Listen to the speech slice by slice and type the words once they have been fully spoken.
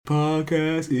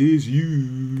podcast is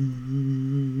you.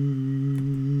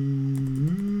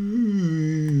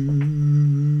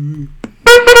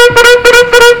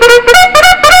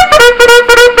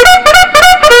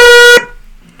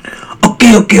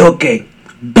 Okay.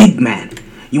 Big man,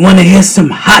 you wanna hear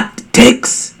some hot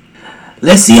takes?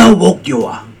 Let's see how woke you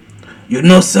are. You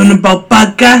know something about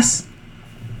podcasts?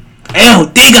 Hey,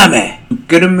 dígame. You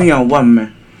kidding me or what,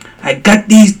 man? I got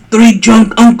these 3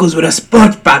 drunk uncles with a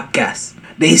sports podcast.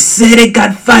 They say they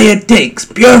got fire takes,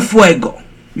 pure fuego.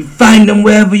 You find them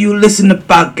wherever you listen to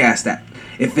podcasts at.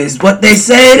 If it's what they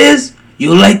say it is,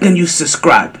 you like and you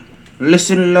subscribe.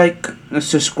 Listen, like, and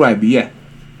subscribe, yeah.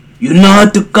 You know how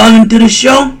to call into the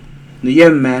show? Yeah,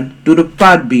 man, do the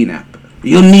Podbean app.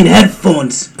 You'll need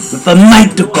headphones with a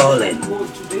mic to call in.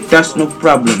 That's no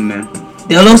problem, man.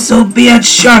 They'll also be at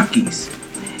Sharky's,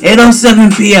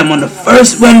 8:07 p.m. on the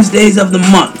first Wednesdays of the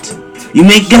month. You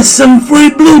may get some free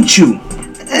Blue Chew.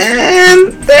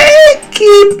 And they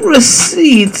keep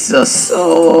receipts or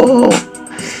so.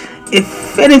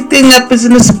 If anything happens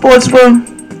in the sports world,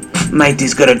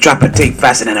 MyT's gonna drop a take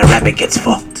faster than a rabbit gets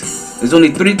fucked. There's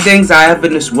only 3 things I have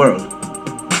in this world.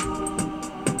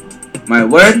 My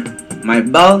word, my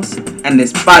balls, and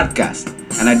this podcast.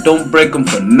 And I don't break them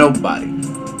for nobody.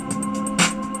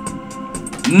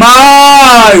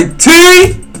 MyT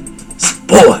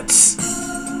Sports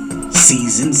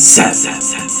Season 7.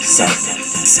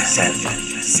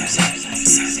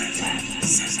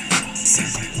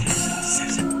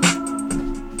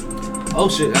 Oh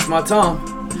shit, that's my time.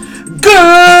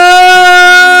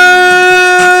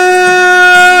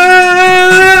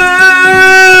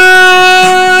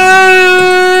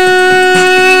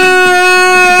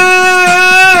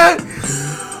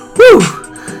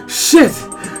 Shit,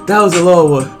 that was a long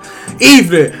one.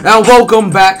 Evening, and welcome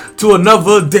back to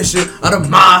another edition of the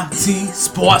MyT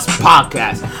Sports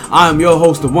Podcast. I am your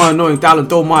host, the one annoying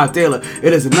Talento Maya Taylor.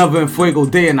 It is another Fuego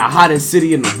day in the hottest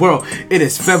city in the world. It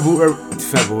is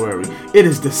February. It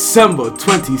is December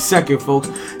 22nd, folks.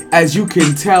 As you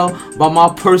can tell by my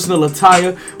personal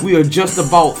attire, we are just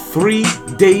about 3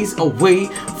 days away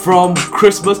from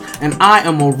Christmas, and I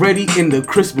am already in the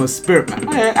Christmas spirit,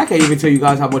 man. I can't even tell you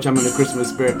guys how much I'm in the Christmas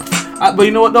spirit. But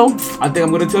you know what, though? I think I'm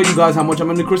going to tell you guys how much I'm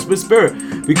in the Christmas spirit,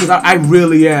 because I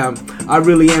really am. I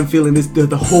really am feeling this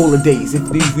the holidays,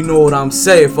 if you know what I'm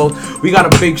saying, folks. We got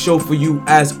a big show for you,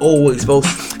 as always,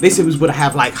 folks. They said we was going to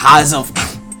have, like, highs of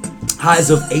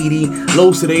 80,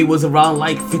 lows today was around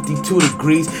like 52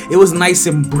 degrees. It was nice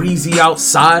and breezy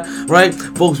outside, right?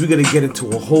 Folks, we're gonna get into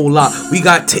a whole lot. We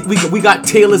got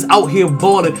Taylors out here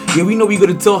balling. Yeah, we know we're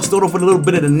gonna start off with a little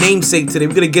bit of the namesake today.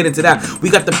 We're gonna get into that.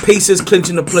 We got the Pacers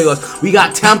clinching the playoffs. We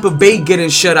got Tampa Bay getting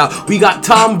shut out. We got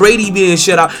Tom Brady being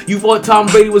shut out. You thought Tom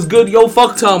Brady was good? Yo,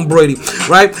 fuck Tom Brady,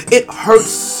 right? It hurts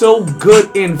so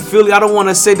good in Philly. I don't want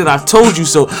to say that I told you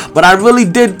so, but I really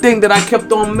did think that I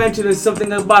kept on mentioning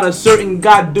something about a certain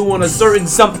guy doing a certain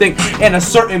something in a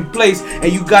certain place, and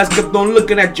you guys kept on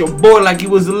looking at your boy like he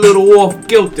was a little off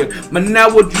kilter. But now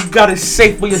what you gotta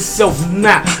say for yourself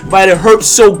now, right? It hurts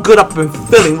so good up in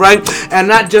Philly, right? And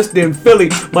not just in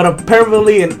Philly, but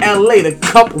apparently in LA, the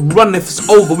cup run is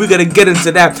over. We gotta get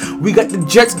into that. We got the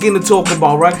Jets game to talk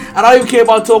about, right? I don't even care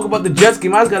about talking about the Jets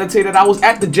game. I just gotta tell you that I was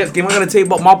at the Jets game. I gotta tell you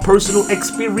about my personal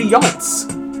experience.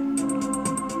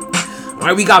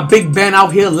 Alright, we got Big Ben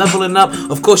out here leveling up.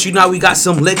 Of course, you know we got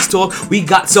some Licks talk. We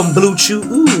got some Blue Chew.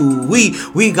 Ooh,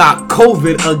 we got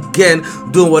COVID again,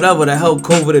 doing whatever the hell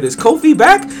COVID it is. Kofi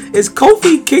back? Is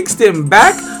Kofi Kingston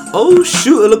back? Oh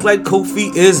shoot, it look like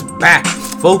Kofi is back,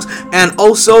 folks. And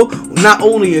also, not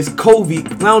only is Kofi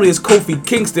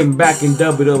Kingston back in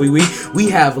WWE, we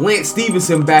have Lance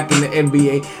Stevenson back in the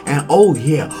NBA. And oh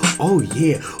yeah,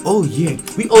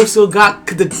 we also got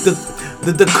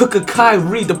the cooker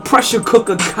Kyrie, the pressure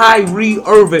cooker Kyrie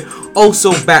Irving,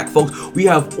 also back, folks. We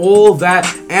have all that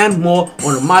and more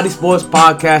on the MyT Sports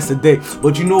Podcast today.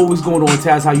 But you know what's going on,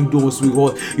 Taz? How you doing,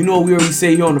 sweetheart? You know what we already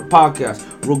say here on the podcast.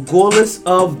 Regardless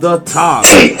of the time,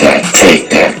 take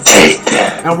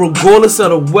that. And regardless of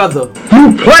the weather,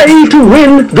 you play to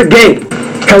win the game.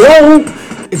 Hello?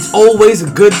 It's always a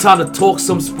good time to talk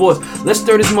some sports. Let's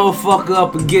stir this motherfucker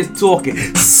up and get talking.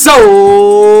 So,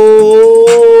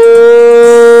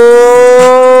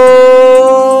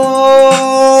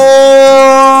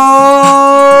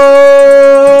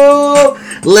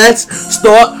 let's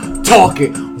start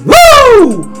talking.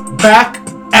 Woo! Back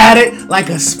at it like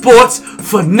a sports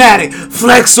fanatic.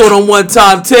 Flex on them one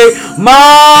time, take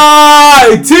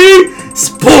MyT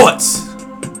Sports.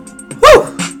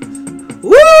 Woo!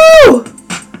 Woo!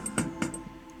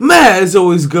 Man, it's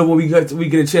always good when we get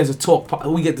a chance to talk.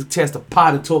 We get the chance to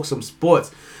pod and talk some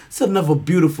sports. It's another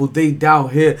beautiful day down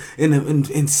here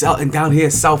in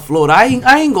South Florida. I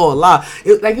ain't gonna lie.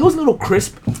 It was a little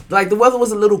crisp. Like the weather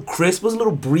was a little crisp. It was a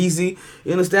little breezy.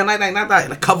 You understand? Like not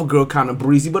like cover girl kind of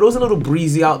breezy, but it was a little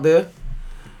breezy out there.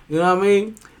 You know what I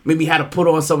mean? Maybe had to put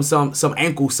on some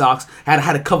ankle socks.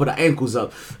 Had to cover the ankles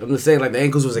up. I'm just saying, like the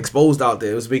ankles was exposed out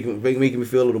there. It was making me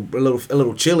feel a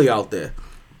little chilly out there.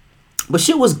 But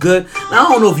shit was good. Now I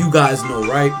don't know if you guys know,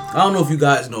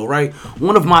 right?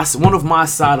 One of my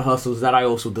side hustles that I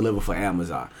also deliver for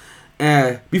Amazon.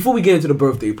 And before we get into the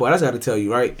birthday part, I just got to tell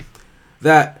you, right,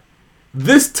 that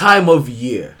this time of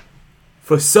year,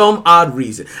 for some odd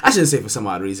reason, I shouldn't say for some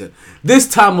odd reason, this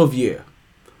time of year,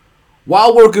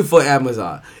 while working for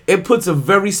Amazon, it puts a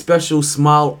very special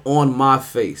smile on my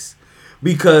face.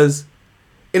 Because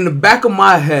in the back of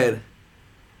my head,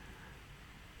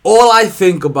 all I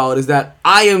think about is that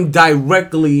I am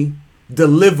directly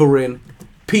delivering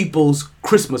people's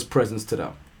Christmas presents to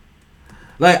them.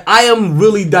 Like, I am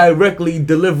really directly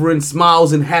delivering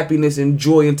smiles and happiness and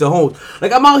joy into homes.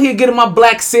 Like, I'm out here getting my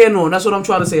Black Santa on. That's what I'm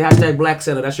trying to say. Hashtag Black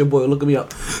Santa. That's your boy. Look me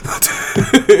up.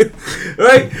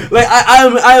 Right? Like,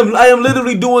 I am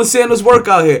literally doing Santa's work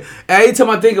out here. And every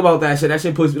time I think about that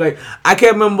shit puts me, like, I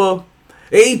can't remember.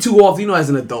 It ain't too often, as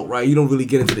an adult, right? You don't really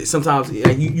get into this. Sometimes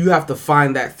you have to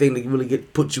find that thing that really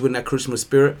put you in that Christmas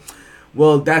spirit.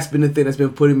 Well, that's been the thing that's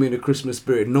been putting me in the Christmas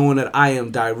spirit, knowing that I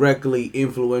am directly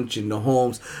influencing the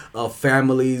homes of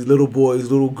families, little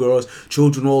boys, little girls,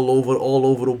 children all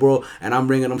over the world, and I'm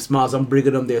bringing them smiles. I'm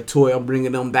bringing them their toy. I'm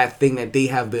bringing them that thing that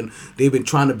they've been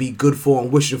trying to be good for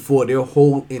and wishing for their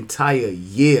whole entire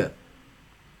year.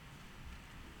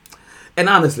 And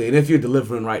honestly, and if you're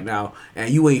delivering right now and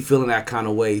you ain't feeling that kind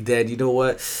of way, Dad, you know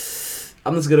what?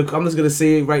 I'm just gonna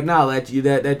say right now that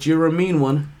you're a mean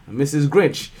one, Mrs.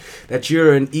 Grinch. That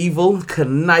you're an evil,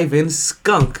 conniving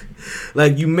skunk.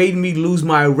 Like, you made me lose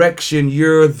my erection.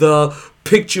 You're the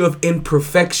picture of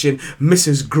imperfection,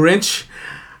 Mrs. Grinch.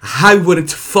 I wouldn't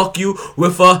fuck you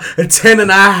with a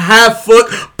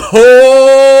 10.5-foot pole.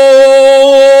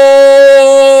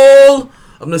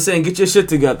 I'm just saying, get your shit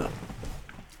together.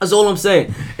 That's all I'm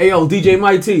saying. Hey, yo, DJ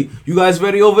MyT, you guys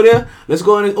ready over there? Let's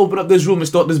go ahead and open up this room and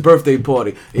start this birthday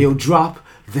party. Hey, yo, drop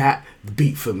that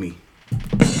beat for me.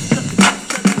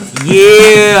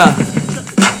 Yeah.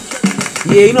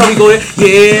 Yeah, you know how we go there.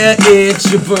 Yeah,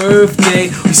 it's your birthday.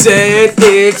 We said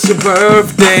it's your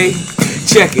birthday.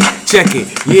 Check it.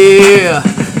 Yeah.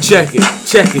 Check it.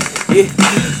 Yeah.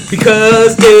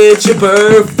 Because it's your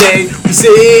birthday, we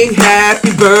sing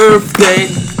happy birthday.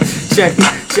 Check it.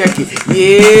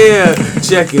 Yeah.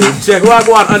 Check it. Rock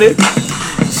on it.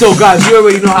 So guys, you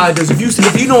already know how it does. If you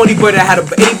know anybody that had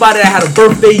a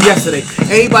birthday yesterday,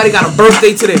 anybody got a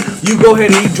birthday today, you go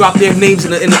ahead and you drop their names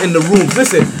in the rooms.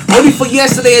 Listen, only for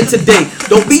yesterday and today.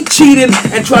 Don't be cheating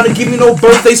and trying to give me no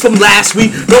birthdays from last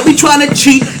week. Don't be trying to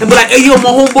cheat and be like, hey yo,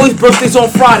 my homeboy's birthday's on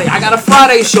Friday. I got a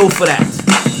Friday show for that.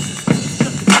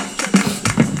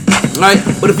 Alright,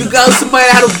 but if you got somebody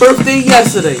that had a birthday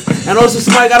yesterday and also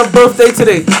somebody got a birthday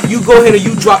today, you go ahead and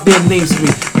you drop their names to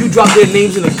me. You drop their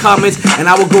names in the comments and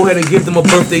I will go ahead and give them a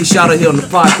birthday shout out here on the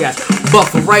podcast. But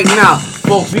for right now,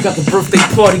 folks, we got the birthday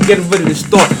party getting ready to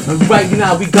start. And right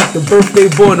now, we got the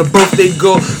birthday boy and the birthday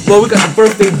girl. Well, we got the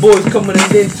birthday boys coming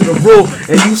into the room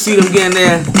and you see them getting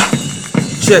there.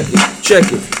 Check it.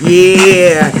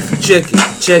 Yeah. Check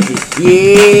it.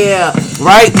 Yeah.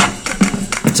 Right?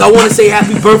 So I want to say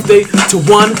happy birthday to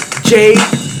one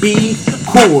JB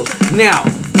Cool. Now,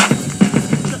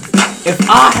 if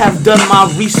I have done my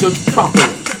research properly,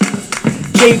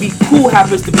 JB Cool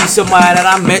happens to be somebody that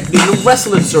I met in the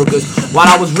wrestling circus while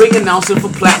I was ring announcing for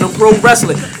Platinum Pro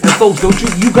Wrestling. And folks, don't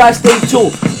you guys stay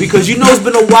tuned, because you know it's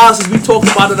been a while since we talked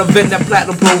about an event that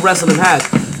Platinum Pro Wrestling has.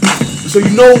 So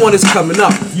you know one is coming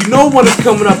up. You know one is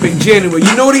coming up in January.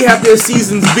 You know they have their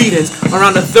season's beatings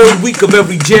around the third week of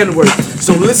every January.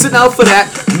 So listen out for that.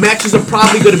 Matches are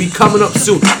probably going to be coming up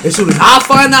soon. As soon as I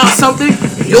find out something,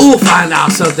 you'll find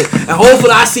out something. And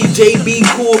hopefully I see JB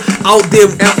Cool out there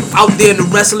in the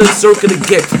wrestling circuit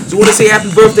again. So I want to say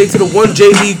happy birthday to the one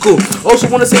JB Cool.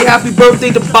 Also want to say happy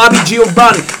birthday to Bobby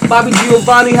Giovanni. Bobby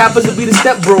Giovanni happens to be the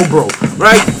step bro,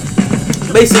 right?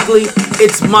 Basically,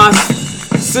 it's my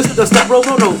sister, step bro?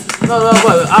 No.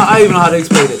 I even know how to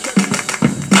explain it.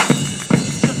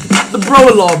 The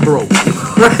bro-in-law bro.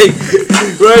 Right?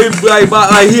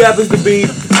 Like, he happens to be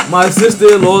my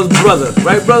sister-in-law's brother.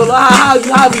 Right, brother? How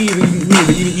you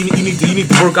need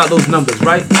to work out those numbers,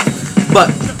 right? But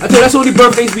I tell you, that's the only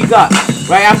birthdays we got.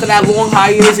 Right after that long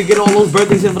hiatus and get all those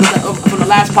birthdays in from the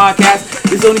last podcast,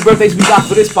 this is the only birthdays we got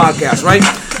for this podcast, right?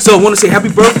 So I want to say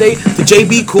happy birthday to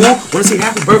JB Cool. I want to say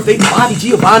happy birthday to Bobby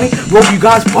Giovanni. We hope you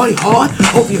guys party hard.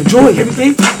 Hope you enjoy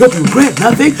everything. Hope you regret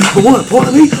nothing. But more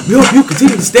importantly, we hope you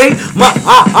continue to stay No,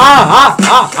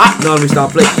 let me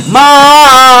stop playing.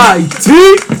 MyT.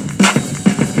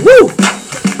 Woo!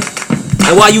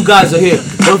 And while you guys are here,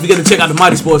 don't forget to check out the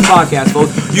MyT Sports Podcast,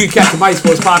 folks. You can catch the MyT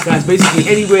Sports Podcast basically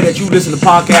anywhere that you listen to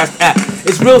podcasts at.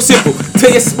 It's real simple.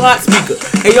 Tell your smart speaker,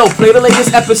 hey yo, play the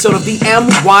latest episode of the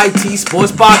MyT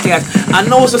Sports Podcast. I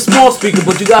know it's a small speaker,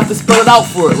 but you have to spell it out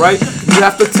for it, right? You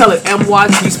have to tell it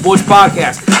MyT Sports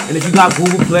Podcast. And if you got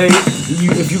Google Play,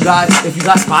 if you got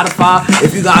Spotify,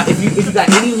 if you got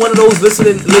any one of those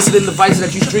listening devices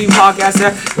that you stream podcasts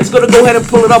at, it's gonna go ahead and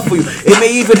pull it up for you. It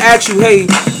may even ask you, hey,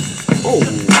 oh,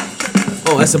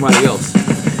 that's somebody else.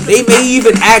 They may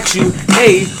even ask you,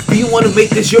 hey, do you want to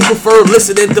make this your preferred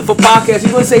listening for podcasts?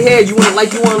 You want to say, hey, you want to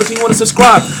like, you want to listen, you want to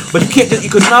subscribe. But you can't,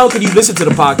 because not only can you listen to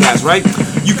the podcast, right?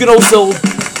 You can also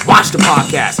watch the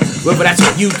podcast, whether that's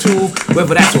on YouTube,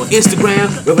 whether that's on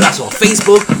Instagram, whether that's on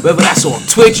Facebook, whether that's on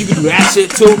Twitch. You can do that shit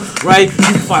too, right?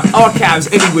 You can find archives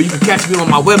anywhere. You can catch me on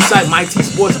my website,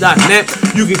 mytsports.net.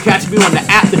 You can catch me on the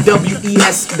app, the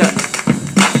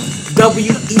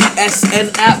WESN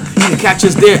app. You can catch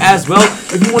us there as well.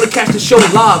 If you want to catch the show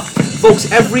live, folks,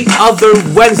 every other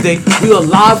Wednesday we are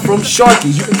live from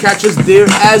Sharky's. You can catch us there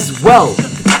as well.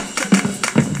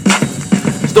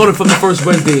 Starting from the first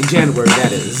Wednesday in January,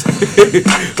 that is.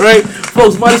 Right?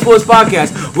 Folks, MyT Sports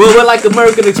Podcast. We're like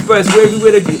American Express. We're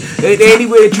anywhere that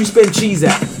you spend cheese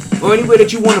at. Or anywhere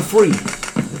that you want to free.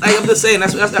 Like I'm just saying,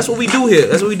 that's what we do here.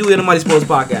 That's what we do here in the MyT Sports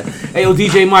Podcast. Hey, yo,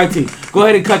 DJ MyT, go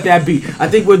ahead and cut that beat. I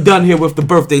think we're done here with the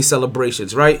birthday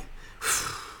celebrations, right?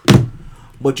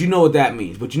 But you know what that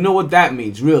means.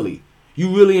 Really.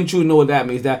 You really and truly know what that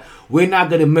means. That we're not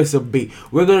gonna miss a beat.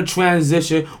 We're gonna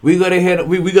transition. We're gonna hit.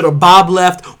 We're gonna bob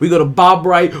left. We're gonna bob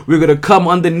right. We're gonna come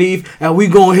underneath, and we're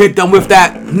gonna hit them with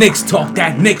that Knicks talk.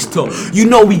 You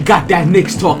know we got that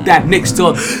Knicks talk.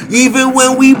 Even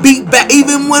when we beat back,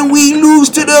 even when we lose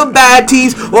to the bad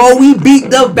teams, or we beat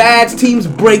the bad teams'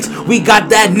 breaks, we got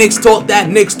that Knicks talk.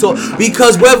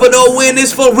 Because whether the win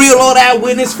is for real or that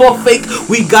win is for fake,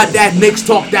 we got that Knicks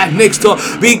talk.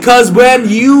 Because when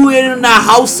you in the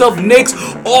house of Knicks,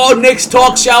 all Knicks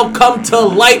talk shall come to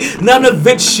light. None of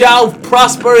it shall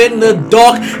prosper in the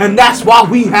dark. And that's why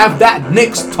we have that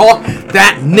Knicks talk.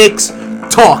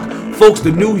 Folks,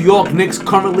 the New York Knicks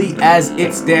currently as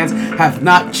it stands have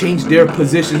not changed their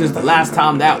position since the last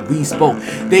time that we spoke.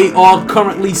 They are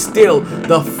currently still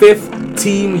the fifth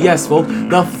team. Yes, folks.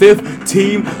 The fifth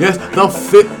team. Yes, the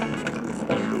fifth.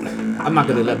 I'm not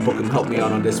going to let Bookham help me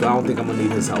out on this one. I don't think I'm going to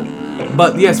need his help.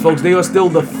 But yes, folks, they are still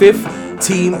the fifth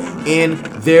team in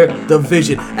their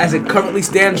division. As it currently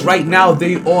stands right now,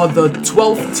 they are the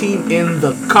 12th team in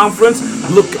the conference.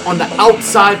 Look on the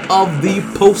outside of the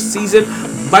postseason,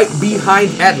 right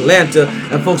behind Atlanta.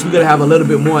 And folks, we're going to have a little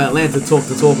bit more Atlanta talk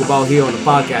about here on the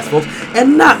podcast, folks.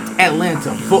 And not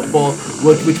Atlanta football,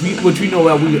 which we know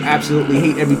that we absolutely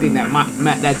hate everything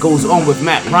that goes on with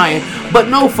Matt Ryan. But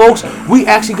no, folks, we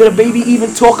actually going to maybe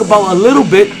even talk about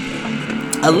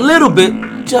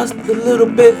just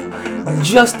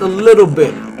a little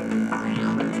bit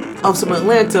of some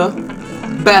Atlanta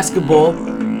basketball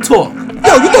talk.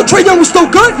 Yo, you thought Trae Young was still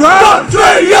good, right? Fuck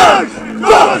Trae Young!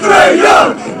 Fuck Trae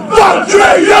Young! Fuck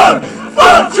Trae Young!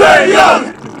 Fuck Trae Young!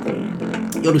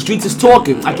 Yo, the streets is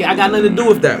talking. I got nothing to do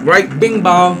with that, right? Bing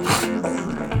bong.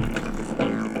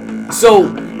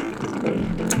 So,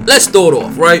 let's start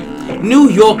off, right? New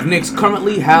York Knicks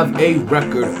currently have a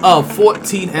record of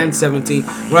 14-17,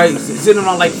 right? Sitting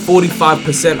around like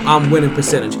 45% on winning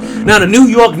percentage. Now, the New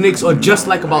York Knicks are just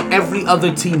like about every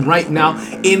other team right now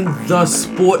in the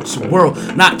sports world.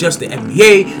 Not just the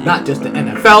NBA, not just the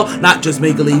NFL, not just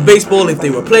Major League Baseball if they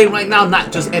were playing right now,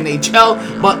 not just NHL,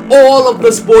 but all of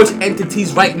the sports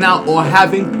entities right now are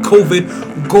having COVID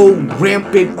go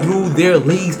rampant through their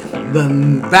leagues. The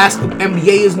basketball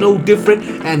NBA is no different,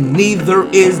 and neither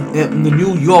is the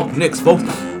New York Knicks, folks.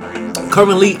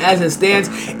 Currently, as it stands,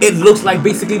 it looks like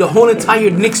basically the whole entire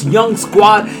Knicks young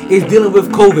squad is dealing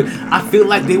with COVID. I feel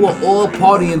like they were all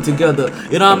partying together.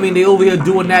 You know what I mean? They over here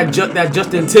doing that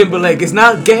Justin Timberlake. It's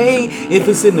not gay if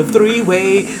it's in the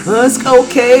three-way. It's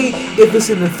okay if it's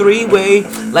in the three-way.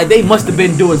 Like, they must have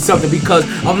been doing something, because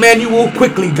Emmanuel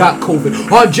quickly got COVID.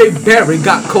 RJ Barrett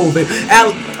got COVID.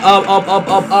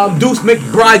 Deuce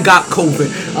McBride got COVID.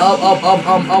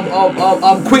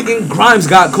 Quentin Grimes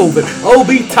got COVID.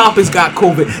 Obi Toppin's got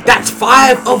COVID. That's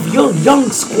 5 of your young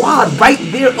squad right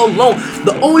there alone.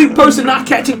 The only person not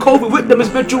catching COVID with them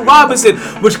is Mitchell Robinson,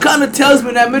 which kind of tells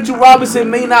me that Mitchell Robinson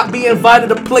may not be invited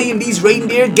to play in these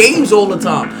reindeer games all the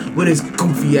time with his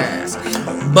goofy ass.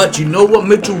 But you know what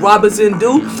Mitchell Robinson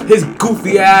do? His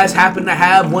goofy ass happened to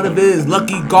have one of his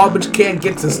lucky garbage can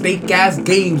get to snake ass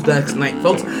games last night,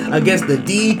 folks, against the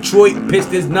Detroit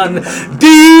Pistons.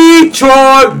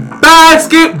 Detroit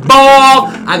basketball.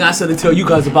 I got something to tell you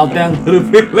guys about that a little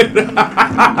bit later.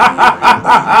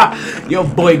 Your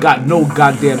boy got no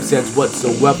goddamn sense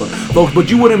whatsoever, folks. But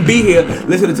you wouldn't be here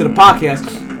listening to the podcast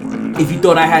if you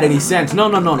thought I had any sense. No.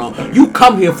 You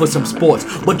come here for some sports,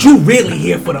 but you really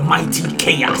here for the MyT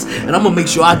chaos. And I'm gonna make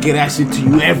sure I get that shit to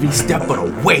you every step of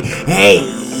the way. Hey,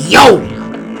 yo!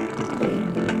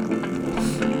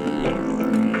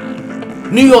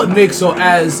 New York Knicks are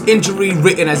as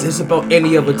injury-ridden as just about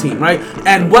any other team, right?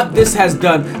 And what this has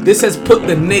done, this has put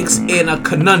the Knicks in a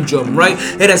conundrum, right?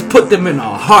 It has put them in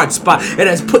a hard spot. It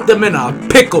has put them in a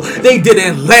pickle. They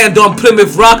didn't land on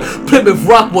Plymouth Rock. Plymouth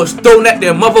Rock was thrown at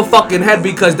their motherfucking head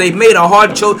because they made a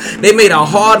hard choke. They made a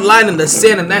hard line in the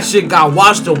sand, and that shit got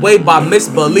washed away by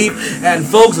misbelief. And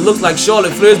folks, it looks like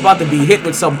Charlotte Flair's about to be hit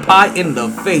with some pie in the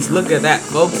face. Look at that,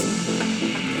 folks.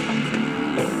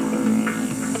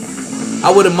 I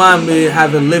wouldn't mind me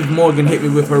having Liv Morgan hit me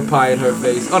with her pie in her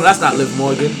face. Oh, no, that's not Liv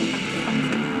Morgan.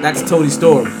 That's Toni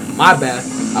Storm. My bad.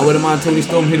 I wouldn't mind Toni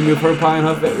Storm hitting me with her pie in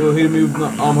her face. Hitting me with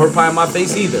her pie in my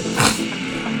face either.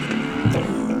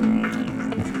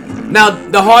 Now,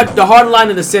 the hard line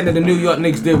in the sand that the New York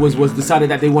Knicks did was decided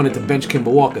that they wanted to bench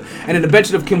Kemba Walker. And in the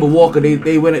benching of Kemba Walker,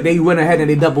 they went ahead and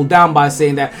they doubled down by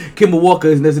saying that Kemba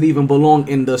Walker doesn't even belong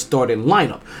in the starting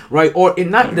lineup, right? Or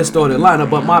not in the starting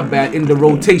lineup, but my bad, in the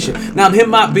rotation. Now, him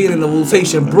not being in the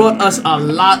rotation brought us a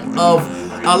lot of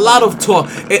talk.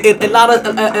 It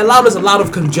allowed us a lot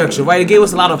of conjecture, right? It gave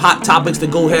us a lot of hot topics to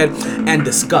go ahead and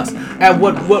discuss. And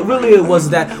what really it was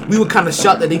that we were kind of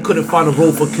shocked that they couldn't find a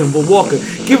role for Kemba Walker,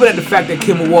 given that the fact that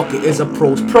Kemba Walker is a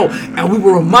pro's pro. And we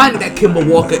were reminded that Kemba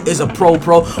Walker is a pro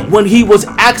when he was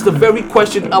asked the very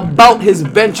question about his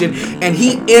benching, and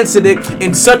he answered it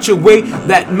in such a way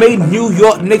that made New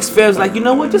York Knicks fans like, you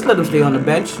know what, just let him stay on the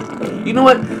bench. You know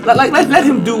what, let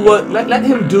him do what Udonis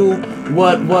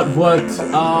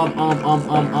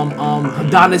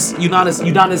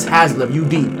Haslem,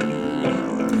 UD.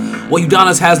 What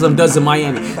Udonis Haslem does in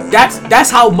Miami.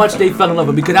 That's how much they fell in love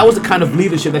with, because that was the kind of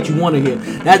leadership that you want to hear.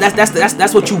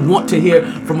 That's what you want to hear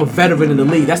from a veteran in the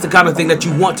league. That's the kind of thing that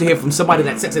you want to hear from somebody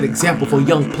that sets an example for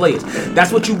young players.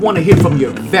 That's what you want to hear from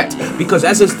your vet, because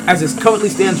as it currently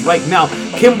stands right now,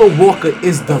 Kemba Walker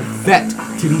is the vet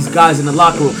to these guys in the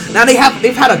locker room. Now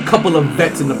they've had a couple of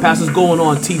vets in the past. What's going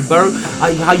on, T. Bird? How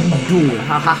you doing?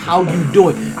 How you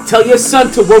doing? Tell your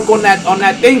son to work on that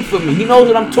thing for me. He knows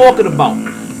what I'm talking about.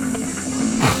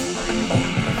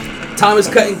 Time is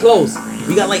cutting close.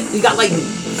 We got like 9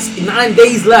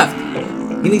 days left.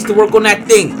 He needs to work on that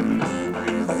thing.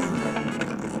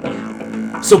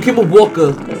 So Kemba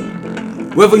Walker,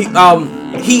 wherever he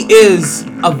is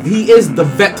the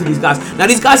vet to these guys. Now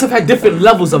these guys have had different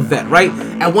levels of vet, right?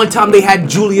 At one time they had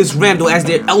Julius Randle as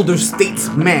their elder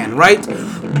statesman, right?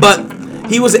 But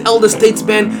he was an elder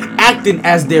statesman acting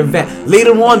as their vet.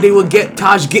 Later on, they would get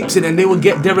Taj Gibson and they would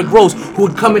get Derrick Rose, who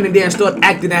would come in there and start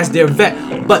acting as their vet.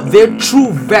 But their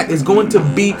true vet is going to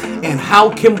be in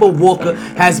how Kemba Walker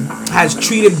has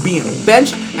treated being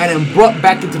benched and then brought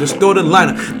back into the starting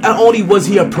lineup. Not only was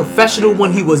he a professional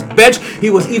when he was benched, he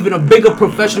was even a bigger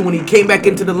professional when he came back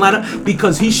into the lineup,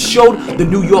 because he showed the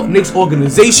New York Knicks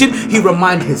organization, he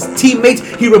reminded his teammates,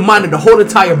 he reminded the whole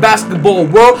entire basketball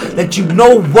world that, you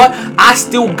know what, I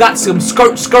still got some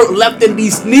skirt left in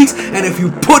these sneaks, and if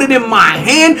you put it in my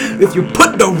hand, if you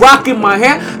put the rock in my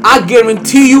hand, I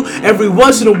guarantee you every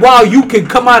once in a while you can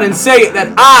come out and say it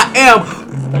that I am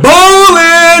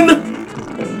ballin'.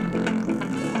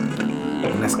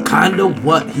 And that's kind of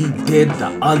what he did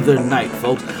the other night,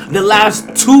 folks. The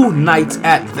last 2 nights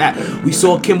at that, we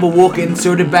saw Kemba Walker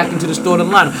inserted back into the starting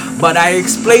lineup. But I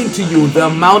explained to you the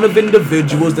amount of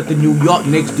individuals that the New York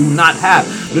Knicks do not have.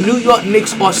 The New York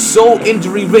Knicks are so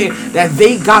injury-ridden that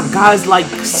they got guys like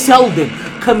Selden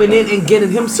coming in and getting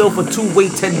himself a 2-way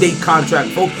 10-day contract,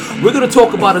 folks. We're going to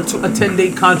talk about a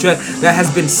 10-day contract that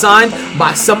has been signed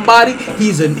by somebody.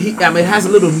 It has a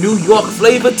little New York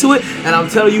flavor to it. And I'm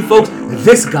telling you, folks,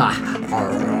 this guy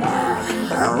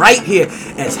right here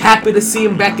is happy to see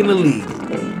him back in the league.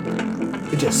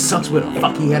 It just sucks where the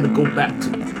fuck he had to go back to.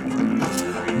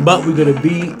 But we're going to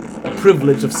be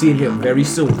privilege of seeing him very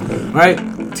soon. Right?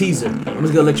 Teaser. I'm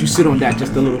just gonna let you sit on that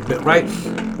just a little bit, right?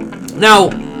 Now,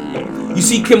 you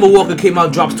see Kemba Walker came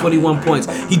out, drops 21 points.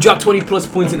 He dropped 20 plus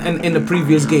points in the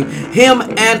previous game. Him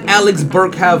and Alex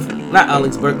Burke have, him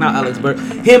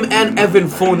and Evan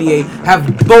Fournier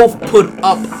have both put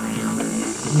up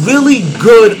really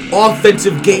good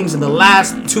offensive games in the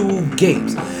last 2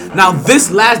 games. Now, this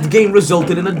last game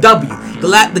resulted in a W.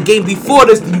 The game before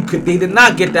this, they did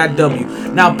not get that W.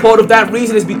 Now, part of that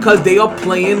reason is because they are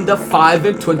playing the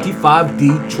 5-25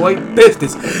 Detroit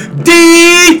Pistons.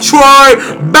 Detroit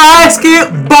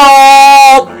basketball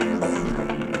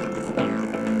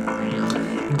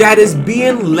that is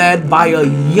being led by a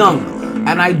young,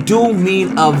 and I do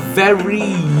mean a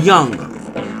very young,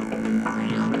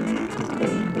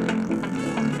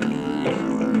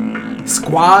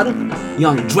 squad,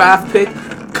 young draft pick,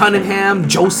 Cunningham,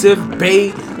 Joseph,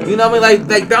 Bay, you know what I mean?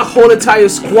 Like that whole entire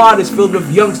squad is filled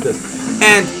with youngsters.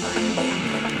 And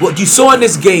what you saw in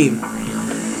this game,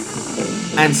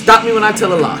 and stop me when I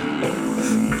tell a lie,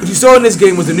 what you saw in this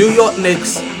game was the New York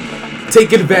Knicks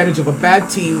take advantage of a bad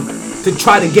team to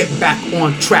try to get back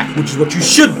on track, which is what you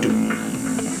should do.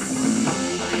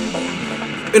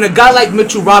 And a guy like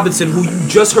Mitchell Robinson, who you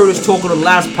just heard us talk on the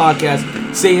last podcast,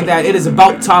 saying that it is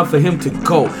about time for him to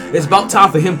go. It's about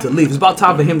time for him to leave. It's about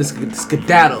time for him to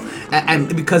skedaddle.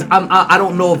 And because I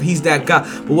don't know if he's that guy.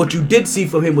 But what you did see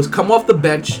from him was come off the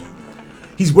bench.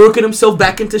 He's working himself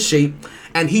back into shape.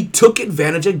 And he took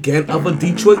advantage again of a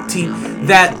Detroit team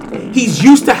that he's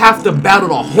used to have to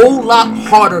battle a whole lot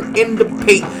harder in the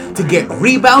paint to get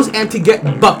rebounds and to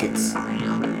get buckets.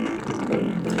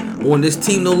 When this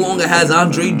team no longer has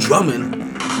Andre Drummond,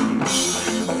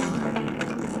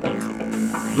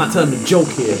 I'm not telling a joke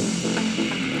here.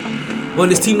 When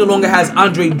this team no longer has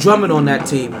Andre Drummond on that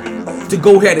team to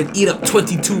go ahead and eat up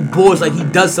 22 boards like he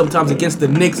does sometimes against the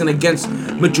Knicks and against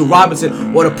Mitchell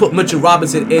Robinson, or to put Mitchell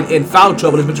Robinson in foul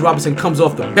trouble as Mitchell Robinson comes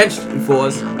off the bench for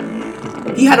us,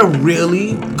 he had a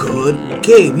really good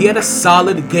game. He had a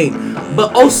solid game.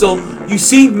 But also, you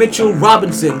see Mitchell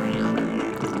Robinson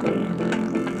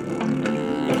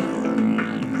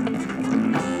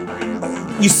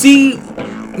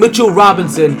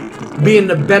being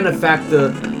the benefactor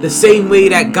the same way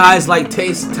that guys like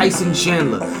Tyson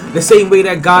Chandler, the same way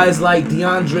that guys like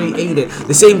DeAndre Ayton,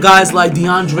 the same guys like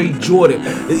DeAndre Jordan,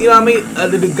 you know what I mean?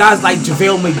 The guys like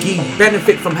JaVale McGee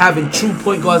benefit from having true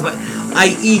point guards like,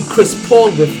 i.e. Chris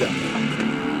Paul with them,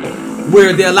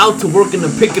 where they're allowed to work in the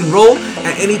pick and roll,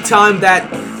 and anytime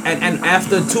that and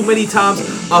after too many times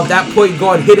of that point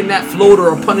guard hitting that floater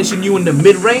or punishing you in the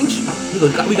mid-range,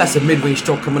 we got some mid-range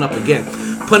talk coming up again,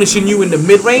 punishing you in the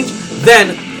mid-range,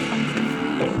 then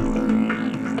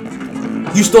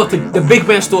the big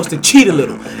man starts to cheat a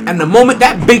little. And the moment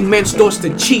that big man starts to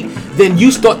cheat, then you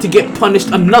start to get punished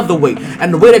another way.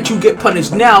 And the way that you get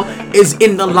punished now is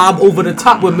in the lob over the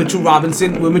top where Mitchell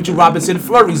Robinson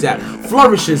flourishes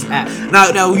at.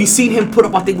 Now we seen him put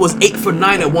up, I think it was 8 for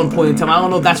 9 at one point in time. I don't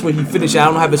know if that's where he finished at.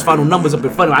 I don't have his final numbers up in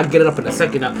front of me. I'll get it up in a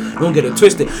second now. Don't get it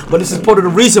twisted. But this is part of the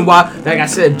reason why, like I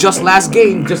said, just last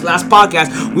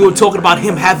podcast, we were talking about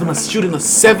him shooting a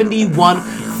 71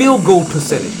 field goal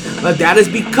percentage. But that is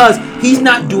because he's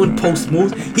not doing post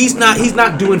moves. He's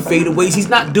not doing fadeaways. He's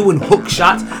not doing hook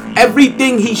shots.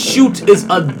 Everything he shoots is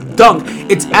a dunk.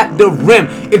 It's at the rim.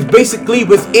 It's basically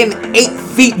within 8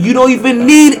 feet. You don't even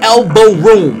need elbow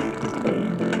room.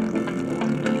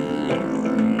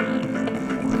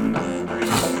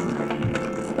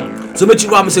 So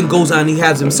Mitchell Robinson goes on and he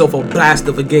has himself a blast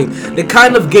of a game. The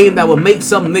kind of game that would make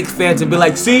some Knicks fans and be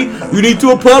like, see, you need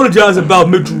to apologize about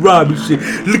Mitchell Robinson.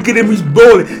 Look at him, he's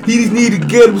balling. He just need to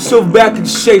get himself back in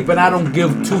shape, and I don't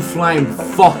give 2 flying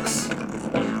fucks.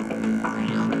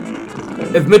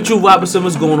 If Mitchell Robinson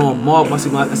was going on, Mark, I see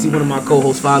one of my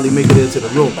co-hosts finally making it into the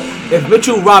room. If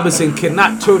Mitchell Robinson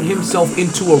cannot turn himself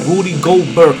into a Rudy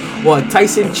Gobert or a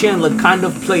Tyson Chandler kind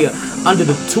of player under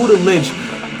the tutelage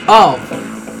of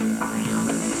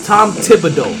Tom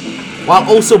Thibodeau, while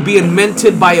also being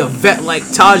mentored by a vet like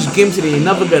Taj Gibson, you're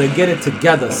never going to get it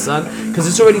together, son. Because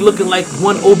it's already looking like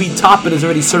one Obi Toppin is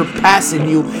already surpassing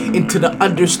you into the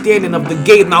understanding of the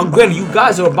game. Now, granted, you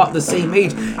guys are about the same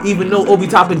age, even though Obi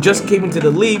Toppin just came into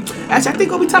the league. Actually, I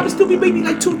think Obi Toppin still be maybe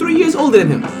like 2-3 years older than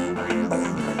him.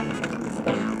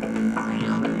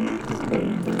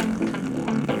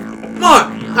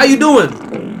 Mark, how you doing?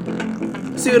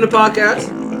 See you in the podcast.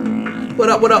 What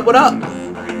up?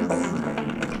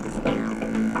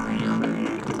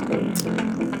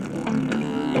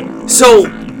 So,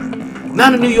 now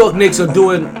the New York Knicks are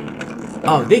doing...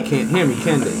 Oh, they can't hear me,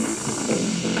 can they?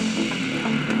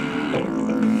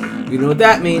 You know what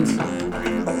that means.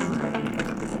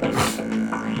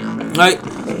 Right?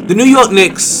 The New York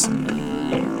Knicks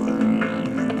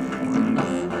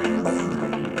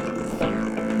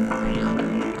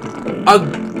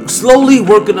are slowly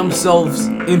working themselves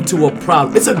into a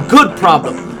problem. It's a good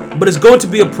problem, but it's going to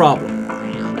be a problem.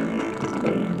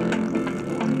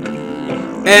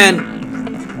 And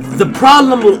the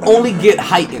problem will only get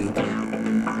heightened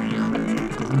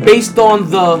based on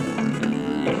the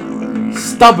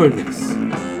stubbornness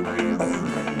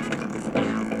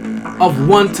of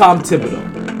one Tom Thibodeau.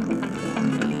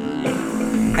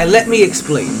 And let me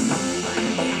explain.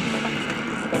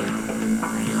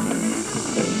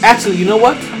 Actually, you know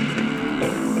what?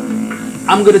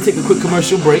 I'm going to take a quick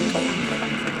commercial break,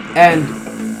 and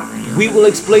we will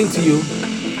explain to you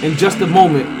in just a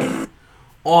moment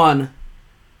on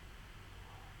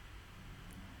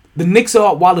the Knicks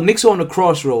while the Knicks are on the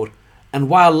crossroad, and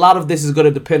why a lot of this is going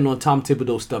to depend on Tom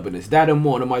Thibodeau's stubbornness. That and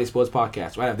more on the MyT Sports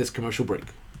Podcast right after this commercial break.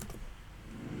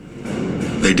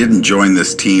 They didn't join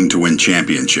this team to win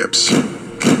championships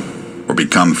or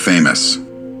become famous.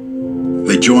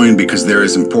 They joined because there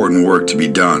is important work to be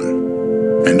done,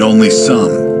 and only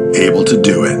some able to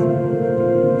do it.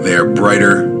 They are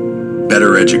brighter,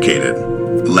 better educated,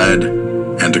 led,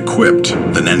 and equipped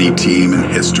than any team in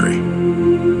history.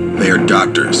 They are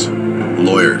doctors,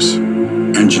 lawyers,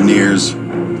 engineers,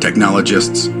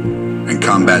 technologists, and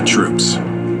combat troops,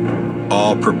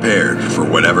 all prepared for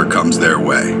whatever comes their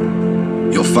way.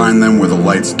 You'll find them where the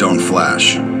lights don't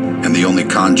flash, and the only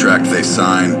contract they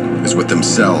sign is with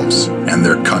themselves and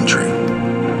their country.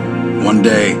 One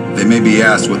day, they may be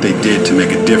asked what they did to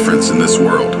make a difference in this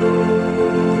world,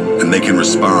 and they can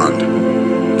respond,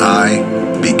 "I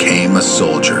became a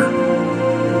soldier."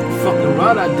 Fucking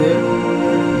right I did.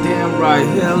 Damn right,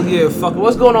 hell yeah, fuck.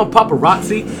 What's going on,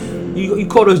 paparazzi? You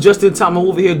caught us just in time. I'm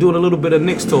over here doing a little bit of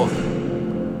Knicks talk.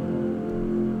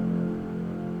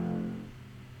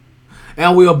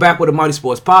 And we are back with the MyT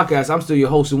Sports Podcast. I'm still your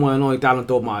host and one and only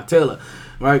Talent Omar Taylor,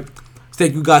 right?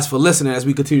 Thank you guys for listening as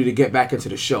we continue to get back into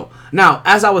the show. Now,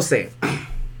 as I was saying,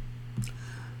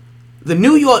 the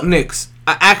New York Knicks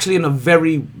are actually in a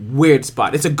very weird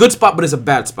spot. It's a good spot, but it's a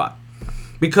bad spot.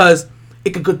 Because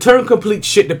it could turn complete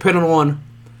shit depending on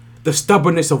the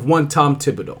stubbornness of one Tom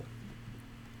Thibodeau.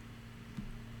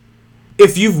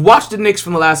 If you've watched the Knicks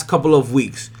from the last couple of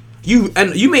weeks, you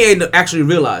may actually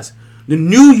realize the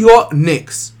New York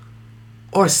Knicks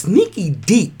are sneaky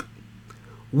deep.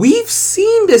 We've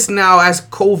seen this now as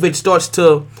COVID starts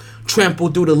to trample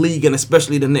through the league, and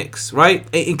especially the Knicks, right?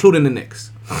 Including the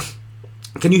Knicks.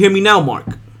 Can you hear me now,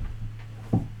 Mark?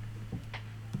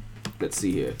 Let's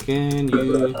see here. Can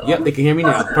you? Yep, they can hear me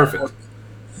now. Perfect.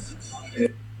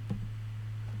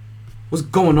 What's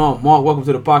going on, Mark? Welcome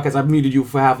to the podcast. I muted you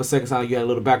for half a second. Sounded like you had a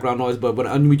little background noise, but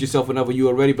unmute yourself whenever you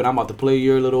are ready. But I'm about to play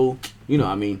your little, you know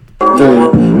what I mean.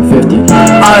 350.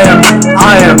 I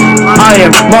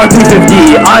am Mark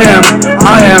 250. I am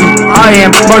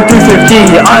Mark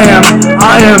 250. I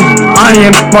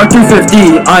am Mark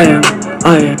 250. I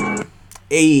am.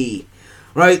 Hey,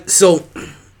 right. So,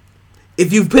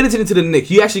 if you've paid attention to the Knicks,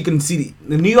 you actually can see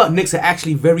the New York Knicks are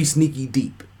actually very sneaky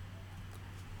deep.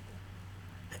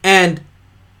 And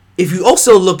if you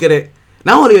also look at it,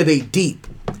 not only are they deep,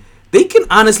 they can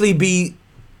honestly be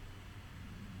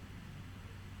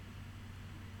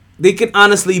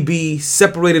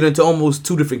separated into almost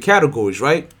two different categories,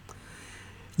 right?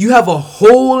 You have a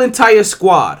whole entire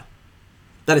squad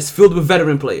that is filled with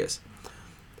veteran players,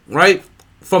 right?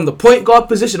 From the point guard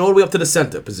position all the way up to the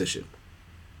center position.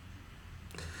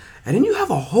 And then you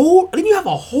have a whole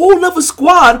other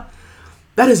squad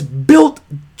that is built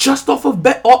just off of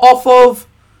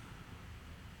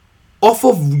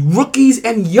rookies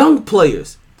and young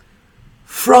players,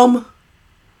 from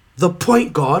the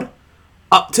point guard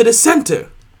up to the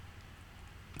center.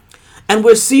 And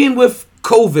we're seeing with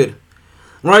COVID,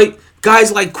 right?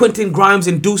 Guys like Quentin Grimes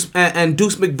and Deuce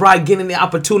McBride getting the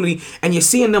opportunity, and you're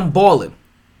seeing them balling.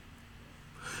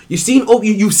 You've seen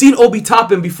Obi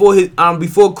Toppin before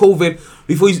COVID,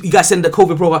 before he got sent to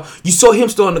COVID protocol. You saw him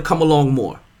starting to come along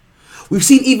more. We've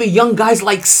seen even young guys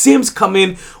like Sims come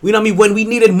in. You know what I mean? When we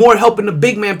needed more help in the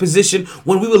big man position,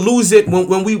 when we were losing,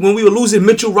 when we were losing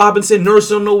Mitchell Robinson,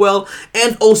 Nerlens Noel,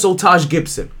 and also Taj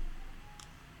Gibson.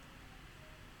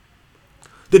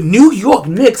 The New York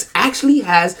Knicks actually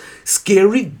has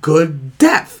scary good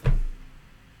depth.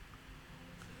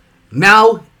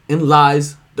 Now in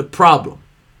lies the problem.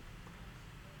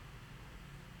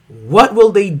 What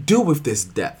will they do with this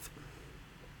depth?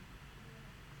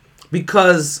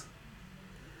 Because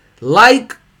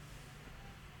like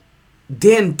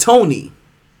D'Antoni,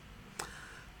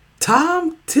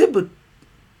 Tom Thibodeau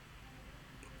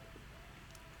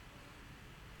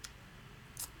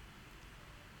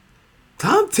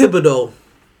Thibodeau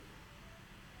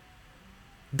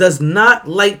does not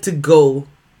like to go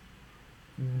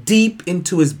deep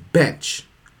into his bench.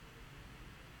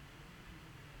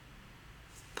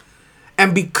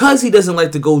 And because he doesn't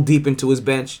like to go deep into his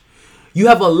bench, you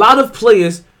have a lot of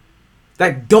players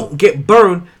that don't get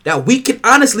burned that we can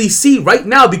honestly see right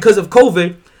now because of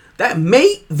COVID that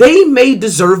they may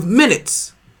deserve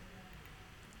minutes.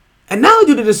 And not only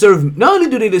do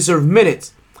they deserve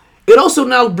minutes, it also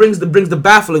now brings the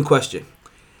baffling question.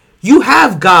 You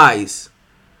have guys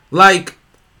like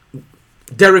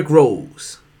Derrick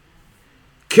Rose,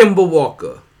 Kemba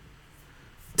Walker,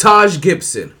 Taj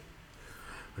Gibson,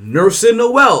 Nerlens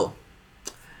Noel,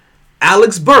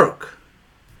 Alex Burke,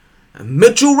 and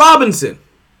Mitchell Robinson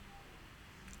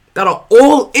that are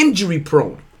all injury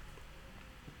prone.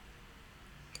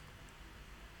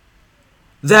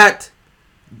 That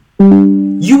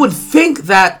you would think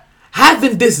that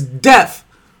having this depth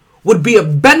would be a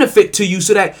benefit to you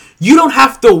so that you don't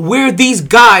have to wear these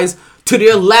guys to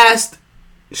their last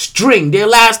string, their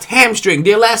last hamstring,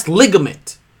 their last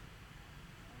ligament,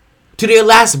 to their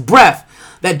last breath.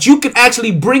 That you can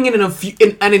actually bring in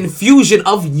an infusion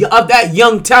of that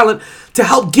young talent to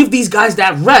help give these guys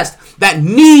that rest, that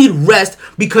need rest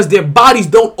because their bodies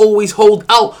don't always hold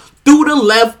out through the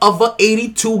length of an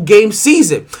 82-game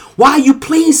season. Why are you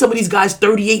playing some of these guys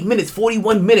 38 minutes,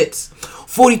 41 minutes,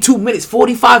 42 minutes,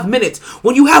 45 minutes,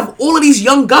 when you have all of these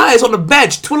young guys on the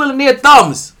bench twiddling their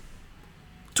thumbs?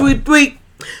 Tweet, tweet,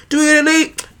 tweet,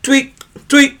 tweet, tweet,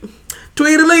 tweet,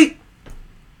 tweet, tweet.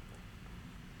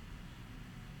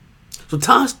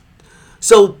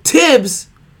 So Tibbs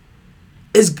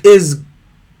is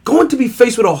going to be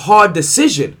faced with a hard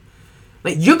decision.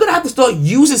 Like, you're going to have to start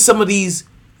using some of these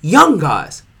young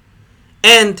guys.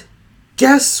 And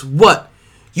guess what?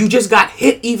 You just got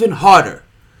hit even harder.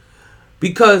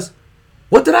 Because,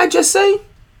 what did I just say?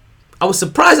 I was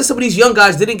surprised that some of these young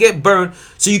guys didn't get burned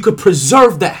so you could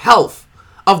preserve the health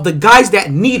of the guys that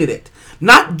needed it.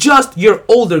 Not just your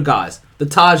older guys, the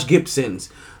Taj Gibsons,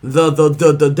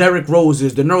 the Derrick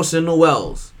Roses, the Nerlens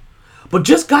Noels, but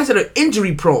just guys that are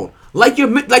injury prone, like your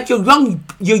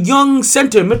young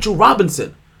center Mitchell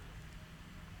Robinson.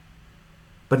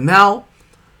 But now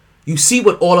you see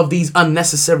what all of these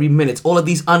unnecessary minutes, all of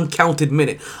these uncounted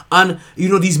minutes,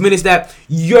 these minutes that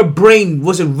your brain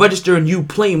wasn't registering you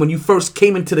playing when you first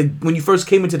came into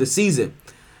the season.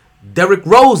 Derrick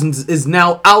Rose is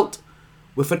now out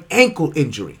with an ankle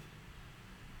injury.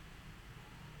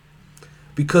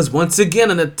 Because once again,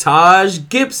 on the Tom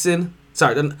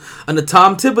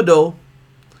Thibodeau,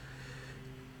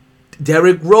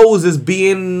 Derrick Rose is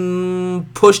being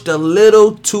pushed a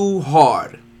little too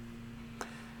hard.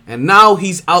 And now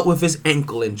he's out with his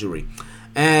ankle injury.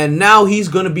 And now he's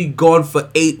going to be gone for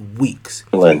 8 weeks.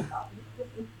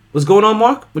 What's going on,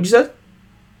 Mark? What'd you say?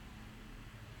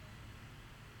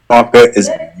 Parker is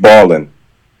balling.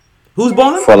 Who's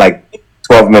balling? For like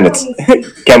 12 minutes.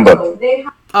 Kemba.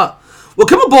 Well,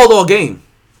 Kemba balled all game.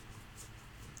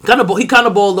 He kind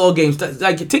of balled all games.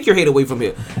 Like, take your hate away from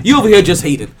here. You over here just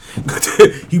hating.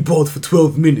 He balled for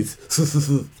 12 minutes.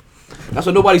 That's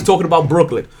why nobody's talking about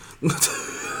Brooklyn.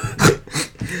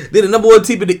 They're the number one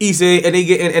team in the East, and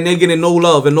they're getting no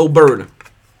love and no burn.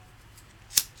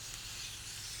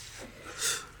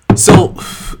 So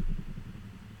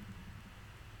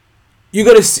you're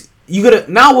gonna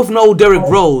now with no Derrick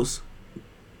Rose.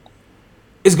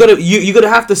 You're gonna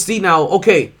have to see now.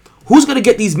 Okay, who's gonna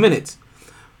get these minutes?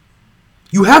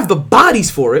 You have the bodies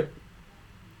for it.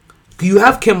 You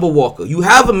have Kemba Walker. You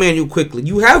have Emmanuel Quickley.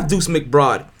 You have Deuce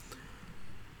McBride.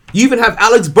 You even have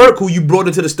Alex Burke, who you brought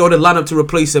into the starting lineup to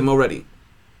replace him already.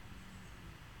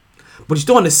 But you're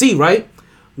starting to see, right?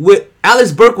 With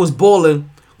Alex Burke was balling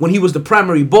when he was the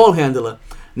primary ball handler.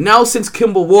 Now, since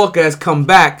Kemba Walker has come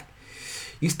back,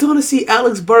 you're starting to see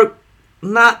Alex Burke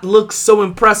not look so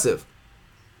impressive.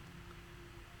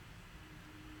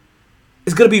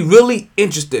 It's going to be really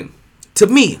interesting to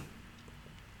me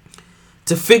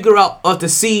to figure out or to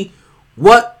see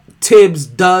what Tibbs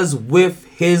does with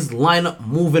his lineup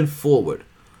moving forward.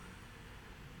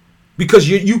 Because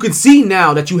you can see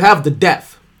now that you have the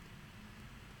depth.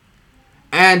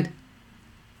 And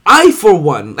I, for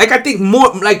one, like I think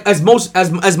more like as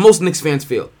most Knicks fans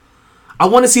feel, I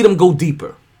want to see them go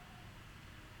deeper.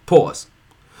 Pause.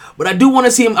 But I do want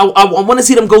to see him. I want to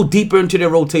see them go deeper into their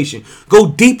rotation.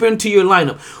 Go deeper into your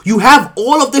lineup. You have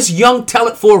all of this young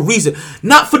talent for a reason.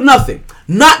 Not for nothing.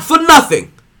 Not for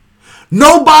nothing.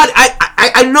 Nobody,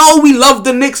 I know we love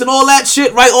the Knicks and all that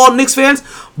shit, right? All Knicks fans,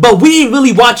 but we ain't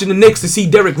really watching the Knicks to see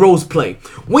Derrick Rose play.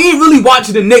 We ain't really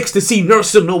watching the Knicks to see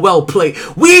Nerlens Noel play.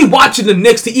 We ain't watching the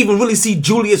Knicks to even really see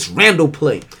Julius Randle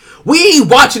play. We ain't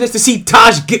watching this to see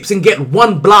Taj Gibson get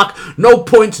 1 block, no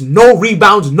points, no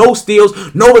rebounds, no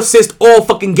steals, no assists all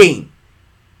fucking game.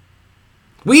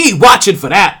 We ain't watching for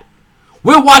that.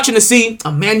 We're watching to see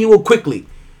Emmanuel Quickly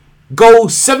go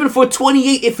 7 for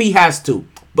 28 if he has to,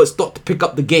 but start to pick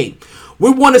up the game.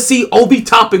 We want to see Obi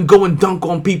Toppin go and dunk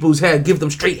on people's head, give them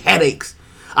straight headaches.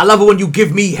 I love it when you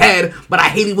give me head, but I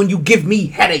hate it when you give me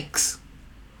headaches.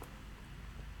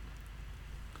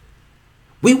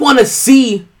 We want to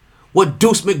see what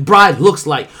Deuce McBride looks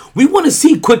like. We want to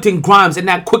see Quentin Grimes and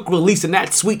that quick release and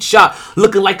that sweet shot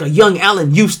looking like a young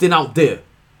Allen Houston out there.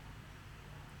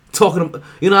 Talking,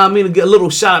 you know what I mean? To get a little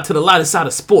shout out to the lighter side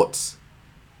of sports.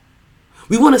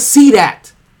 We want to see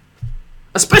that.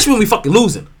 Especially when we fucking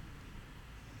losing.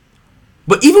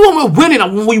 But even when we're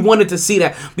winning, we wanted to see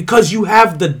that because you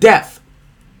have the depth.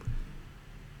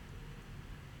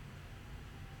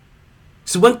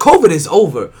 So when COVID is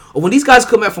over, or when these guys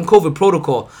come back from COVID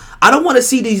protocol, I don't want to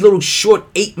see these little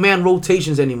short 8-man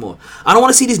rotations anymore. I don't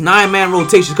want to see these 9-man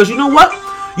rotations. Because you know what?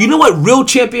 You know what real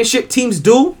championship teams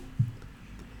do?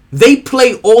 They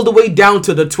play all the way down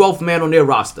to the 12th man on their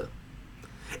roster.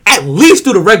 At least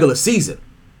through the regular season.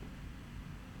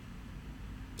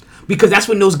 Because that's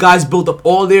when those guys build up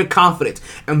all their confidence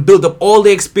and build up all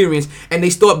their experience, and they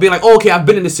start being like, oh, okay, I've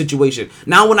been in this situation.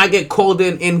 Now when I get called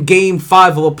in game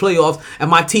 5 of a playoff and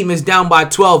my team is down by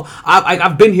 12,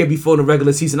 I've been here before in the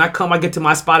regular season. I get to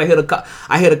my spot, I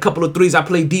hit a couple of threes, I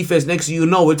play defense. Next thing you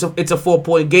know, it's a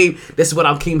 4-point game. This is what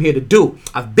I came here to do.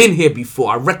 I've been here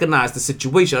before. I recognized the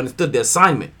situation, I understood the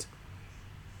assignment.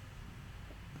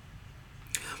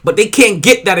 But they can't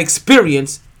get that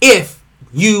experience if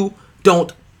you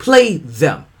don't play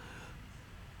them.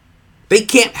 They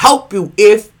can't help you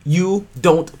if you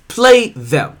don't play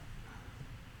them.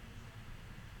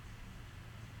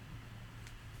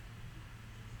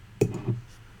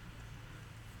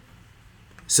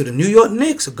 So the New York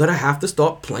Knicks are going to have to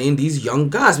start playing these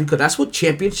young guys because that's what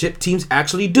championship teams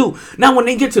actually do. Now when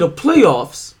they get to the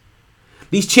playoffs,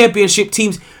 these championship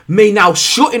teams may now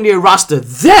shorten their roster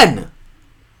then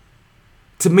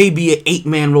to maybe an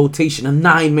 8-man rotation, a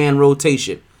 9-man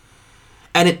rotation.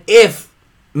 And then if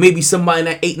maybe somebody in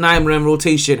that 8-9-man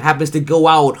rotation happens to go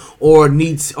out or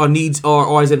is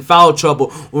in foul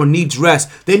trouble or needs rest,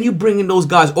 then you bring in those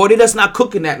guys, or they're just not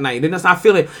cooking that night, they're just not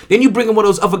feeling it. Then you bring in one of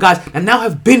those other guys that now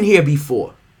have been here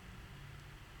before.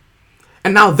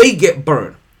 And now they get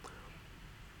burned.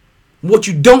 What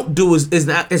you don't do is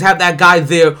have that guy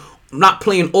there not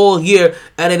playing all year,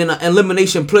 and then in an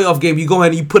elimination playoff game, you go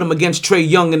ahead and you put him against Trae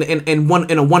Young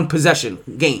in a one possession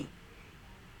game.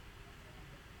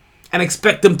 And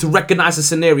expect them to recognize the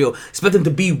scenario. Expect them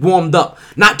to be warmed up.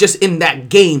 Not just in that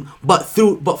game, but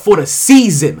for the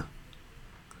season.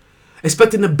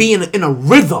 Expect them to be in a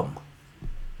rhythm.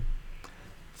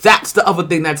 That's the other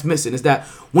thing that's missing. Is that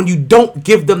when you don't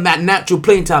give them that natural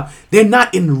playing time, they're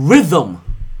not in rhythm.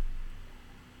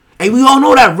 And we all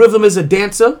know that rhythm is a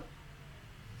dancer.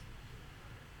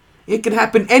 It can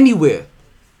happen anywhere.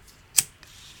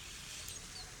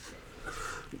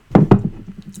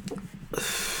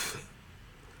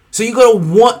 So you're going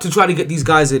to want to try to get these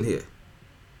guys in here.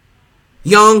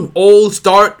 Young, old,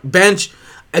 start, bench.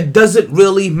 It doesn't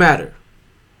really matter.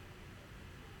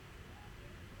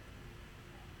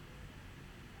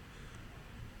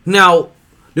 Now,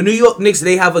 the New York Knicks,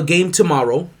 they have a game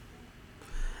tomorrow.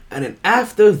 And then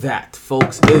after that,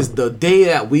 folks, is the day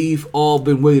that we've all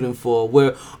been waiting for.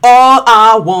 Where all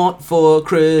I want for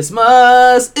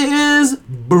Christmas is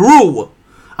brew.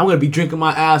 I'm going to be drinking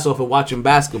my ass off and watching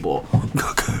basketball. I'm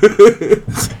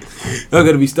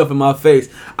going to be stuffing my face.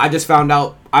 I just found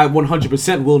out I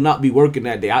 100% will not be working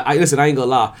that day. Listen, I ain't going to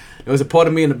lie. There was a part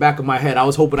of me in the back of my head. I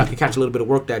was hoping I could catch a little bit of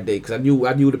work that day because I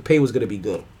knew the pay was going to be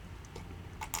good.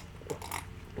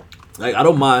 Like, I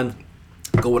don't mind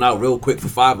going out real quick for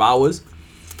 5 hours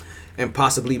and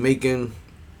possibly making,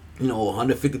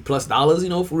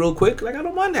 $150+ for real quick. Like, I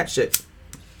don't mind that shit.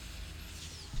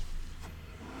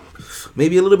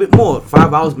 Maybe a little bit more.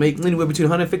 5 hours making anywhere between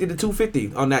 150 to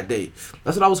 250 on that day.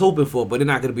 That's what I was hoping for, but they're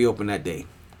not gonna be open that day.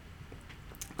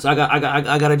 So I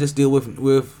gotta just deal with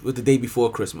the day before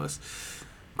Christmas,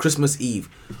 Christmas Eve.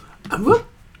 I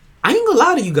ain't gonna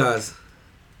lie to you guys.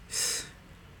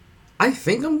 I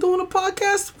think I'm doing a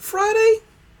podcast Friday.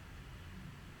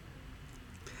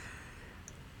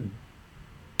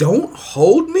 Don't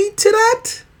hold me to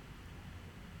that.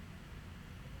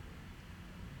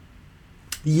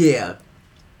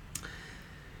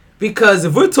 Because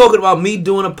if we're talking about me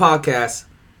doing a podcast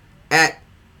at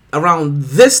around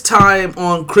this time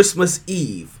on Christmas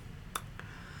Eve,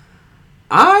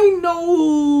 I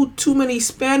know too many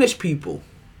Spanish people.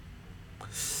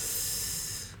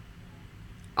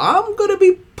 I'm going to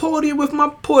be partying with my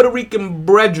Puerto Rican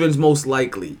brethren most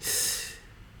likely.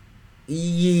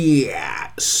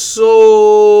 Yeah. So,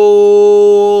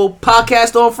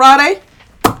 podcast on Friday?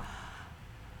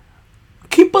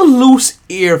 Keep a loose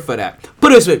ear for that.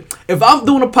 Put it this way. If I'm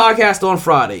doing a podcast on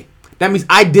Friday, that means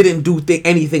I didn't do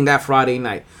anything that Friday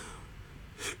night.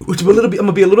 Which I'm going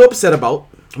to be a little upset about.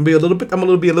 I'm going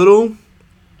to be a little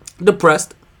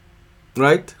depressed.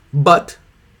 Right? But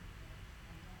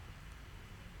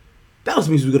that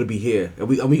also means we're gonna be here and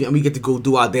we get to go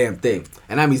do our damn thing.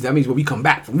 And that means when we come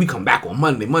back on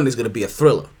Monday, Monday's gonna be a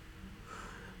thriller.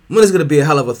 Monday's gonna be a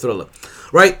hell of a thriller.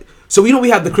 Right? So we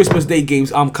have the Christmas Day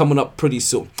games coming up pretty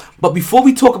soon. But before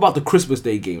we talk about the Christmas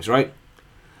Day games, right?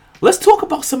 Let's talk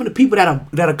about some of the people that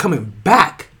are coming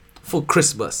back for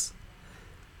Christmas.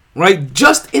 Right?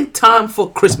 Just in time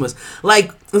for Christmas.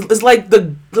 Like it's like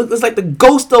the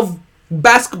ghost of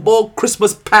basketball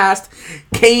Christmas past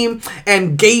came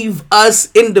and gave us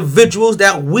individuals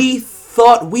that we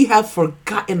thought we have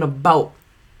forgotten about.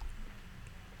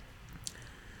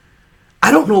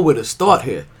 I don't know where to start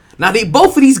here. Now,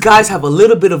 both of these guys have a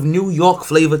little bit of New York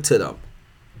flavor to them.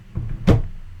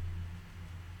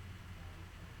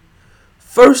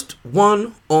 First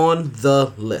one on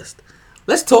the list.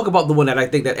 Let's talk about the one that I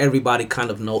think that everybody kind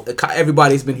of know.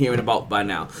 Everybody's been hearing about by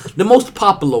now. The most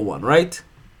popular one, right?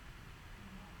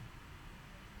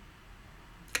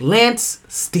 Lance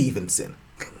Stevenson.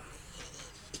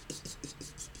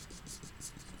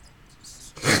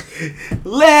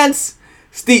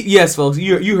 Yes, folks,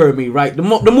 you heard me right. The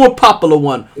more popular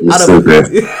one out of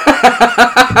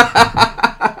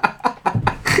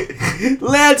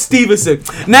Lance Stevenson.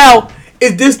 Now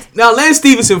Lance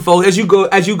Stevenson, folks, as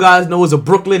you guys know, is a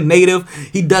Brooklyn native.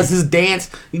 He does his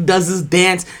dance. You know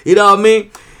what I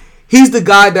mean? He's the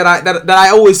guy that I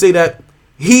always say that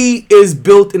he is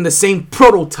built in the same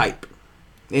prototype.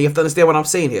 And you have to understand what I'm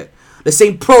saying here. The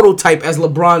same prototype as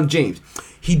LeBron James.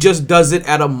 He just does it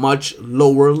at a much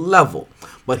lower level.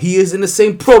 But he is in the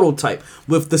same prototype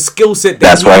with the skill set.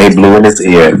 That's why he blew in his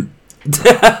ear.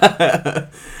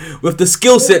 With the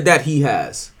skill set that he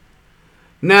has.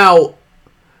 Now,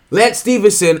 Lance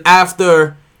Stevenson,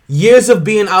 after years of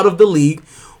being out of the league,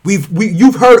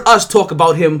 you've heard us talk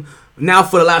about him now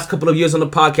for the last couple of years on the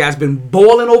podcast, been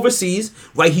balling overseas,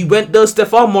 right? He went the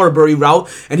Stephon Marbury route,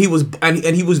 and he was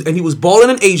balling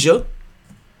in Asia.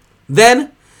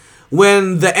 Then,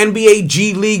 when the NBA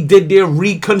G League did their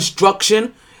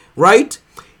reconstruction, right?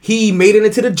 He made it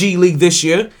into the G League this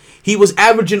year. He was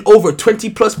averaging over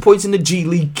 20 plus points in the G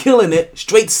League, killing it,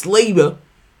 straight slaver,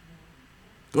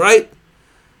 right?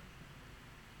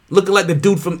 Looking like the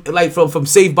dude from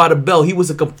Saved by the Bell. He was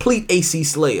a complete AC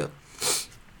slayer.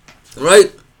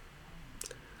 Right?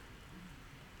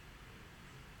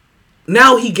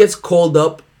 Now he gets called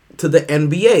up to the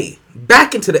NBA.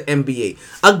 Back into the NBA.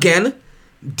 Again,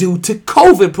 due to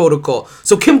COVID protocol.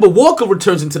 So Kemba Walker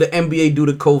returns into the NBA due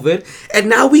to COVID. And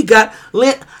now we got...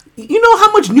 You know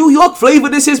how much New York flavor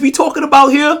this is we talking about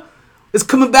here? It's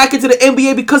coming back into the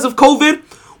NBA because of COVID?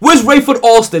 Where's Rayford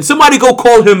Alston? Somebody go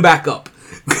call him back up.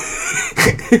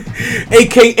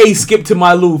 AKA Skip to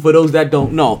My Lou for those that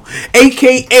don't know.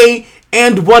 AKA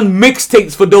And One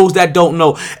Mixtapes for those that don't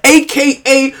know.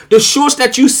 AKA the shorts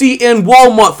that you see in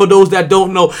Walmart for those that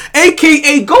don't know.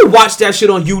 AKA go watch that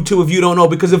shit on YouTube if you don't know.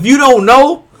 Because if you don't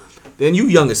know, then you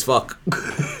young as fuck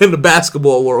in the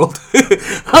basketball world.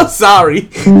 I'm sorry.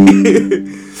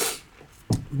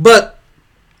 But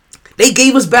they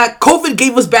gave us back, COVID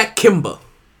gave us back Kemba.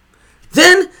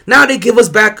 Then, now they give us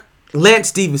back Lance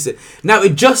Stevenson. Now,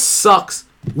 it just sucks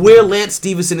where Lance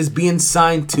Stevenson is being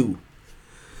signed to.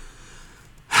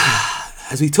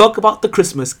 As we talk about the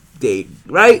Christmas Day,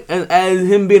 right? And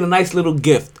him being a nice little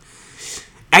gift.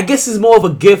 I guess it's more of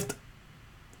a gift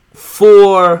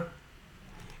for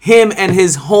him and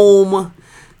his home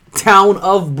town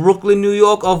of Brooklyn, New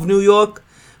York.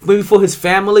 Maybe for his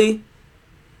family.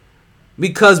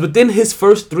 Because within his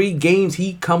first 3 games,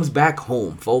 he comes back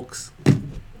home, folks.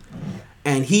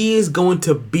 And he is going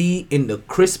to be in the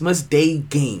Christmas Day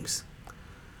games.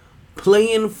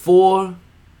 Playing for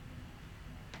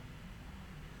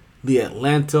the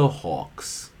Atlanta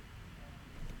Hawks.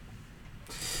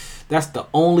 That's the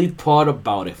only part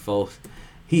about it, folks.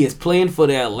 He is playing for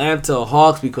the Atlanta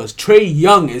Hawks because Trae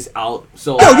Young is out.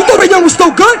 So yo, you thought Trae Young was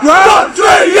still good, right? Fuck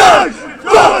Trae Young!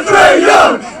 Fuck Trae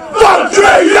Young! Fuck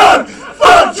Trae Young!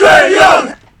 Fuck Trae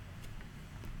Young!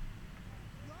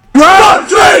 Fuck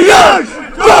Trae Young!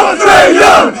 Fuck Trae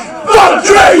Young! Fuck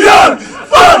Trae Young!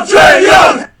 Fuck Trae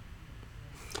Young!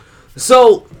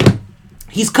 So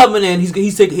he's coming in.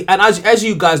 He's taking, and as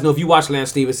you guys know, if you watch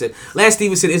Lance Stevenson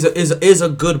is a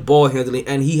good ball handling,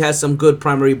 and he has some good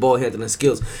primary ball handling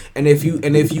skills. And if you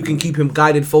can keep him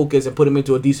guided, focused, and put him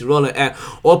into a decent role,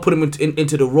 or put him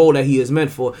into the role that he is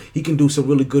meant for, he can do some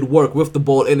really good work with the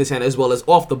ball in his hand as well as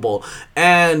off the ball.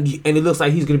 And it looks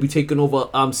like he's going to be taking over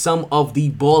some of the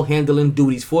ball handling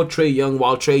duties for Trae Young,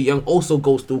 while Trae Young also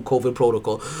goes through COVID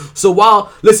protocol. So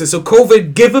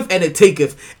COVID giveth and it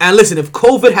taketh. And listen, if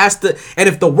COVID has to. And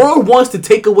if the world wants to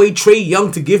take away Trae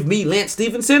Young to give me Lance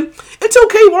Stevenson, it's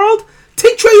okay, world.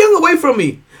 Take Trae Young away from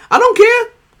me. I don't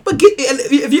care. But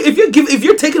if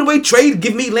you're taking away Trae to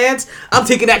give me Lance, I'm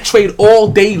taking that trade all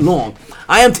day long.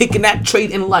 I am taking that trade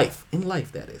in life. In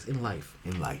life, that is. In life.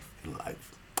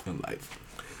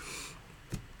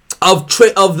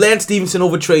 Of Lance Stevenson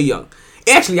over Trae Young.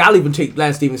 Actually, I'll even take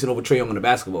Lance Stevenson over Trae Young on the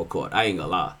basketball court. I ain't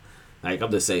gonna lie. Like, I'm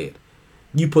just saying.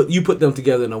 You put them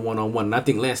together in a one-on-one, and I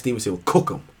think Lance Stevenson will cook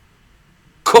them.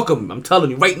 Cook them. I'm telling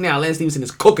you right now, Lance Stevenson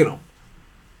is cooking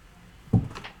them.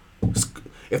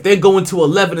 If they're going to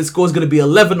 11, the score is going to be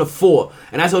 11-4,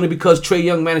 and that's only because Trae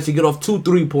Young managed to get off 2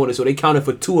 3-pointers, so they counted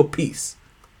for 2 apiece.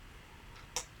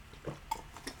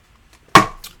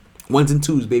 Ones and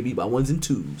twos, baby, by ones and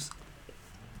twos.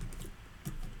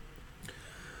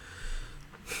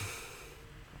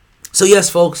 So yes,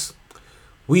 folks,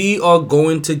 we are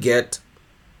going to get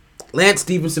Lance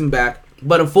Stevenson back,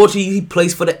 but unfortunately he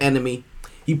plays for the enemy.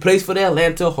 He plays for the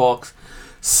Atlanta Hawks.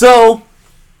 So,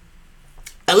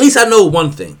 at least I know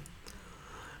one thing.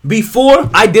 Before,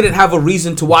 I didn't have a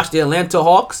reason to watch the Atlanta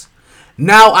Hawks.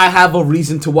 Now I have a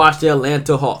reason to watch the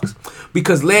Atlanta Hawks.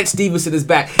 Because Lance Stevenson is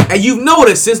back. And you've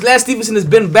noticed since Lance Stevenson has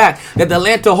been back that the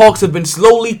Atlanta Hawks have been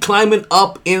slowly climbing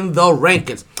up in the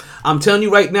rankings. I'm telling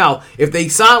you right now, if they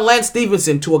sign Lance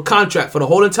Stevenson to a contract for the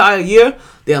whole entire year,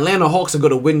 the Atlanta Hawks are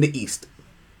going to win the East.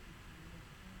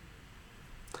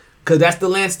 Because that's the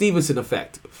Lance Stevenson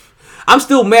effect. I'm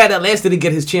still mad that Lance didn't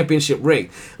get his championship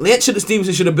ring. Lance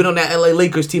Stevenson should have been on that LA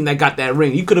Lakers team that got that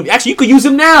ring. You could use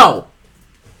him now.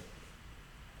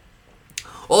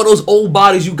 All those old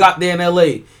bodies you got there in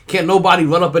LA. Can't nobody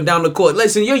run up and down the court.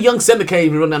 Listen, your young center can't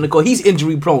even run down the court. He's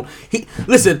injury prone.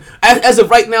 Listen, as of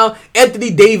right now,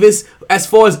 Anthony Davis, as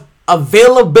far as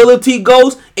availability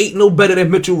goes, ain't no better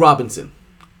than Mitchell Robinson.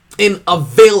 In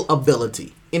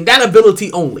availability. In that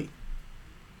ability only.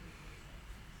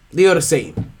 They are the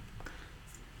same.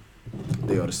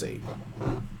 They are the same.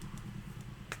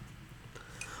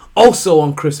 Also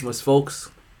on Christmas,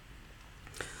 folks.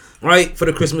 Right, for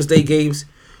the Christmas Day games,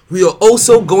 we are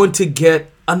also going to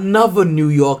get another New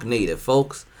York native,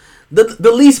 folks.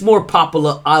 The least more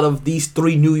popular out of these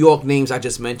 3 New York names I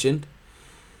just mentioned.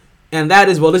 And that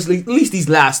is, well, at least these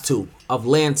last 2 of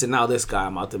Lance and now this guy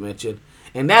I'm about to mention.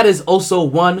 And that is also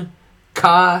one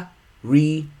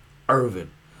Kyrie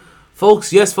Irving.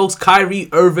 Folks, yes, folks, Kyrie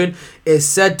Irving is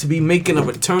said to be making a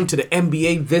return to the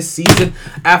NBA this season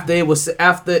after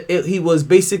he was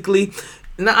basically,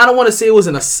 now I don't want to say it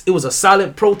was a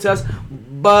silent protest,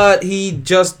 but he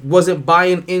just wasn't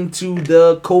buying into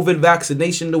the COVID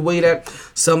vaccination the way that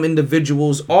some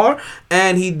individuals are,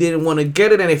 and he didn't want to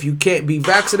get it. And if you can't be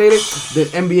vaccinated, the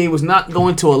NBA was not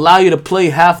going to allow you to play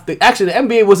half the. Actually, the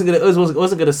NBA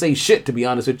wasn't gonna say shit, to be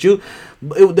honest with you.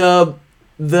 The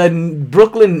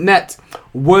Brooklyn Nets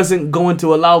wasn't going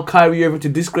to allow Kyrie Irving to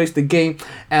disgrace the game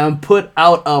and put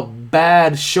out a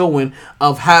bad showing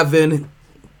of having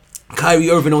Kyrie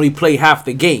Irving only play half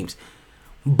the games.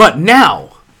 But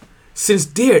now, since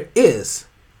there is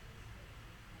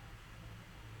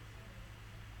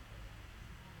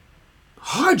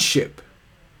hardship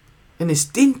and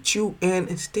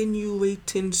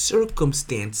extenuating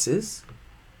circumstances,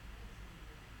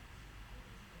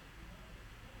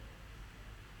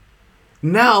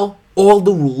 now all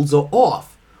the rules are off.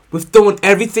 We're throwing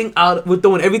everything out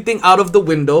of the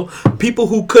window. People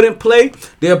who couldn't play,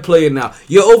 they're playing now.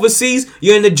 You're overseas,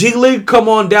 you're in the G League, come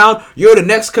on down. You're the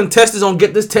next contestants on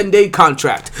get this 10-day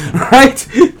contract. Right?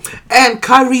 And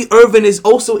Kyrie Irving is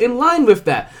also in line with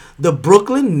that. The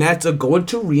Brooklyn Nets are going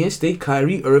to reinstate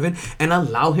Kyrie Irving and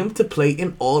allow him to play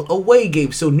in all away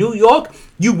games. So New York,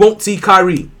 you won't see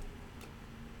Kyrie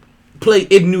play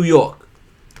in New York.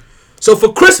 So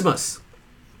for Christmas,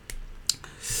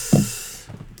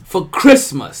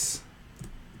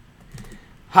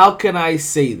 how can I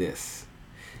say this?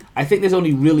 I think there's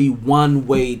only really one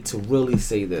way to really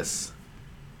say this.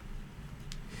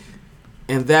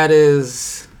 And that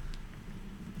is,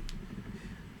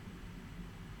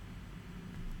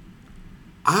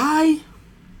 I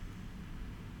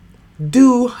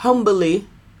do humbly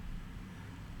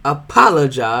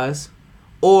apologize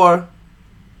or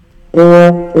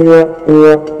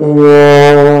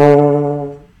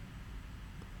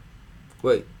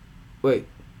wait.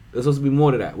 There's supposed to be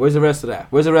more to that. Where's the rest of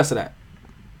that?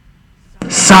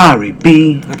 Sorry,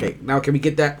 B. Okay, now can we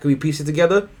get that? Can we piece it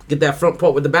together? Get that front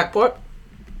part with the back part?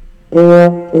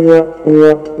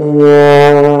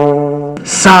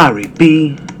 Sorry,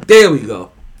 B. There we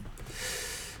go.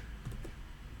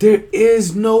 There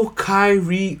is no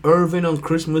Kyrie Irving on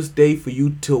Christmas Day for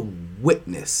you to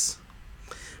witness.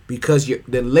 Because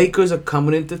the Lakers are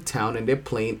coming into town and they're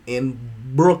playing in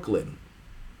Brooklyn.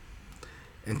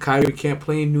 And Kyrie can't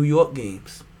play in New York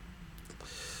games.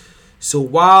 So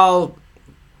while,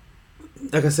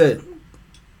 like I said,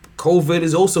 COVID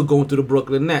is also going through the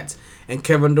Brooklyn Nets, and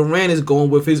Kevin Durant is going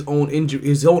with his own injury,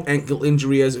 his own ankle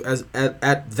injury at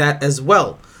that as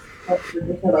well.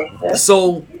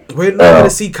 So we're not going to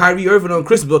see Kyrie Irving on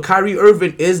Christmas, but Kyrie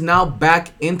Irving is now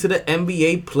back into the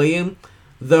NBA playing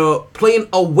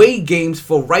away games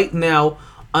for right now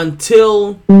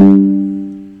until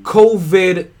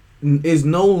COVID is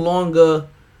no longer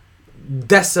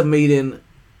decimating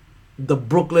the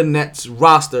Brooklyn Nets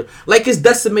roster like it's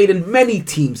decimating many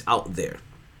teams out there.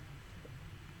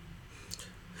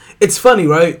 It's funny,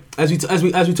 right? As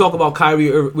we talk about Kyrie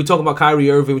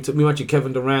Irving, we mention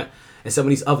Kevin Durant and some of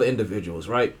these other individuals,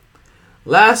 right?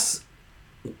 Last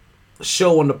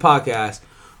show on the podcast,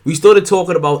 we started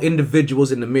talking about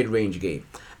individuals in the mid-range game,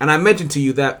 and I mentioned to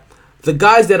you that the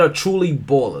guys that are truly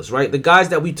ballers, right? The guys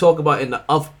that we talk about in the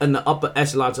upper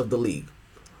echelons of the league,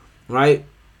 right?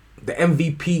 The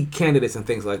MVP candidates and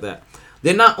things like that.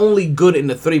 They're not only good in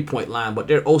the three-point line, but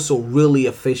they're also really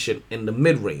efficient in the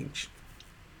mid-range.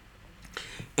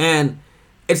 And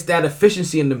it's that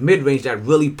efficiency in the mid-range that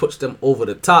really puts them over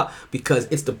the top, because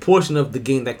it's the portion of the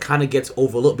game that kind of gets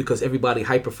overlooked because everybody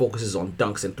hyper-focuses on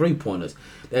dunks and three-pointers.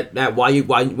 That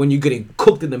when you're getting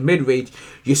cooked in the mid-range,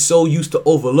 you're so used to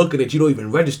overlooking it, you don't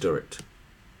even register it.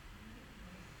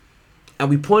 And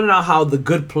we pointed out how the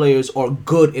good players are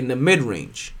good in the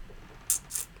mid-range.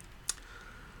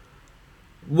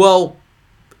 Well,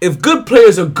 if good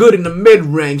players are good in the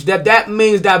mid-range, that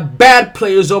means that bad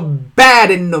players are bad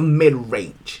in the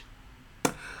mid-range.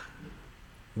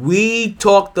 We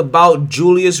talked about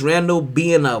Julius Randle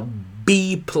being a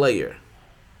B player.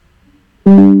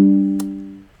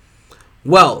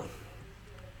 Well,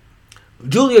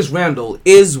 Julius Randle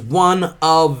is one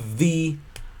of the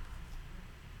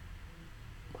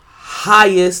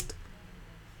highest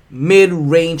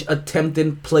mid-range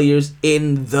attempting players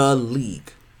in the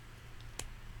league.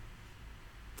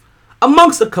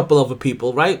 Amongst a couple other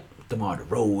people, right? DeMar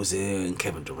DeRozan,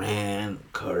 Kevin Durant,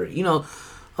 Curry,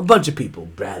 a bunch of people.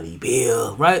 Bradley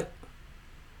Beal, right?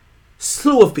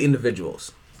 Slew of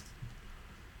individuals.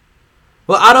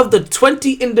 Well, out of the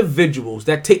 20 individuals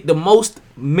that take the most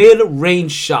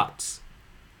mid-range shots,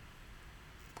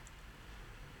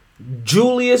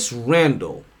 Julius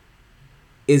Randle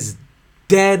is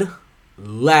dead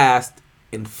last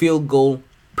in field goal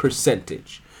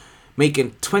percentage,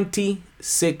 making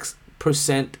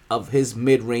 26% of his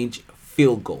mid-range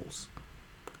field goals.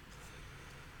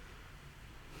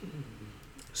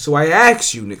 So I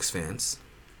ask you, Knicks fans,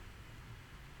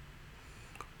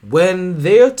 when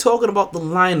they're talking about the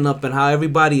lineup and how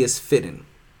everybody is fitting,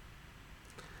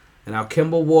 and how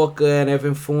Kemba Walker and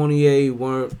Evan Fournier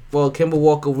weren't, well, Kemba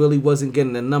Walker really wasn't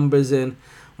getting the numbers in,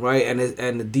 right,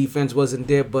 and the defense wasn't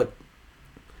there, but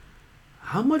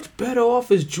how much better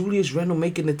off is Julius Randle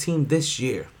making the team this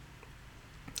year?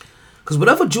 Because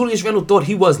whatever Julius Randle thought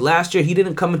he was last year, he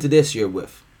didn't come into this year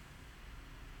with.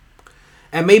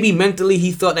 And maybe mentally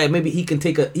he thought that maybe he can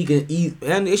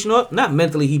and not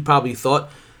mentally, he probably thought,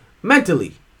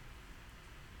 mentally.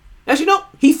 Actually, no,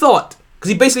 he thought,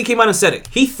 because he basically came out and said it.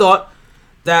 He thought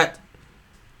that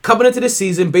coming into this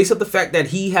season, based on the fact that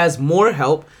he has more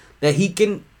help, that he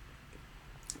can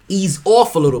ease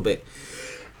off a little bit.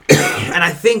 And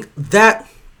I think that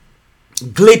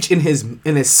glitch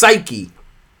in his psyche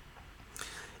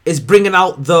is bringing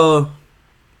out the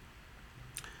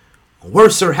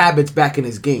worser habits back in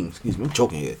his game. Excuse me, I'm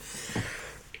choking here.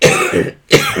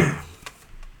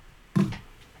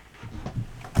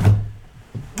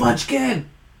 Munchkin,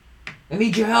 I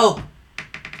need your help.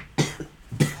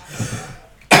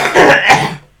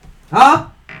 Huh?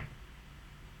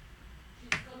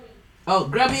 Oh,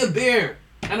 grab me a beer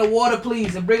and a water,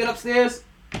 please, and bring it upstairs.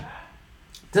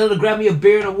 Tell her to grab me a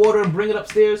beer and a water and bring it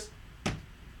upstairs.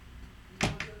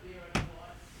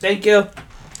 Thank you.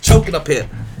 Choking up here.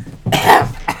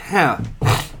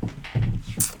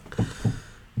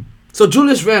 So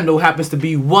Julius Randle happens to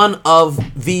be one of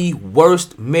the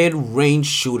worst mid-range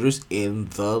shooters in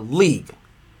the league.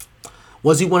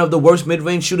 Was he one of the worst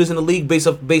mid-range shooters in the league based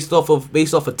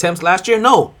off attempts last year?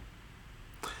 No.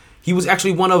 He was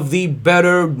actually one of the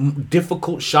better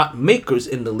difficult shot makers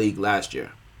in the league last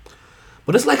year.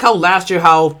 But it's like how last year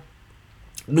how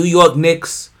New York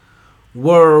Knicks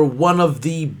were one of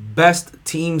the best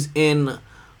teams in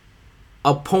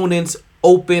opponents'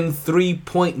 open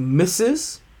 3-point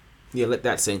misses. Yeah, let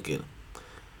that sink in.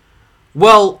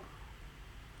 Well,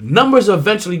 numbers are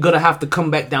eventually going to have to come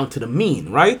back down to the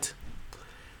mean, right?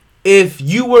 If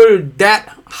you were that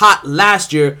hot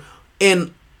last year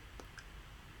in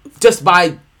just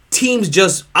by teams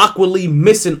just awkwardly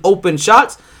missing open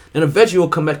shots, then eventually will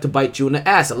come back to bite you in the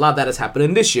ass. A lot of that is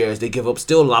happening this year as they give up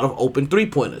still a lot of open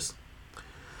three-pointers.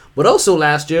 But also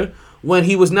last year, when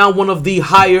he was now one of the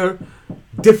higher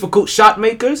difficult shot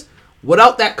makers,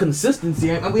 without that consistency,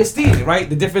 and we're seeing it, right?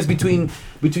 The difference between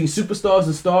superstars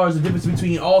and stars, the difference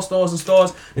between all-stars and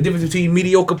stars, the difference between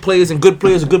mediocre players and good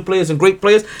players and great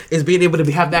players is being able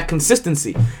to have that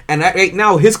consistency. And right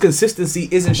now, his consistency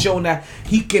isn't showing that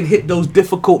he can hit those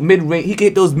difficult mid-range. He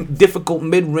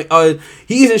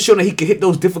isn't showing that he can hit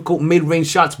those difficult mid-range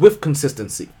shots with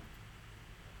consistency.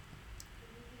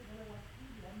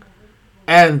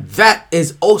 And that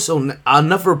is also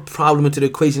another problem into the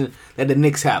equation that the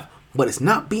Knicks have. But it's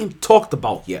not being talked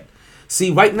about yet.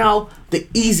 See, right now, the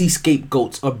easy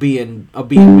scapegoats are being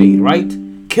made, right?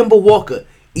 Kemba Walker,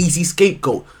 easy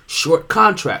scapegoat, short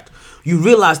contract. You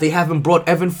realize they haven't brought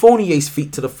Evan Fournier's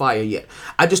feet to the fire yet.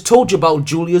 I just told you about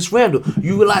Julius Randle.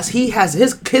 You realize he has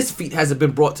his feet hasn't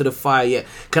been brought to the fire yet.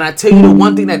 Can I tell you the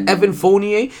one thing that Evan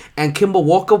Fournier and Kemba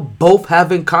Walker both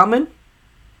have in common?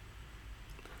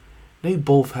 They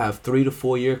both have 3 to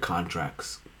 4 year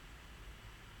contracts.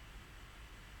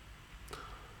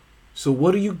 So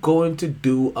what are you going to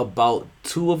do about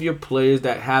two of your players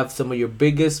that have some of your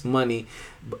biggest money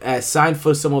signed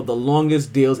for some of the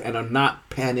longest deals and are not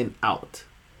panning out?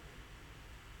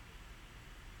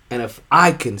 And if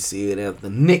I can see it, and if the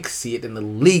Knicks see it, and the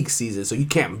league sees it, so you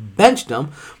can't bench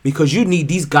them because you need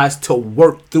these guys to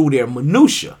work through their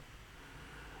minutia.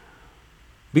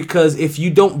 Because if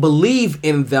you don't believe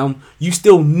in them, you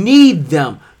still need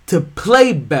them to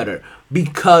play better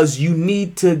because you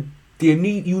need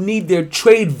their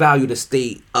trade value to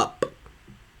stay up.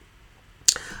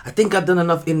 I think I've done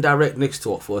enough indirect Knicks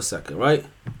talk for a second, right?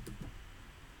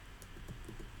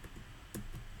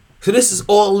 So this is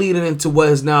all leading into what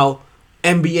is now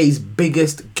NBA's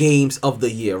biggest games of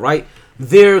the year, right?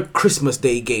 Their Christmas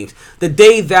Day games. The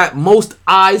day that most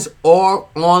eyes are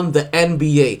on the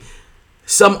NBA.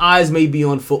 Some eyes may be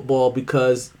on football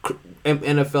because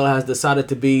NFL has decided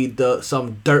to be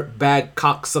some dirtbag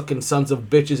cocksucking sons of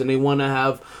bitches, and they want to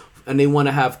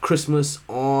have Christmas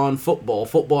on football.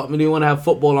 They want to have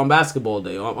football on basketball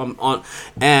day.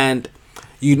 And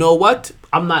you know what?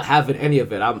 I'm not having any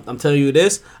of it. I'm telling you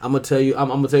this. I'm gonna tell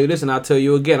you this, and I'll tell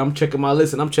you again. I'm checking my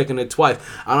list, and I'm checking it twice.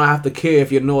 I don't have to care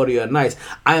if you're naughty or nice.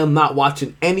 I am not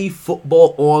watching any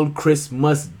football on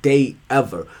Christmas Day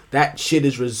ever. That shit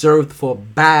is reserved for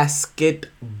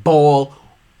basketball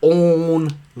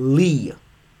only.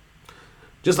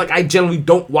 Just like I generally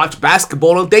don't watch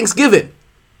basketball on Thanksgiving.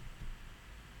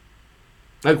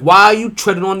 Like, why are you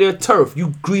treading on their turf?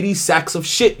 You greedy sacks of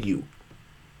shit, you.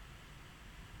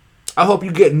 I hope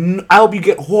you get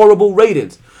horrible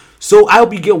ratings. So I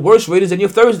hope you get worse ratings than your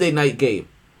Thursday night game.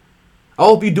 I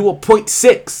hope you do a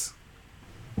 0.6.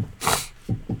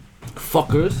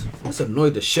 Fuckers. That's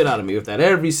annoyed the shit out of me with that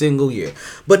every single year.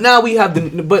 But now we have the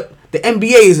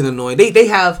NBA isn't annoying. They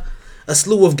have a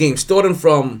slew of games starting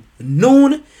from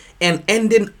noon and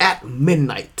ending at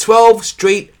midnight. 12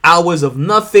 straight hours of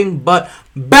nothing but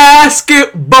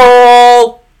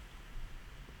basketball.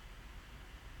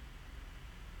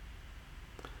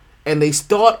 And they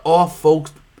start off,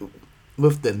 folks,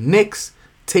 with the Knicks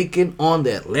taking on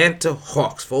the Atlanta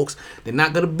Hawks, folks. They're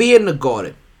not going to be in the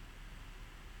Garden.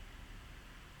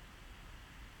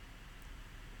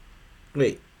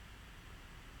 Wait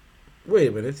a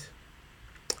minute.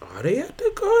 Are they at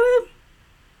the Garden?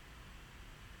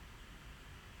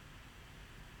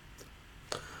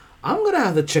 I'm going to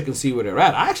have to check and see where they're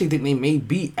at. I actually think they may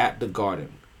be at the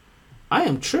Garden. I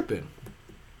am tripping.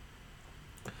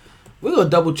 We're going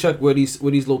to double check where these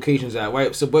locations are,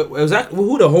 right? So, but exactly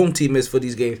who the home team is for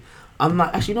these games. I'm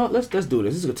not actually. No, let's do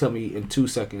this. This is gonna tell me in 2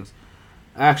 seconds.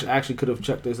 I actually could have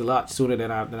checked this a lot sooner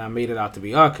than I made it out to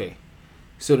be. Okay,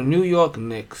 so the New York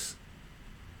Knicks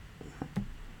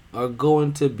are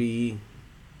going to be.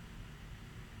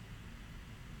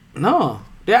 No,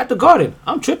 they're at the Garden.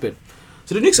 I'm tripping.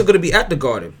 So the Knicks are going to be at the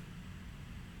Garden.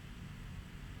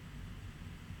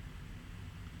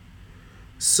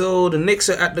 So the Knicks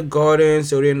are at the Garden.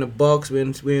 So they're in the Bucks. We're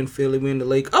in Philly. We're in the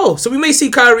Lake. Oh, so we may see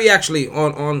Kyrie actually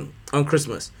on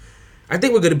Christmas. I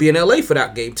think we're going to be in LA for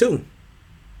that game too.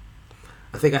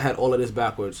 I think I had all of this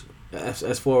backwards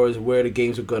as far as where the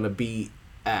games are going to be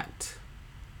at.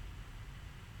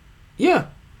 Yeah.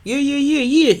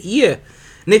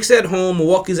 Knicks at home.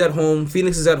 Milwaukee's at home.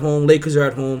 Phoenix is at home. Lakers are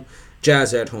at home.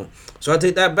 Jazz are at home. So I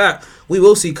take that back. We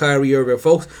will see Kyrie Irving,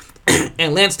 folks.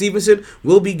 And Lance Stephenson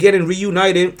will be getting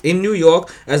reunited in New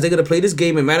York as they're going to play this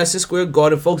game in Madison Square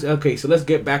Garden, folks. Okay, so let's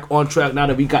get back on track now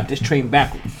that we got this train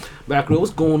back.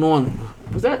 What's going on?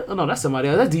 Was that? Oh, no, that's somebody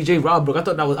else. That's DJ Rob. I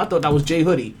thought that was Jay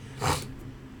Hoodie.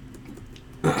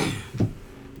 The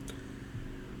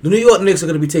New York Knicks are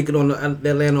going to be taking on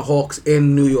the Atlanta Hawks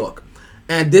in New York.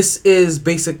 And this is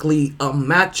basically a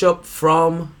matchup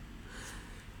from...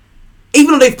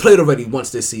 Even though they've played already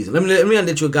once this season. Let me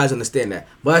let you guys understand that.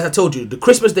 But as I told you, the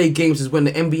Christmas Day games is when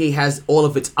the NBA has all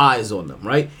of its eyes on them,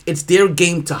 right? It's their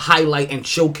game to highlight and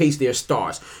showcase their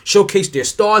stars. Showcase their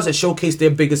stars and showcase their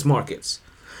biggest markets.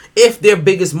 If their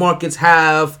biggest markets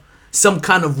have some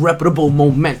kind of reputable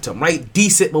momentum, right?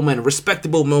 Decent momentum,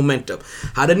 respectable momentum.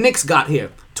 How the Knicks got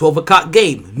here. 12 o'clock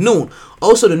game, noon.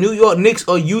 Also, the New York Knicks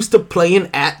are used to playing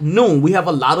at noon. We have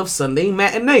a lot of Sunday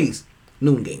matinees,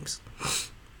 noon games.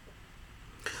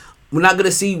 We're not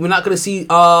gonna see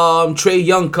Trae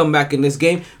Young come back in this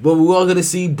game, but we are gonna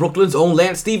see Brooklyn's own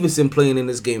Lance Stephenson playing in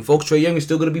this game, folks. Trae Young is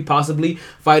still gonna be possibly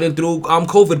fighting through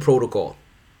COVID protocol.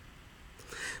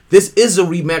 This is a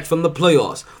rematch from the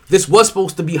playoffs. This was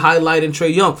supposed to be highlighting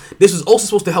Trae Young. This was also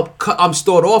supposed to help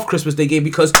start off Christmas Day game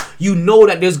because you know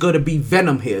that there's gonna be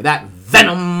venom here. That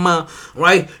venom,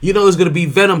 right? You know there's gonna be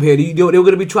venom here. They were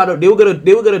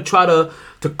gonna try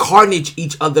to carnage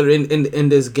each other in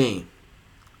this game.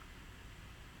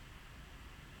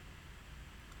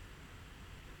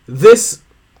 This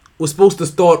was supposed to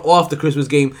start off the Christmas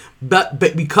game, but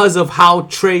because of how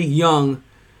Trae Young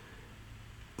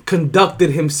conducted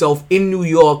himself in New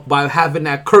York by having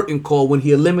that curtain call when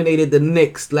he eliminated the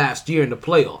Knicks last year in the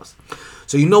playoffs.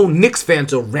 So you know Knicks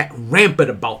fans are rampant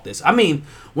about this. I mean,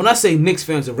 when I say Knicks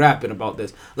fans are rampant about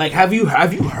this, like have you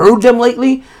heard them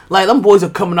lately? Like them boys are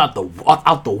coming out the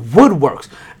woodworks,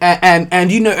 and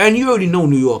you know, and you already know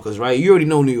New Yorkers, right? You already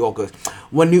know New Yorkers.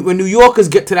 When New Yorkers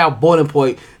get to that boiling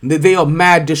point, they are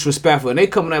mad disrespectful, and they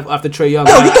coming after Trae Young.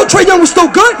 Yo, you thought Trae Young was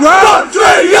still good, right? Fuck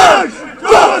Trae Young!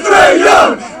 Fuck Trae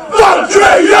Young! Fuck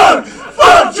Trae Young!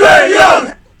 Fuck Trae Young!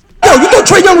 Yo, you thought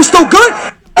Trae Young was still good?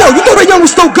 Yo, you thought Trae Young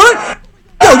was still good?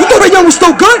 Yo, you thought Trae Young was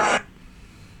still good?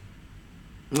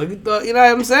 Like you know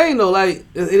what I'm saying though, like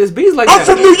it is bees like I'm that.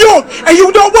 from New York, and you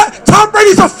know what? Tom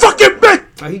Brady's a fucking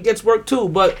bitch. He gets work too,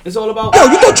 but it's all about. Yo,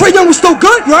 you thought Trae Young was still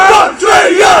good, right? Fuck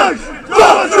Trae Young!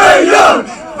 Fuck Trae Young!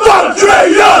 Fuck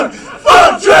Trae Young!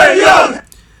 Fuck Trae Young!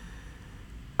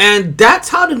 And that's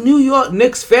how the New York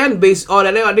Knicks fan base or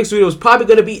the New York Knicks was probably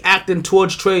going to be acting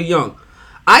towards Trae Young.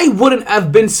 I wouldn't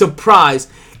have been surprised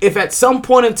if at some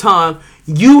point in time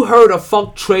you heard a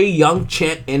 "fuck Trae Young"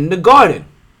 chant in the Garden.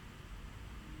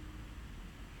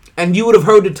 And you would have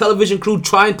heard the television crew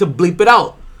trying to bleep it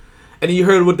out, and then you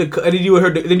heard the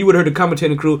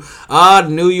commentating crew. The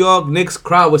New York Knicks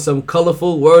crowd with some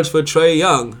colorful words for Trae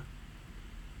Young.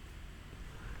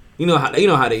 You know how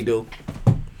they do.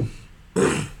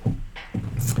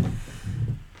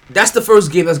 That's the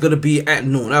first game that's gonna be at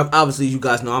noon. Obviously, you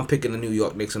guys know I'm picking the New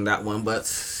York Knicks on that one, but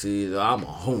see, I'm a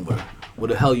homer. What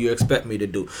the hell you expect me to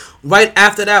do? Right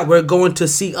after that, we're going to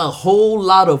see a whole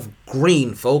lot of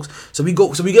green, folks. So we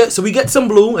get some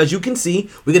blue, as you can see.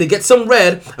 We're gonna get some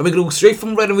red, and we're gonna go straight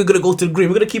from red, and we're gonna go to the green.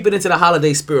 We're gonna keep it into the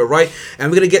holiday spirit, right?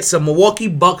 And we're gonna get some Milwaukee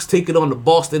Bucks taking on the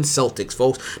Boston Celtics,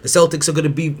 folks. The Celtics are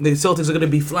gonna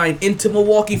be flying into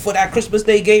Milwaukee for that Christmas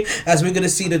Day game, as we're gonna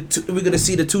see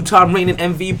the two-time reigning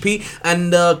MVP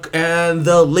and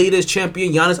the latest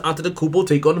champion Giannis Antetokounmpo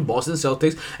take on the Boston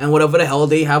Celtics and whatever the hell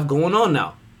they have going on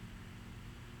now.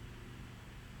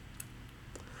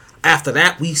 After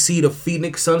that, we see the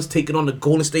Phoenix Suns taking on the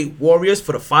Golden State Warriors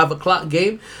for the 5 o'clock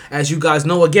game. As you guys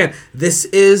know, again, this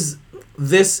is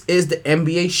the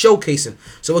NBA showcasing.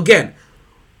 So again,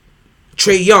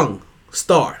 Trae Young,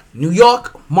 star. New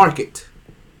York, market.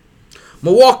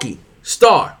 Milwaukee,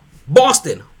 star.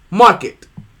 Boston, market.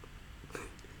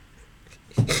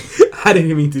 I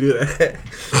didn't mean to do that.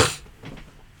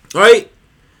 All right.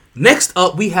 Next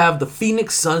up, we have the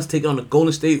Phoenix Suns taking on the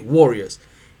Golden State Warriors.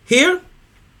 Here,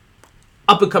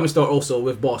 up-and-coming star also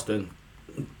with Boston,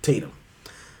 Tatum.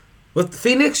 With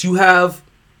Phoenix, you have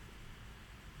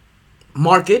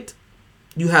market,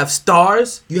 you have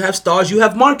stars, you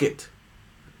have market.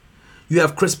 You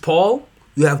have Chris Paul,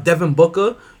 you have Devin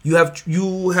Booker, You have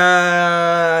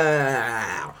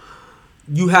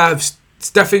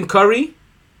Stephen Curry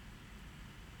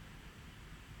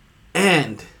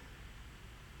and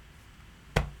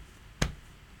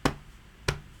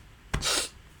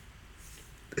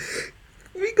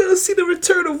we're gonna see the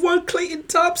return of one Clayton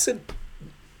Thompson.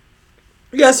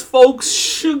 Yes, folks,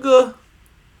 Sugar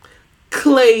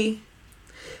Clay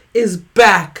is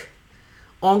back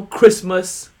on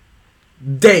Christmas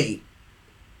Day.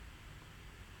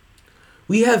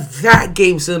 We have that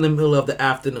game still in the middle of the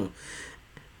afternoon.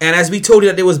 And as we told you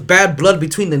that there was bad blood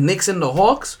between the Knicks and the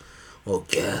Hawks, well,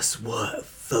 guess what,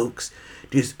 folks?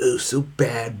 There's also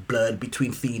bad blood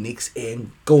between Phoenix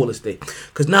and Golden State.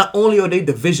 Because not only are they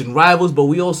division rivals, but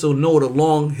we also know the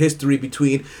long history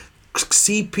between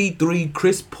CP3,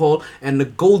 Chris Paul, and the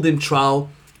Golden Child,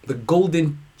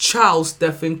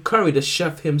 Stephen Curry, the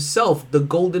chef himself, the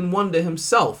Golden Wonder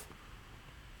himself.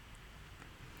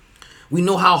 We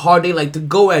know how hard they like to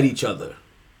go at each other.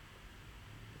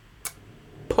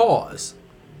 Pause.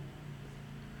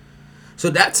 So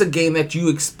that's a game that you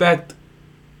expect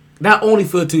not only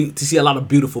to see a lot of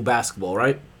beautiful basketball,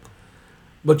 right?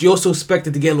 But you also expect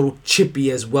it to get a little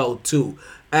chippy as well too.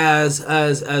 As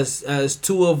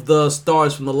two of the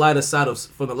stars from the lighter side of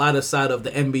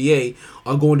the NBA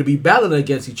are going to be battling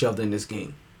against each other in this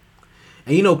game.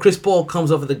 And you know, Chris Paul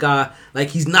comes off of the guy like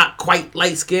he's not quite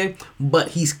light skinned, but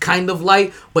he's kind of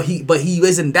light, but he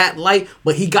isn't that light,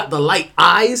 but he got the light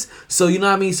eyes. So you know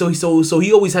what I mean? So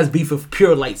he always has beef with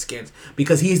pure light skins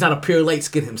because he's not a pure light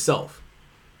skin himself.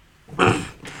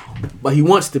 But he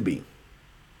wants to be.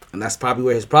 And that's probably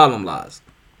where his problem lies.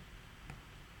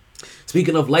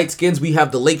 Speaking of light skins, we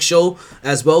have the Lake Show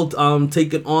as well,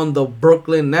 taking on the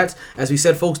Brooklyn Nets. As we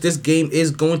said, folks, this game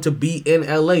is going to be in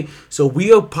LA. So we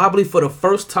are probably for the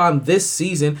first time this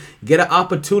season get an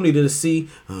opportunity to see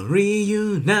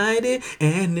reunited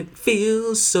and it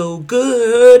feels so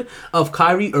good of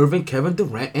Kyrie Irving, Kevin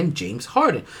Durant, and James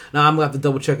Harden. Now I'm gonna have to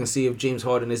double check and see if James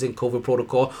Harden is in COVID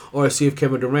protocol or see if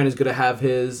Kevin Durant is gonna have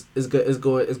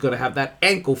gonna have that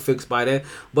ankle fixed by then.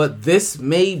 But this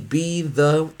may be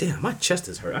the my chest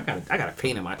is hurt. I got a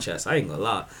pain in my chest. I ain't gonna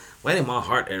lie. Right in my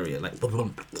heart area, like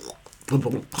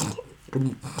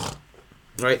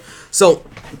right. So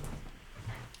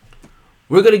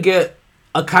we're gonna get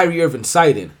a Kyrie Irving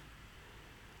sighting,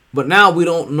 but now we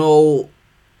don't know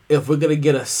if we're gonna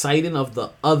get a sighting of the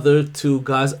other two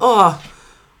guys. Oh,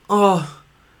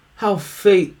 how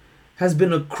fate has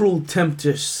been a cruel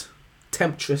temptress.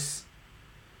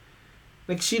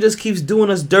 Like, she just keeps doing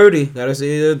us dirty. Gotta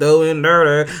see her doing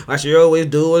dirty. Why she always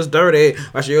do us dirty?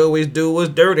 Why she always do us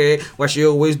dirty? Why she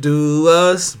always do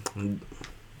us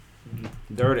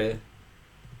dirty?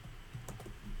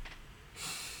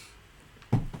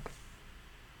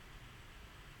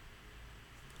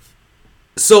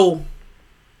 So,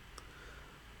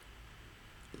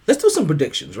 let's do some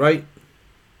predictions, right?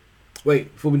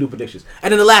 Wait, before we do predictions.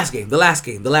 And then the last game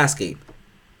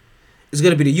is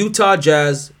going to be the Utah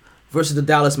Jazz versus the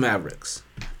Dallas Mavericks.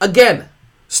 Again,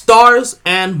 stars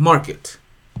and market.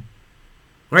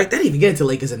 Right? They didn't even get into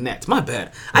Lakers and Nets. My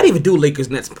bad. I didn't even do Lakers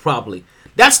Nets probably.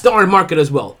 That's star and market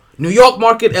as well. New York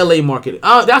market, LA market.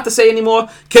 I don't have to say anymore.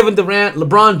 Kevin Durant,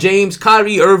 LeBron James,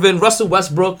 Kyrie Irving, Russell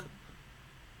Westbrook,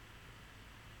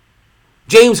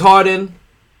 James Harden,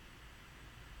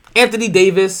 Anthony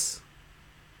Davis,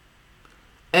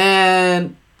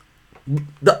 and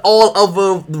all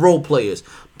other role players.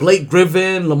 Blake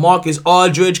Griffin, LaMarcus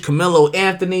Aldridge, Carmelo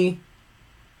Anthony,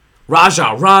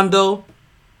 Rajon Rondo.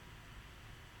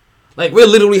 Like, we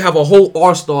literally have a whole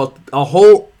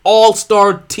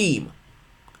all-star team.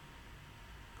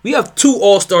 We have two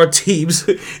all-star teams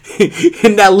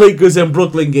in that Lakers and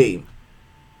Brooklyn game.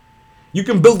 You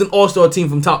can build an all-star team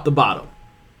from top to bottom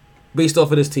based off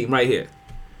of this team right here.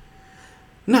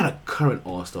 Not a current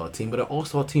all-star team, but an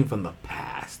all-star team from the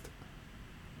past.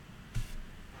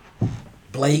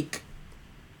 Blake,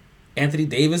 Anthony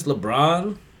Davis,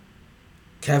 LeBron,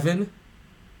 Kevin,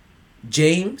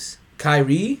 James,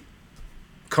 Kyrie,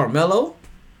 Carmelo,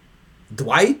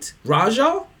 Dwight,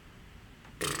 Raja,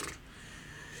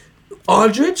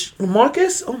 Aldridge,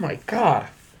 LaMarcus. Oh my god.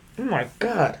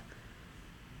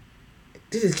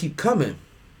 They just keep coming.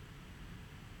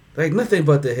 Like, nothing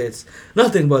but the hits.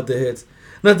 Nothing but the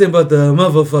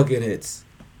motherfucking hits.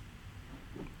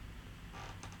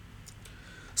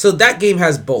 So that game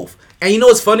has both. And you know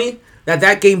what's funny?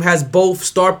 That game has both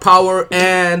star power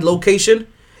and location.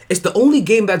 It's the only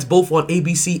game that's both on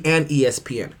ABC and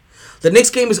ESPN. The next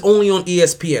game is only on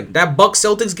ESPN. That Bucks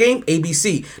Celtics game,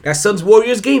 ABC. That Suns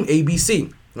Warriors game,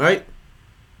 ABC. Right?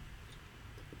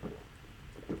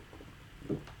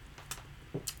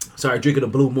 Sorry, drinking a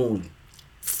Blue Moon.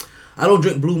 I don't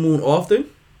drink Blue Moon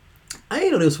often. I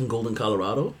ain't know this from Golden,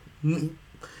 Colorado.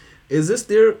 Is this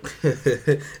their?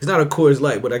 It's not a Coors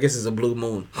Light, but I guess it's a Blue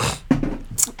Moon.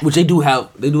 Which they do have.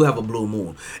 They do have a Blue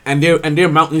Moon, and their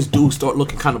mountains do start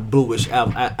looking kind of bluish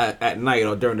at night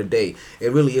or during the day.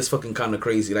 It really is fucking kind of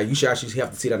crazy. Like, you should actually have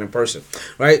to see that in person,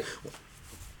 right?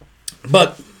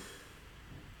 But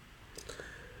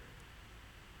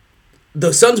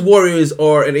the Suns Warriors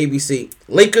are an ABC.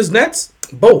 Lakers Nets,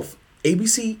 both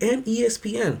ABC and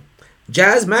ESPN.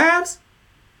 Jazz Mavs,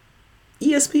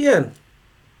 ESPN.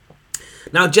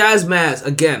 Now, Jazz Mavs,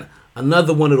 again,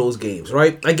 another one of those games,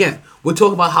 right? Again, we're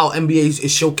talking about how NBA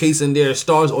is showcasing their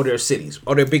stars or their cities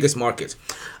or their biggest markets.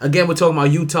 Again, we're talking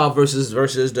about Utah versus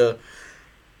the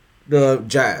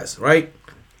Jazz, right?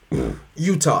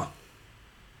 Utah.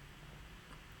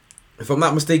 If I'm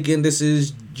not mistaken, this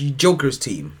is Joker's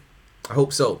team. I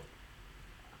hope so.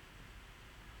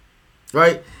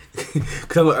 Right?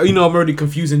 Because, I'm already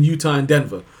confusing Utah and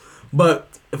Denver. But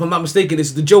if I'm not mistaken, this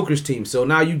is the Joker's team. So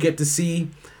now you get to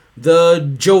see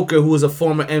the Joker, who is a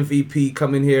former MVP,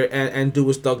 come in here and do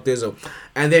his Thug Dizzle.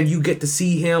 And then you get to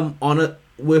see him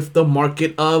with the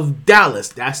market of Dallas.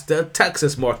 That's the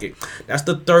Texas market. That's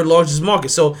the third largest market.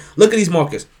 So look at these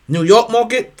markets. New York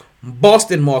market,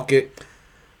 Boston market,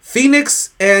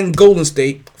 Phoenix and Golden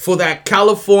State for that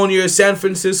California, San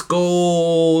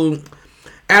Francisco,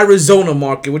 Arizona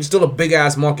market, which is still a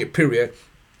big-ass market, period.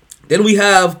 Then we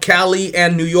have Cali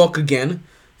and New York again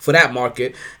for that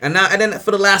market. And then for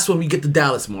the last one, we get the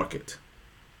Dallas market.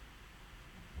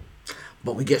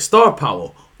 But we get star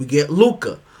power. We get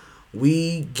Luka.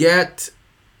 We get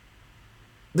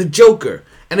the Joker.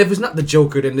 And if it's not the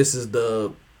Joker, then this is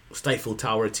the Stifle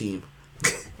Tower team.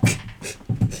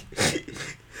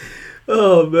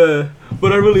 Oh man!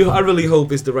 But I really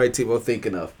hope it's the right team I'm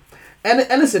thinking of. And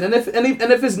listen, and if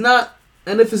it's not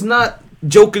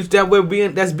Jokic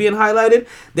that's being highlighted,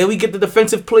 then we get the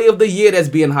Defensive Player of the Year that's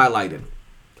being highlighted,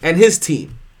 and his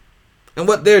team, and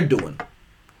what they're doing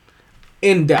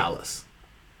in Dallas.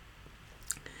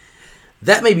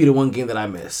 That may be the one game that I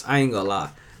miss. I ain't gonna lie.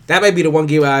 That may be the one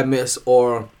game I miss,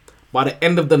 or by the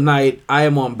end of the night, I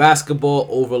am on basketball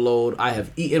overload. I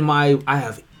have eaten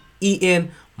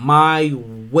my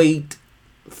weight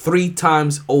 3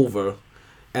 times over,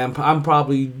 and I'm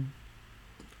probably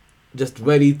just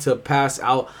ready to pass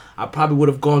out. I probably would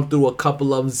have gone through a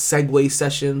couple of Segway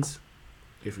sessions,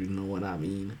 if you know what I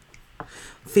mean.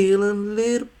 Feeling a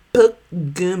little puck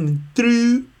coming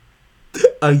through.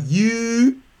 Are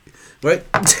you right?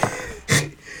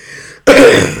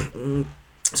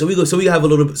 So we gotta have a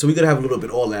little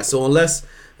bit all that.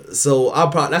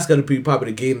 That's gonna be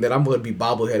probably the game that I'm gonna be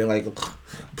bobbleheading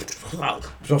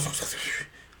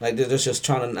like they're just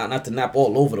trying to not to nap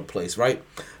all over the place, right?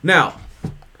 Now,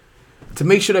 to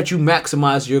make sure that you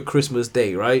maximize your Christmas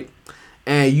day, right,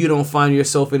 and you don't find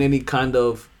yourself in any kind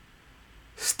of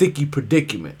sticky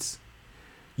predicaments,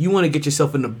 you want to get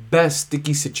yourself in the best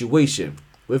sticky situation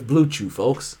with Blue Chew,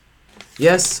 folks.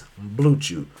 Yes, Blue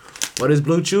Chew. What is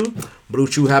Blue Chew? Blue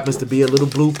Chew happens to be a little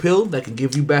blue pill that can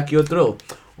give you back your throw.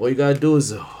 All you gotta do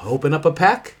is open up a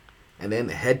pack and then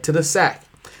head to the sack.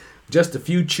 Just a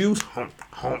few chews.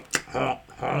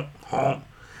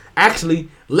 Actually,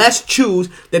 less chews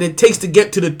than it takes to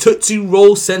get to the Tootsie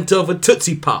Roll center of a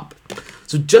Tootsie Pop.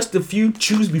 So just a few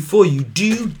chews before you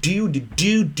do.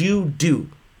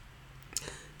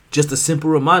 Just a simple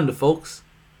reminder, folks.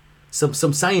 Some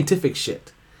scientific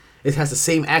shit. It has the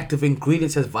same active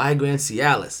ingredients as Viagra and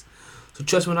Cialis. So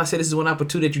trust me when I say this is one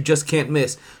opportunity that you just can't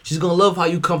miss. She's gonna love how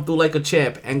you come through like a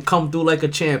champ, and come through like a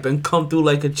champ, and come through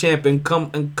like a champ, and come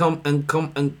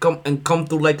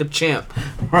through like a champ.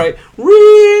 Right?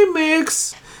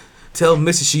 Remix. Tell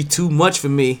Missy she too much for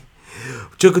me.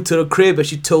 Took her to the crib and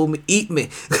she told me eat me.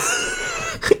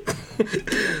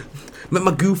 Met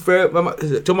my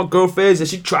girlfriend. Told my girlfriends that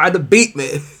she tried to beat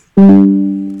me.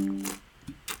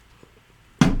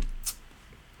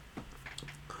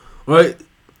 Right?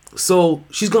 So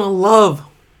she's gonna love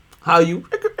how you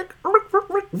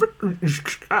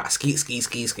ski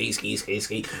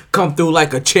come through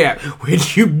like a champ when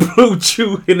you Blue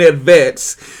Chew in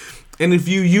advance. And if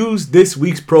you use this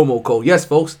week's promo code, yes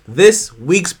folks, this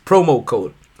week's promo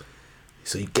code,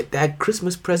 so you get that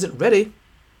Christmas present ready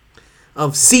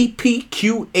of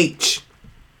CPQH,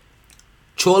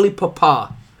 Charlie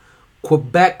Papa,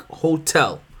 Quebec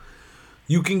Hotel,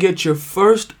 you can get your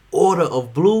first order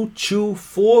of Blue Chew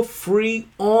for free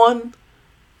on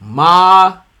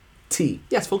MyT.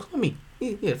 Yes, folks, on me.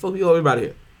 Yeah, folks, everybody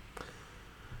here.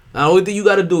 Now, the only thing you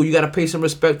got to do, you got to pay some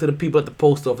respect to the people at the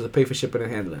post office to pay for shipping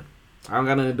and handling. I don't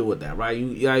got nothing to do with that, right?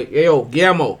 Yo,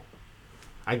 Guillermo,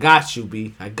 I got you,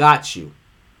 B. I got you.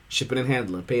 Shipping and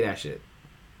handling. Pay that shit.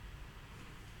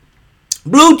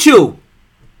 Blue Chew.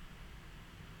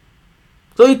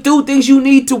 So you do things you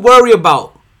need to worry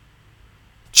about.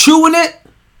 Chewing it.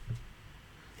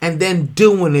 And then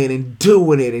doing it and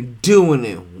doing it and doing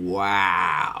it.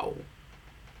 Wow.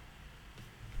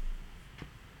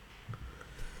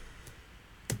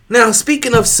 Now,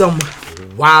 speaking of some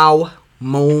wow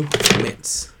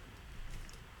moments,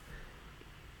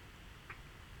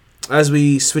 as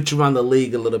we switch around the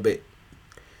league a little bit,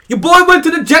 your boy went to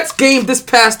the Jets game this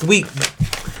past week.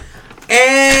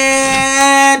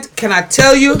 And can I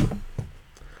tell you,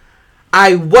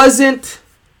 I wasn't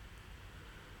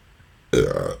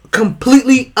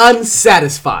completely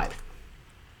unsatisfied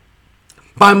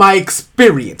by my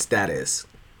experience, that is.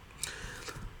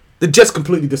 The Jets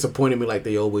completely disappointed me like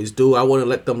they always do. I want to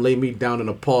let them lay me down in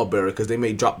a pallbearer because they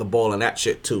may drop the ball on that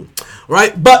shit too.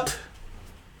 Right? But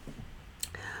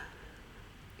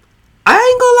I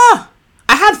ain't gonna lie.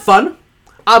 I had fun.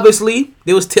 Obviously,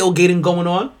 there was tailgating going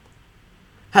on.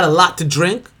 Had a lot to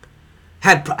drink.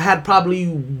 Had probably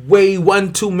way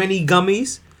one too many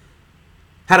gummies.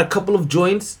 Had a couple of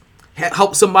joints.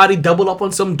 Helped somebody double up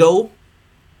on some dough.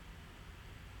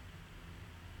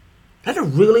 Had a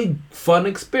really fun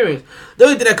experience. The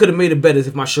only thing that could have made it better is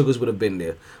if my sugars would have been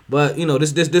there. But you know,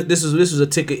 this was a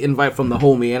ticket invite from the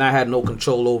homie, and I had no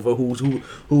control over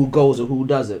who goes or who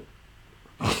doesn't.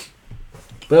 But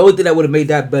the only thing that would have made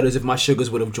that better is if my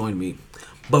sugars would have joined me.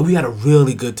 But we had a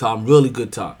really good time. All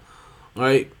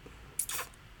right.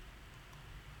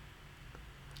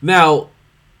 Now,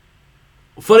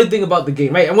 funny thing about the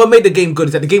game, right? And what made the game good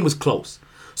is that the game was close.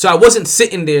 So I wasn't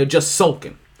sitting there just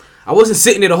sulking. I wasn't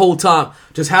sitting there the whole time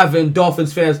just having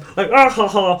Dolphins fans like, ah ha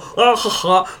ha, ah ha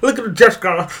ha, look at the Jets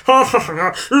guy, ha ha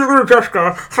ha, look at the Jets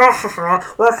guy, ha ha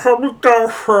ha, let's have the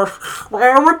Dolphins,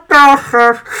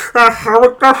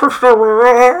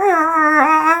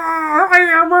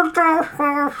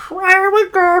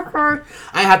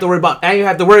 I ain't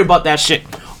have to worry about that shit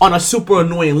on a super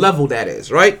annoying level, that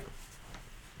is, right?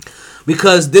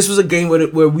 Because this was a game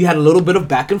where we had a little bit of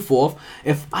back and forth.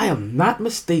 If I am not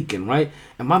mistaken, right?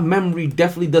 And my memory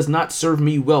definitely does not serve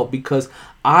me well because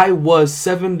I was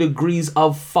 7 degrees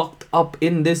of fucked up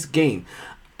in this game.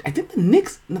 I think I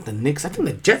think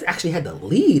the Jets actually had the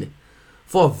lead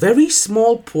for a very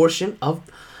small portion of...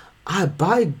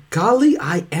 by golly,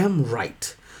 I am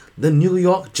right. The New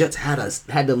York Jets had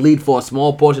the lead for a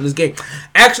small portion of this game.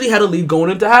 Actually had a lead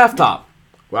going into halftime,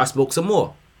 where I spoke some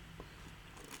more.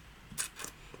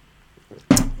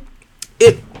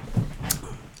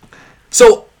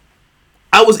 So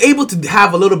I was able to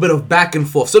have a little bit of back and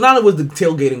forth. So not only was the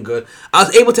tailgating good, I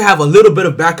was able to have a little bit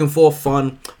of back and forth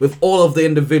fun with all of the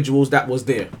individuals that was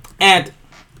there. And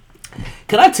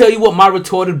can I tell you what my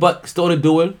retarded butt started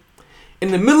doing?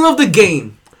 In the middle of the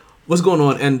game, what's going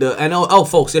on? And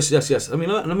folks, yes. I mean,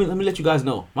 let me let you guys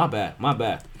know. My bad.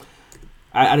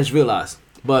 I just realized,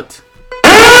 but.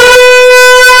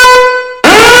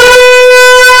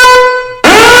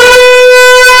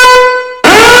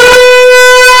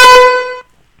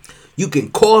 You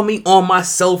can call me on my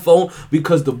cell phone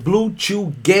because the Blue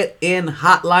Chew Get In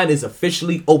hotline is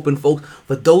officially open, folks.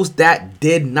 For those that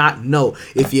did not know.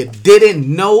 If you didn't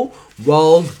know,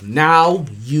 well, now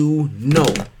you know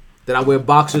that I wear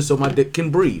boxers so my dick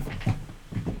can breathe.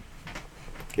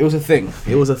 It was a thing.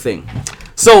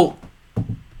 So,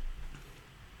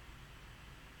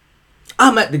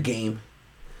 I'm at the game,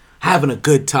 having a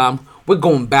good time. We're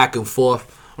going back and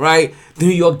forth. Right, the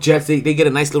New York Jets, they get a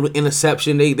nice little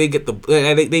interception. They get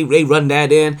they run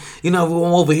that in. You know,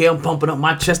 we're over here. I'm pumping up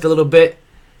my chest a little bit,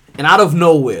 and out of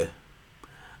nowhere,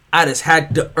 I just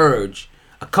had the urge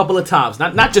a couple of times.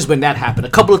 Not just when that happened. A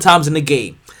couple of times in the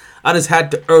game, I just had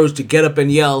the urge to get up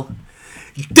and yell,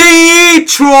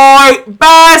 "Detroit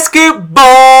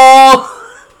basketball!"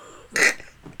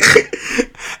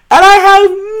 And I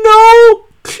have no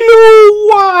clue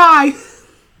why.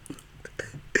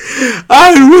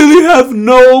 I really have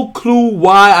no clue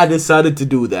why I decided to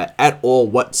do that at all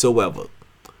whatsoever.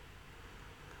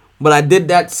 But I did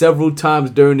that several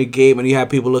times during the game, and you had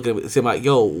people looking at me saying like,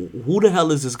 yo, who the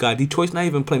hell is this guy? Detroit's not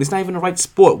even playing. It's not even the right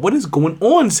sport. What is going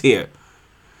on here?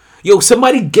 Yo,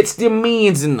 somebody gets their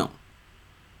means in them.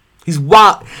 He's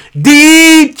wild.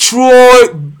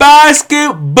 Detroit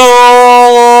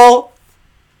basketball.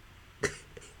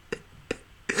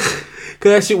 Because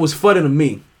that shit was funny to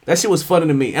me.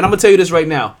 And I'm going to tell you this right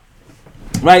now.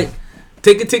 Right?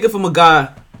 Take a ticket from a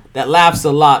guy that laughs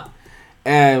a lot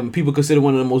and people consider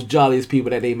one of the most jolliest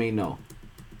people that they may know.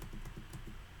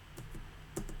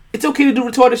 It's okay to do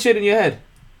retarded shit in your head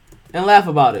and laugh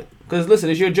about it. Because listen,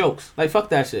 it's your jokes. Like, fuck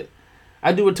that shit.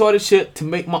 I do retarded shit to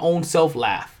make my own self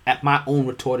laugh at my own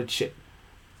retarded shit.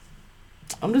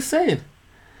 I'm just saying.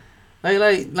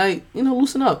 Like,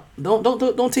 loosen up.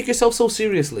 Don't take yourself so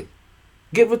seriously.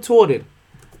 Get retarded.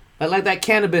 Like that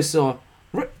cannabis song.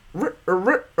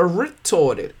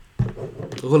 Retarded.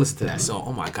 Go listen to that song.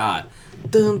 Oh my god.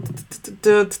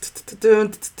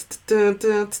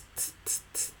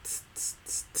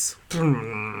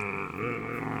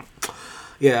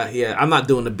 Yeah. I'm not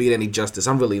doing the beat any justice.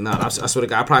 I'm really not. I swear to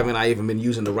God, I probably not even been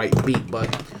using the right beat.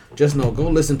 But just know, go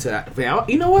listen to that. Man,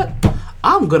 you know what?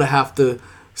 I'm gonna have to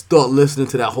start listening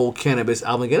to that whole cannabis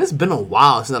album again. It's been a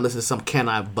while since I listened to some Can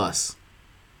I Bust.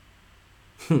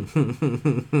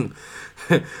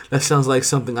 That sounds like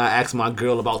something I asked my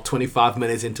girl about 25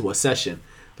 minutes into a session.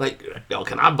 Like, yo,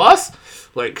 can I bust?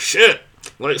 Like, shit.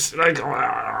 Like,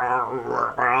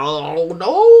 oh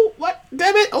no, what?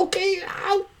 Damn it. Okay,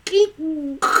 I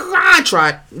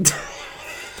tried.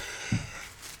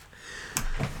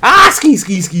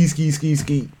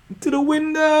 Ski to the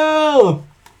window.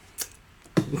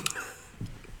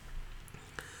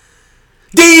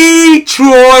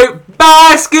 Detroit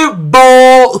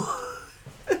basketball.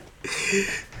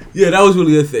 Yeah, that was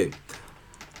really a thing.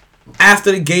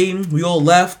 After the game, we all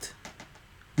left.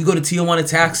 We go to Tijuana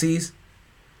taxis.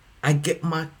 I get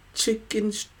my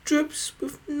chicken strips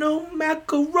with no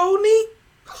macaroni.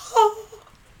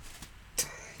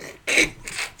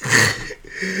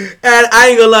 And I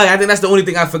ain't gonna lie, I think that's the only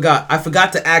thing I forgot. I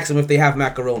forgot to ask them if they have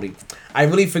macaroni. I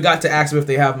really forgot to ask them if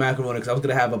they have macaroni because I was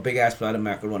gonna have a big ass plate of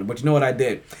macaroni. But you know what I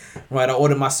did? Right, I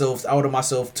ordered myself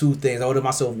two things. I ordered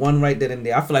myself one right then and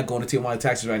there. I feel like going to Tijuana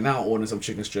Taxis right now and ordering some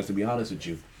chicken strips, to be honest with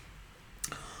you.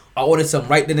 I ordered some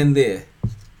right then and there.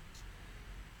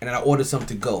 And then I ordered some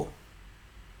to go.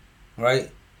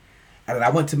 Right? And then I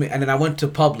went to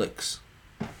Publix.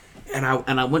 And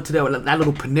I went to that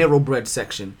little Panero bread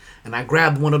section, and I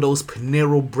grabbed one of those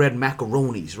Panero bread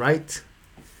macaronis, right?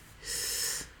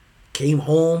 Came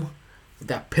home with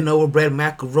that Panero bread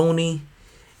macaroni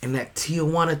and that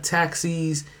Tijuana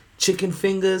Taxis chicken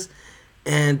fingers,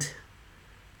 and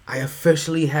I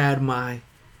officially had my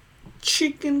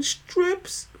chicken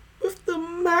strips with the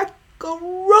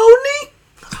macaroni.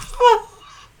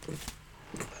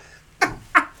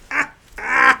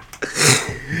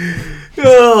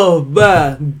 Oh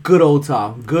man, good old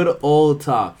time.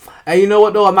 And you know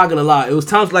what though, I'm not gonna lie, it was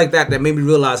times like that made me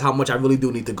realize how much I really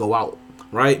do need to go out,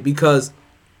 right? Because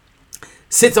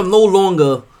since I'm no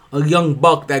longer a young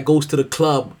buck that goes to the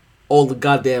club all the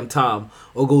goddamn time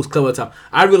or goes club all the time,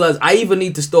 I realize I either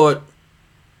need to start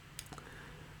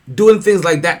doing things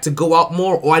like that to go out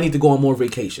more, or I need to go on more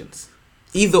vacations.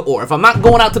 Either or. If I'm not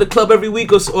going out to the club every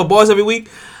week or bars every week,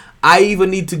 I either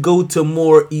need to go to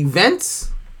more events.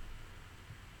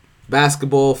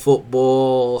 Basketball,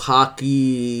 football,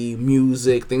 hockey,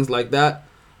 music, things like that.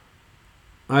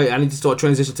 All right, I need to start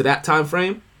transition to that time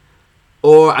frame,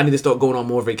 or I need to start going on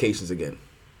more vacations again.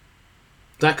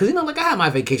 Because I had my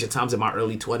vacation times in my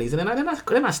early 20s, and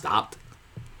then I stopped.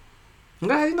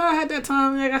 I had that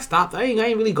time. I stopped. I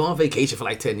ain't really going on vacation for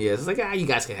like 10 years. It's like, you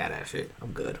guys can have that shit.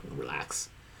 I'm good. Relax.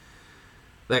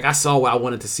 Like, I saw what I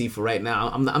wanted to see for right now.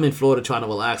 I'm in Florida trying to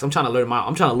relax. I'm trying to learn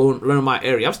my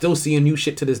area. I'm still seeing new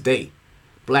shit to this day.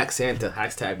 Black Santa.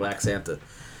 # Black Santa.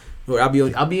 I'll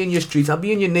be in your streets. I'll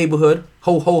be in your neighborhood.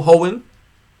 Hoeing.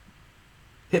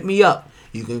 Hit me up.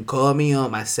 You can call me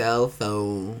on my cell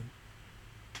phone.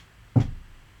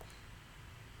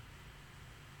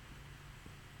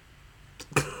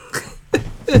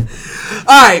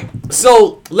 Alright,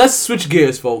 so let's switch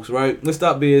gears, folks, right? Let's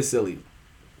stop being silly.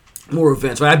 More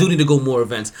events, right? I do need to go more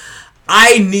events.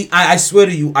 I swear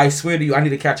to you, I need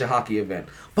to catch a hockey event.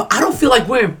 But I don't feel like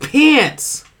wearing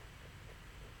pants.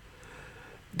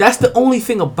 That's the only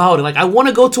thing about it. Like, I want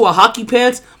to go to a hockey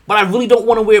pants, but I really don't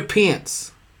want to wear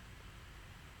pants.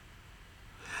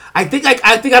 I think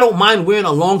I don't mind wearing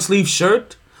a long sleeve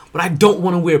shirt, but I don't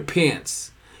want to wear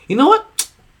pants. You know what?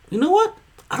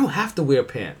 I don't have to wear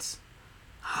pants.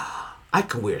 I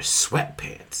can wear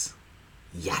sweatpants.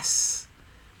 Yes.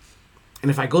 And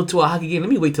if I go to a hockey game, let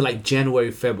me wait till like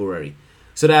January, February.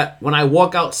 So that when I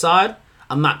walk outside,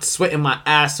 I'm not sweating my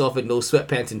ass off in those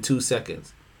sweatpants in 2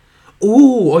 seconds.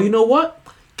 Ooh, or you know what?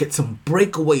 Get some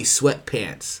breakaway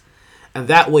sweatpants. And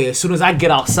that way, as soon as I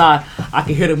get outside, I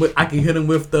can hit him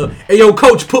with the, hey yo,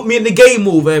 coach, put me in the game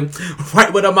move. And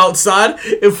right when I'm outside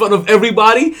in front of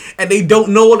everybody, and they don't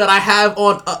know that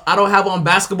I don't have on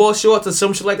basketball shorts or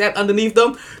some shit like that underneath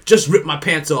them, just rip my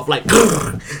pants off like,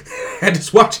 and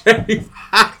just watch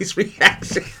everybody's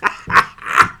reaction.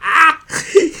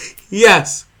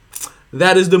 Yes,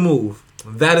 that is the move.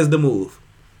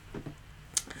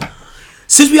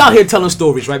 Since we out here telling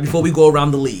stories, right, before we go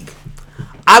around the league,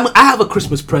 I have a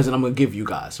Christmas present I'm going to give you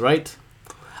guys, right?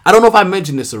 I don't know if I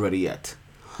mentioned this already yet,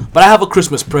 but I have a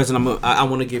Christmas present I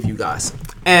want to give you guys.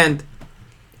 And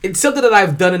it's something that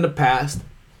I've done in the past.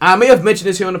 I may have mentioned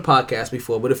this here on the podcast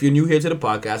before, but if you're new here to the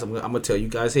podcast, I'm going to tell you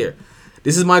guys here.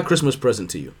 This is my Christmas present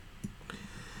to you.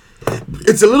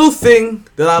 It's a little thing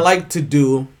that I like to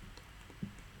do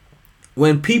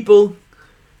when people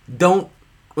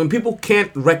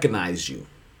can't recognize you.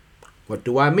 What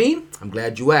do I mean? I'm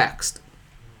glad you asked.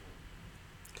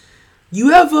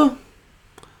 You ever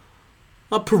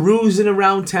are perusing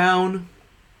around town,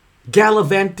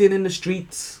 gallivanting in the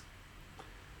streets,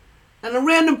 and a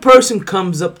random person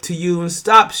comes up to you and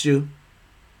stops you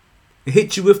and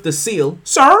hits you with the seal?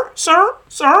 Sir, sir,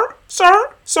 sir,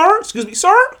 sir, sir, excuse me,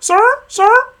 sir, sir,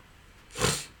 sir.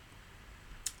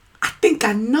 I think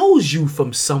I knows you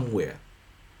from somewhere.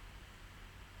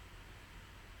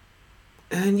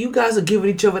 And you guys are giving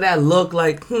each other that look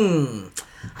like,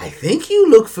 I think you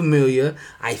look familiar.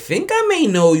 I think I may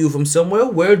know you from somewhere.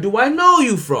 Where do I know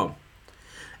you from?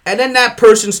 And then that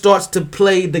person starts to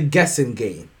play the guessing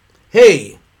game.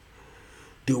 Hey,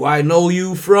 do I know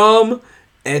you from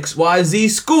XYZ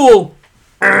school?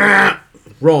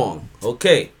 Wrong.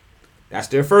 Okay. That's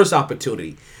their first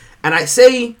opportunity. And I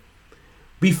say,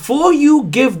 before you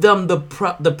give them the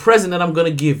present that I'm going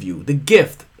to give you, the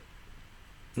gift,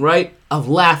 right, of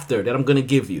laughter that I'm going to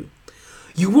give you,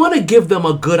 you want to give them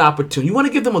a good opportunity. You want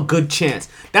to give them a good chance.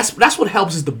 That's what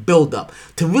helps is the build up,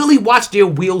 to really watch their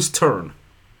wheels turn.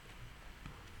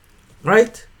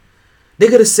 Right? They're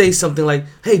going to say something like,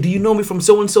 hey, do you know me from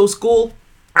so-and-so school?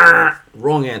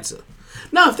 Wrong answer.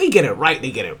 Now, if they get it right,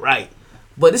 they get it right.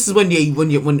 But this is when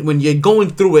you're going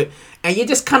through it and you're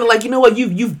just kind of like, you know what,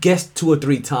 you've guessed 2 or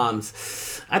 3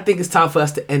 times. I think it's time for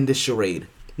us to end this charade.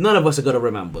 None of us are going to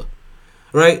remember.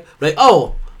 Right? Like,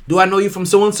 oh, do I know you from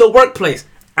so-and-so workplace?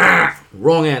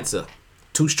 Wrong answer.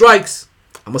 2 strikes.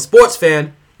 I'm a sports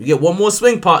fan. You get 1 more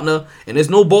swing partner, and there's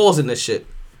no balls in this shit.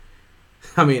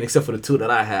 I mean, except for the 2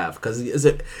 that I have, because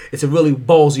it's a really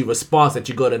ballsy response that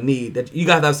you're going to need. That you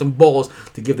got to have some balls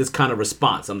to give this kind of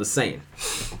response. I'm just saying.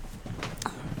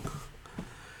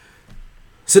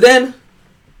 So then,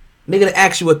 they're going to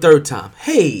ask you a 3rd time.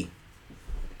 Hey,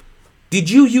 did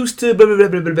you used to blah, blah, blah,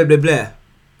 blah, blah, blah, blah?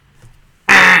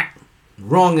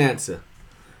 Wrong answer.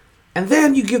 And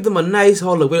then you give them a nice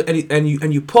hold up, and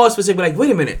you pause for a second, like,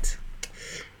 wait a minute.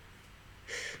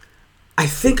 I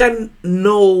think I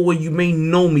know where you may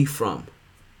know me from.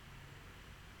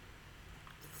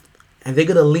 And they're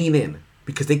gonna lean in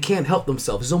because they can't help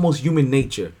themselves. It's almost human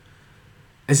nature,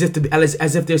 as if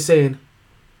they're saying,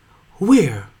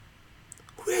 Where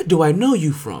do I know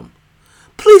you from?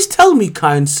 Please tell me,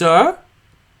 kind sir.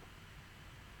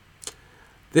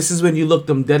 This is when you look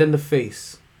them dead in the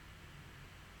face.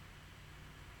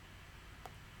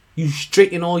 You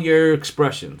straighten all your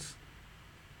expressions.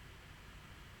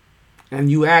 And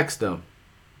you ask them,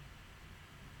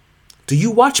 do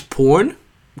you watch porn?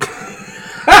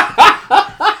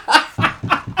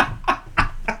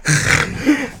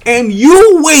 And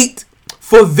you wait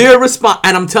for their response.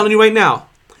 And I'm telling you right now,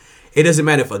 it doesn't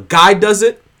matter if a guy does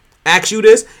it, asks you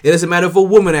this. It doesn't matter if a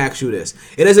woman asks you this.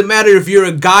 It doesn't matter if you're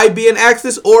a guy being asked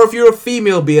this or if you're a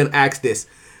female being asked this.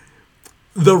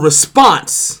 The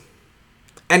response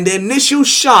and the initial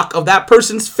shock of that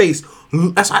person's face.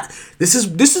 This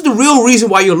is the real reason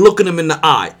why you're looking them in the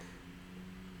eye.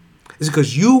 It's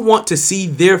because you want to see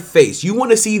their face. You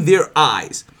want to see their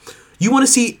eyes. You want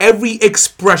to see every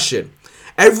expression,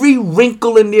 every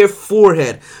wrinkle in their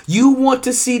forehead. You want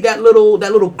to see that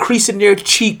little crease in their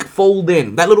cheek fold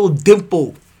in, that little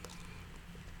dimple.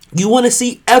 You want to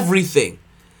see everything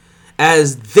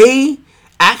as they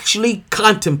actually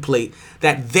contemplate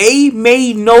that they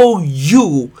may know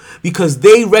you because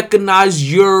they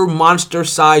recognize your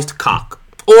monster-sized cock.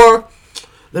 Or,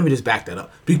 let me just back that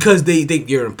up, because they think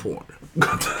you're in porn.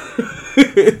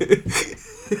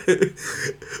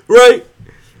 Right?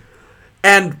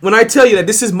 And when I tell you that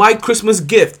this is my Christmas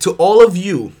gift to all of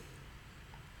you,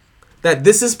 that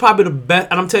this is probably the best,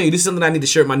 and I'm telling you, this is something I need to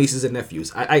share with my nieces and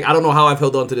nephews. I don't know how I've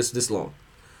held on to this long.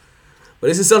 But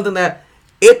this is something that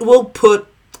it will put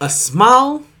a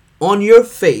smile on your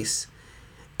face,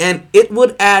 and it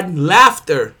would add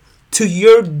laughter to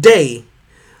your day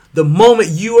the moment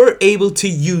you are able to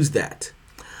use that.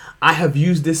 I have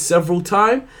used this several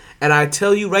times, and I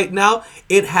tell you right now,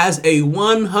 it has a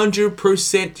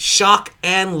 100% shock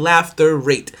and laughter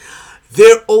rate.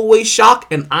 They're always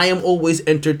shocked, and I am always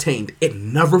entertained. It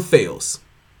never fails.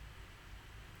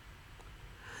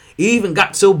 It even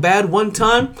got so bad one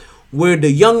time where the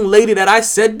young lady that I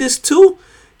said this to,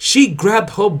 she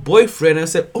grabbed her boyfriend and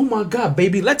said, "Oh my God,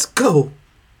 baby, let's go."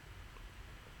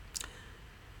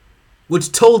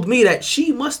 Which told me that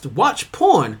she must watch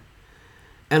porn.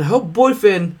 And her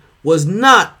boyfriend was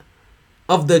not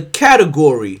of the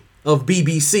category of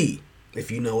BBC, if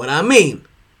you know what I mean.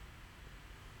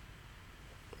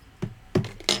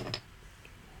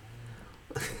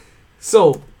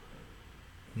 So,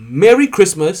 Merry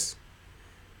Christmas,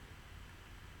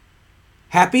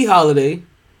 Happy Holiday,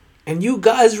 and you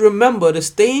guys remember to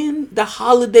stay in the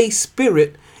holiday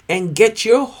spirit and get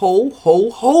your ho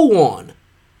on.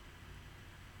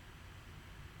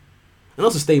 And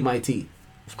also stay MyT,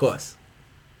 of course.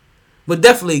 But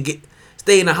definitely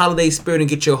stay in the holiday spirit and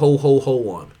get your ho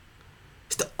on.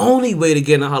 It's the only way to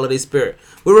get in the holiday spirit.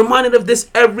 We're reminded of this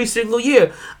every single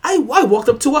year. I walked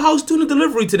up to a house doing a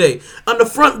delivery today. On the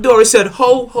front door, it said,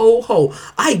 ho, ho, ho.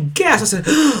 I gasped. I said,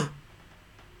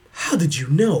 how did you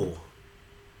know?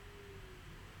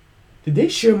 Did they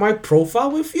share my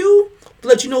profile with you to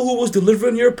let you know who was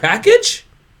delivering your package?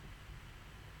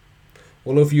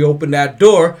 Well, if you open that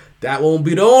door, that won't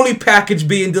be the only package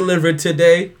being delivered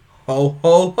today. Ho,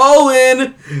 ho, ho,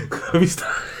 in. Let me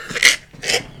start.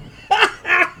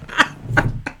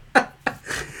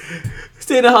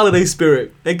 Stay in the holiday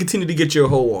spirit and continue to get your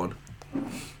hoe on.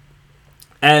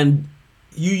 And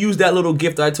you use that little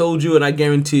gift I told you, and I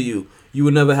guarantee you, you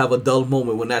will never have a dull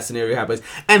moment when that scenario happens.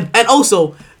 And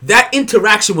also, that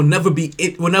interaction will never be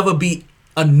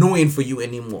annoying for you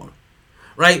anymore,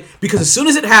 right? Because as soon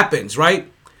as it happens,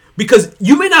 right? Because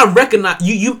you may not recognize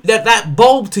that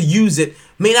bulb to use it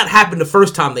may not happen the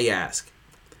first time they ask.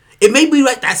 It may be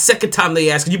like that second time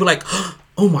they ask, and you be like,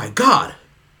 oh my God.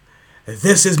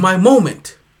 This is my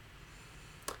moment.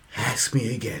 Ask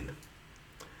me again.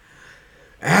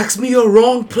 Ask me a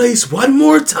wrong place one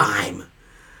more time.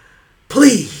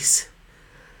 Please.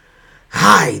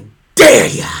 I dare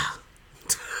ya.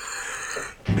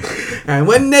 And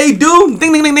when they do,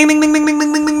 ding ding ding ding ding ding ding ding ding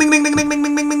ding ding ding ding ding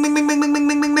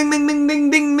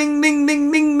ding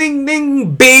ding ding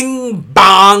ding bing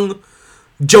bong.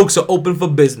 Jokes are open for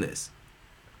business.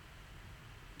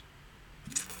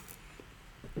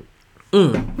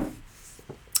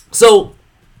 So,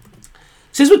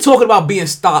 since we're talking about being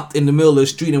stopped in the middle of the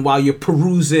street and while you're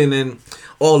perusing and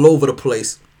all over the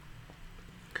place,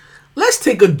 let's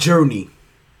take a journey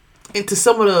into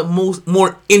some of the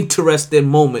more interesting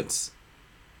moments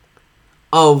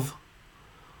of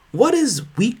what is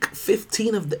week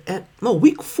 15 of the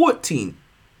week 14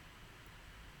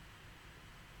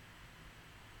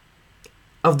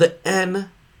 of the NFL.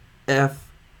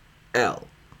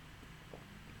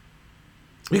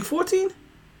 Week 14?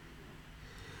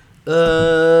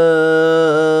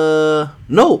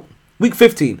 No. Week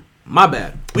 15. My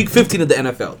bad. Week 15 of the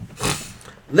NFL.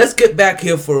 Let's get back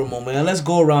here for a moment and let's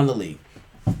go around the league.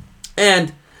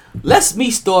 And let me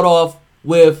start off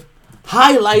with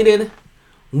highlighting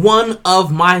one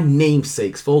of my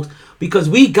namesakes, folks. Because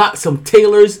we got some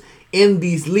Taylors in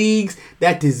these leagues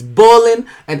that is balling.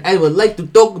 And I would like to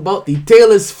talk about the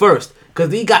Taylors first. Because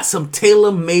we got some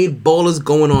tailor-made ballers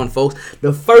going on, folks.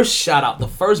 The first shout out, the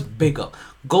first big up,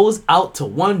 goes out to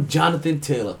one Jonathan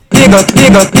Taylor.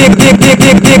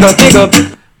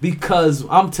 Because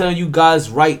I'm telling you guys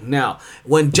right now,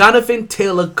 when Jonathan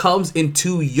Taylor comes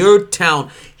into your town,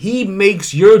 he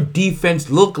makes your defense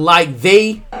look like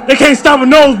they can't stop a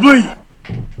nosebleed.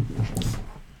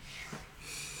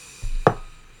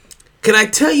 Can I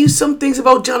tell you some things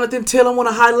about Jonathan Taylor I want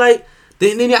to highlight? The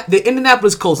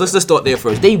Indianapolis Colts, let's just start there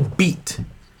first. They beat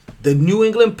the New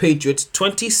England Patriots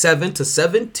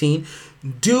 27-17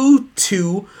 due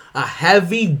to a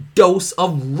heavy dose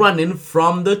of running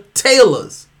from the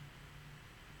Taylors.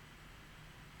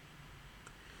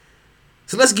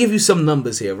 So let's give you some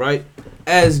numbers here, right?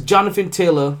 As Jonathan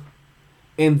Taylor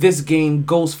in this game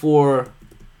goes for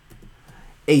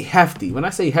a hefty. When I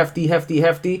say hefty,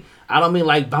 I don't mean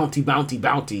like bounty.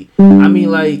 I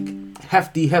mean like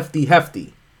hefty.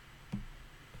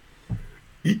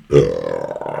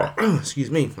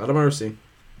 Excuse me. Out of mercy.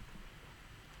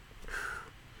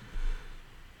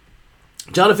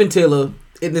 Jonathan Taylor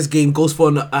in this game goes for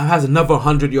has another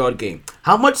 100-yard game.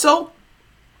 How much so?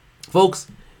 Folks,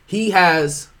 he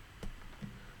has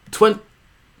 22.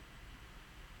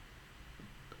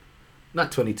 I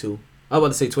was about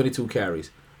to say 22 carries,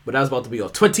 but that was about to be all.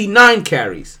 29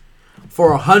 carries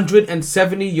for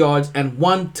 170 yards and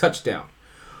 1 touchdown.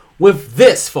 With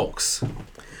this, folks,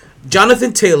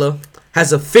 Jonathan Taylor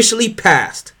has officially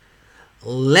passed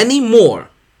Lenny Moore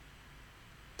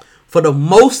for the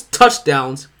most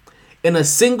touchdowns in a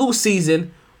single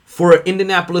season for an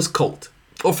Indianapolis Colt.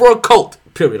 Or for a Colt,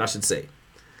 period, I should say.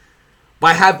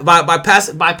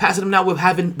 bypassing him now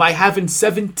by having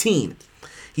 17.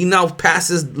 He now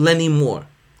passes Lenny Moore.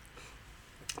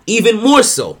 Even more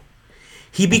so,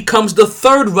 he becomes the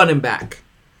third running back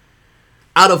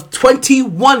out of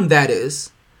 21, that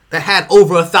had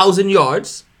over 1,000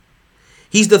 yards.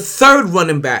 He's the third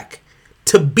running back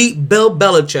to beat Bill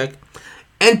Belichick,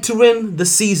 entering the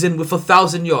season with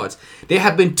 1,000 yards. There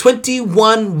have been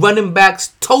 21 running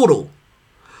backs total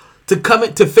to come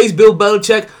in to face Bill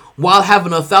Belichick while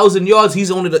having 1,000 yards. He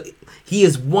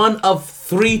is one of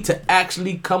 3 to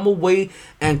actually come away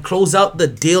and close out the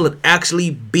deal and actually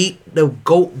beat the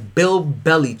GOAT Bill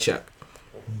Belichick.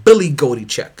 Billy Goaty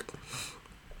Check.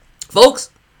 Folks,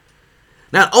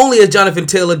 not only has Jonathan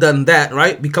Taylor done that,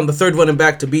 right, become the third running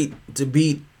back to beat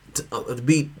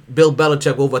Bill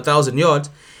Belichick over 1,000 yards,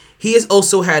 he has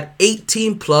also had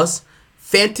 18 plus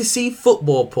fantasy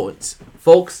football points.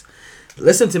 Folks,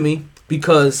 listen to me,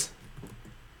 because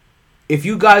if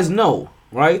you guys know,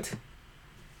 right,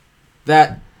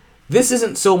 that this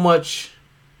isn't so much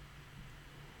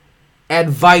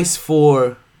advice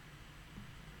for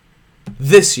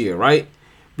this year, right?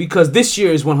 Because this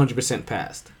year is 100%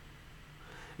 past.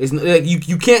 It's,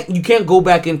 you can't go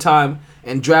back in time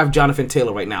and draft Jonathan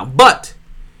Taylor right now. But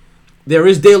there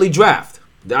is daily draft.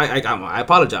 I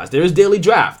apologize. There is daily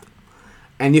draft.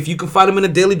 And if you can find him in a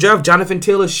daily draft, Jonathan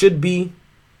Taylor should be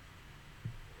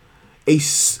a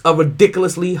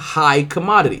ridiculously high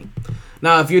commodity.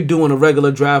 Now, if you're doing a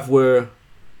regular draft where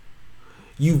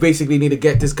you basically need to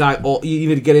get this guy you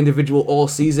need to get individual all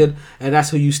season, and that's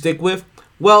who you stick with,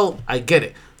 well, I get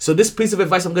it. So this piece of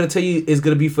advice I'm going to tell you is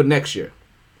going to be for next year,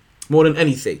 more than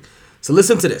anything. So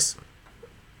listen to this.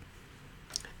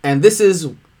 And this is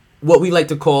what we like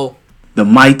to call the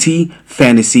MyT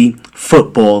Fantasy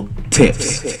Football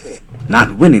Tips.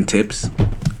 Not winning tips,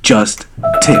 just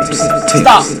tips.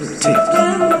 Stop.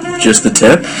 Tips. Just the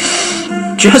tip?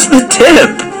 Just the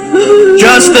tip.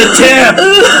 Just the tip.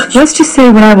 Let's just say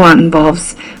what I want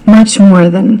involves much more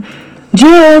than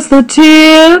just the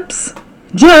tips.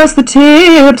 Just the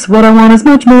tips. What I want is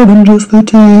much more than just the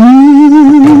tips.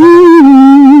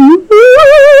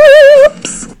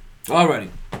 Alrighty.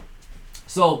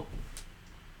 So,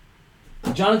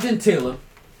 Jonathan Taylor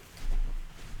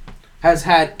has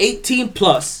had 18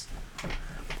 plus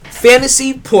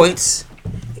fantasy points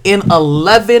in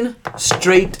 11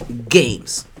 straight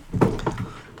games.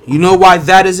 You know why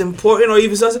that is important, or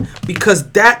even something?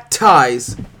 Because that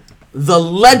ties the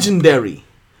legendary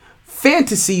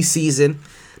fantasy season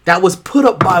that was put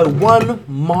up by one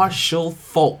Marshall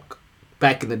Faulk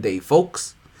back in the day,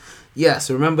 folks. Yes,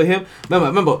 remember him?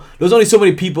 Remember, there was only so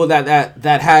many people that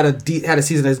had a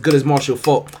season as good as Marshall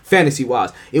Faulk,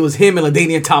 fantasy-wise. It was him and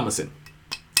LaDainian Tomlinson.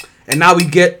 And now we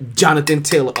get Jonathan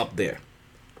Taylor up there.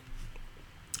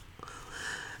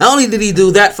 Not only did he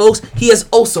do that, folks, he has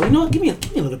also, you know what, give me a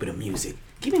little bit of music.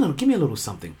 Give me a little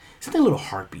something. Something a little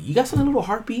heartbeat. You got something a little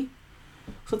heartbeat?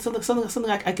 Something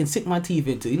I can sink my teeth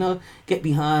into, you know, get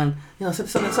behind, you know,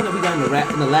 something we got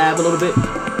in the lab a little bit.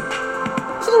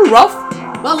 It's a little rough,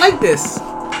 but I like this.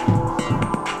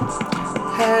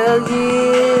 Hell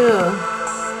yeah.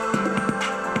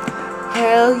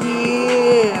 Hell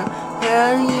yeah.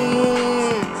 Hell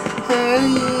yeah. Hell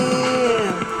yeah.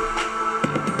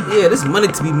 Yeah, there's money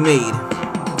to be made,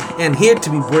 and here to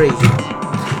be brave,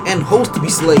 and hoes to be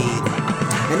slayed,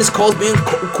 and this call's being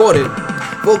recorded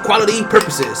for quality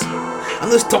purposes.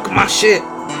 I'm just talking my shit.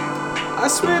 I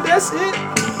swear that's it.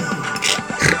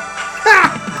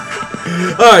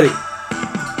 Alrighty.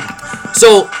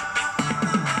 So,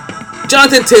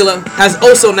 Jonathan Taylor has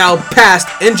also now passed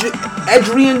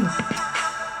Adrian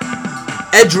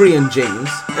James.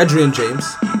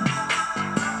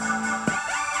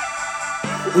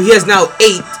 He has now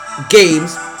 8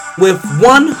 games with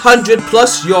 100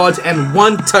 plus yards and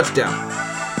 1 touchdown.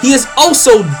 He has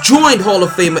also joined Hall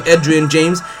of Famer Adrian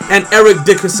James and Eric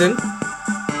Dickerson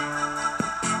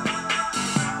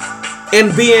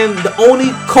in being the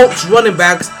only Colts running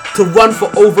backs to run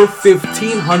for over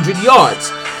 1,500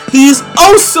 yards. He is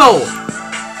also,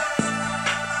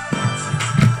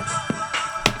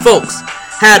 folks,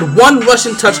 had 1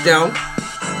 rushing touchdown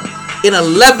in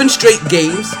 11 straight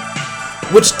games,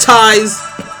 which ties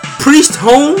Priest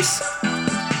Holmes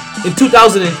in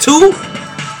 2002,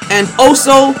 and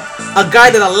also a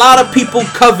guy that a lot of people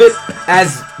covet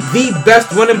as the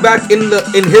best running back in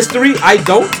history. I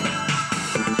don't.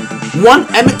 One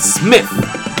Emmitt Smith.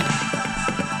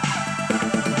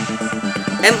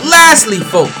 And lastly,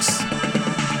 folks,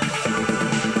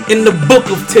 in the Book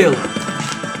of Taylor,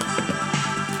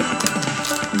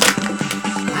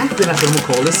 I think that's what I'm gonna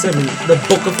call this segment, the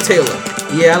Book of Taylor.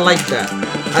 Yeah, I like that.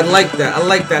 I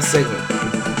like that segment.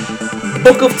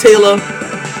 Book of Taylor,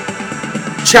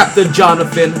 chapter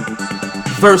Jonathan,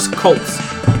 verse Colts.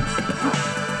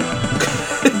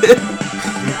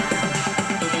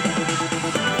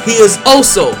 He is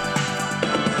also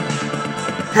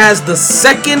has the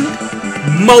second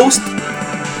most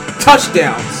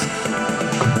touchdowns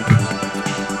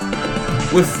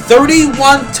with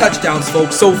 31 touchdowns,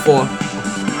 folks, so far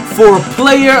for a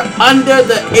player under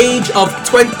the age of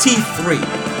 23.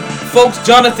 Folks,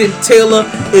 Jonathan Taylor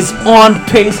is on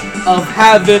pace of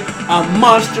having a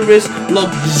monstrous,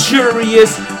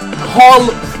 luxurious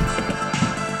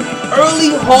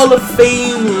early Hall of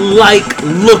Fame-like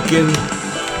looking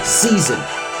season.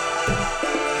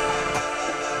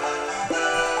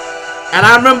 And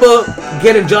I remember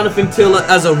getting Jonathan Taylor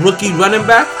as a rookie running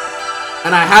back,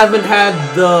 and I haven't had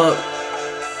the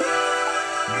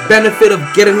benefit of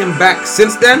getting him back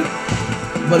since then.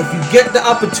 But if you get the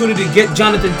opportunity to get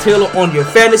Jonathan Taylor on your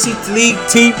fantasy league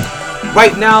team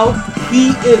right now,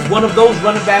 he is one of those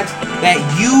running backs that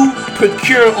you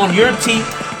procure on your team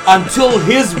until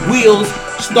his wheels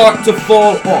start to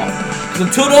fall off. Because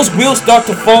until those wheels start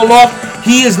to fall off,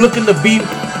 he is looking to be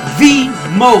the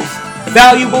most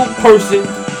valuable person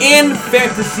in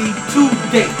fantasy to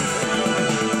date.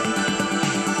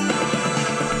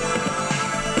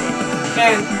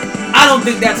 And I don't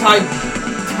think that's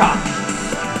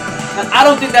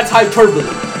hyperbole.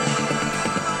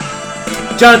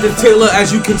 Jonathan Taylor,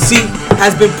 as you can see,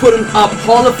 has been putting up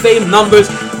Hall of Fame numbers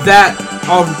that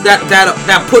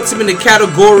puts him in the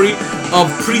category of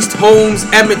Priest Holmes,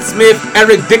 Emmitt Smith,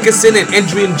 Eric Dickerson, and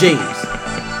Adrian James.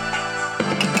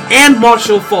 And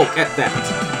Marshall Falk at that.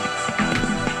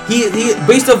 He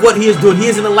based on what he is doing, he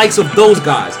is in the likes of those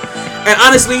guys. And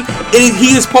honestly,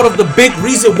 he is part of the big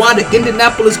reason why the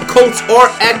Indianapolis Colts are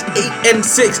at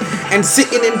 8-6 and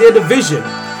sitting in their division,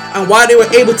 and why they were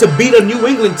able to beat a New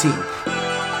England team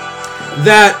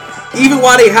that, even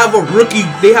while they have a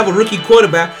rookie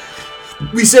quarterback.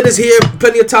 We said this here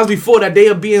plenty of times before, that they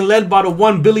are being led by the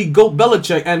one Billy Goat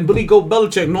Belichick. And Billy Goat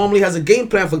Belichick normally has a game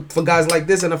plan for guys like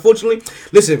this. And unfortunately,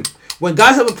 listen, when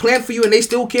guys have a plan for you and they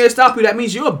still can't stop you, that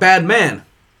means you're a bad man.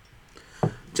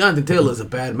 Jonathan Taylor is a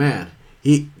bad man.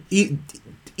 He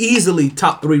easily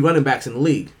top 3 running backs in the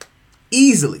league.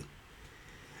 Easily.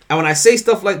 And when I say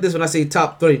stuff like this, when I say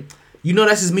top 3, you know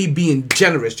that's just me being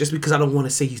generous, just because I don't want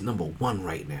to say he's number 1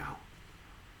 right now.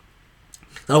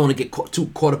 I don't want to get too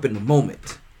caught up in the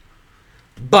moment.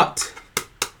 But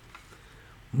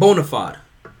bona fide,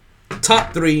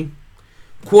 top 3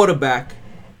 quarterback,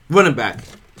 running back,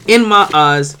 in my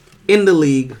eyes, in the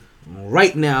league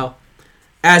right now,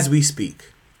 as we speak.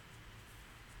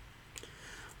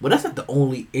 But that's not the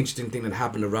only interesting thing that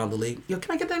happened around the league. Yo,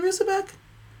 can I get that music back?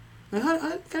 Can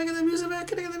I get that music back?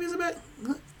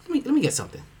 Let me get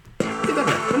something. Get that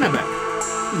back. Bring that back.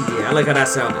 Yeah, I like how that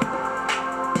sounded.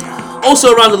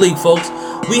 Also around the league, folks,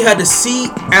 we had the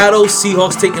Seattle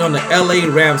Seahawks taking on the LA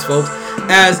Rams, folks.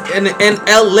 As in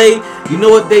LA, you know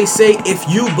what they say? If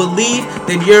you believe,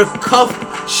 then your cup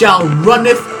shall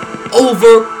runneth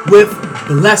over with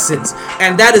blessings.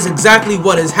 And that is exactly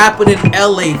what is happening in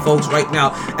LA, folks, right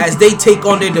now. As they take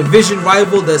on their division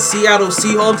rival, the Seattle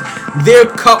Seahawks, their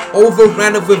cup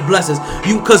overrunneth with blessings.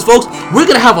 Because, folks, we're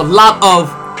going to have a lot of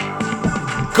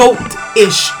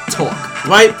GOAT-ish talk,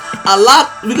 right?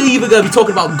 We're either going to be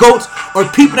talking about GOATs or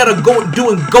people that are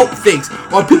doing GOAT things,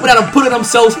 or people that are putting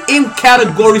themselves in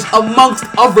categories amongst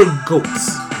other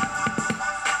GOATs,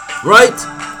 right?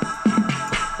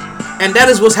 And that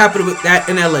is what's happening with that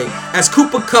in LA. As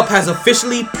Cooper Kupp has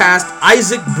officially passed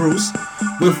Isaac Bruce,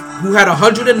 who had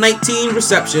 119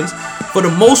 receptions, for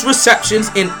the most receptions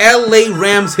in LA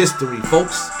Rams history,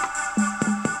 folks.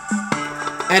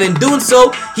 And in doing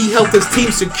so, he helped his team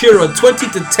secure a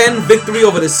 20-10 victory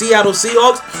over the Seattle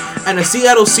Seahawks. And the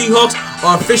Seattle Seahawks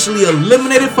are officially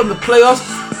eliminated from the playoffs.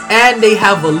 And they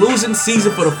have a losing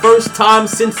season for the first time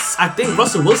since, I think,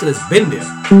 Russell Wilson has been there.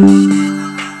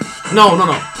 No.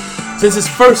 Since his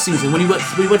first season, when he went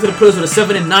to the playoffs with a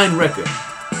 7-9 record.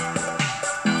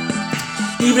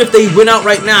 Even if they win out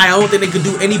right now, I don't think they could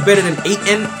do any better than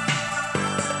 8-.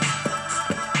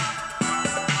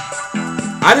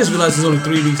 I just realized there's only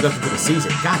 3 weeks left into the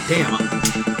season. God damn.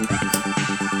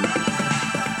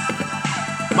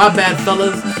 My bad,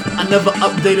 fellas. I never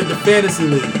updated the fantasy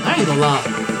league. I ain't gonna lie.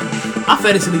 Our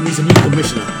fantasy league needs a new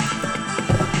commissioner.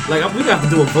 Like, we gonna have to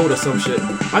do a vote or some shit.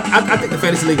 I think the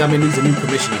fantasy league I'm in needs a new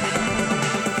commissioner.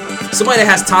 Somebody that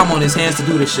has time on his hands to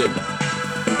do this shit.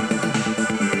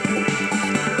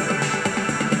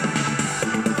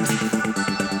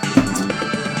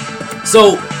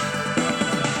 So,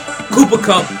 Cooper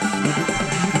Kupp,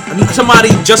 somebody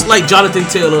just like Jonathan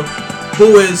Taylor,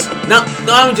 who is not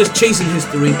only just chasing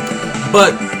history,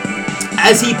 but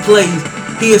as he plays,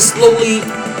 he has slowly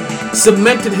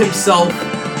cemented himself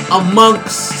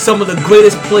amongst some of the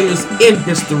greatest players in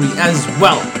history as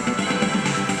well.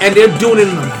 And they're doing it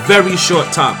in a very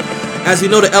short time. As we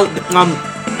know,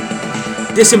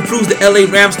 this improves the LA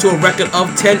Rams to a record of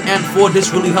 10-4.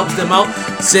 This really helps them out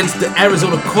since the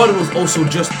Arizona Cardinals also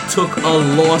just took a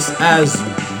loss as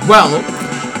well.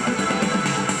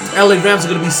 LA Rams are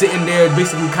going to be sitting there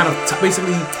basically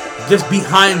just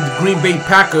behind the Green Bay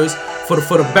Packers for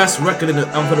the best record in the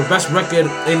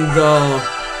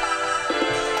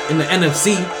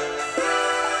NFC.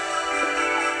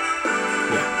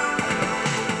 Yeah.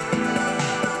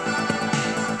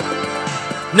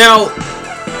 Now,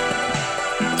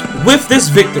 with this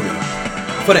victory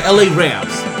for the LA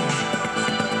Rams,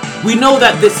 we know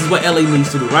that this is what LA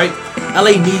needs to do, right?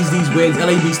 LA needs these wins.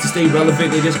 LA needs to stay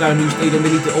relevant. They just got a new stadium.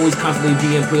 They need to always constantly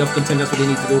be in playoff contention. That's what they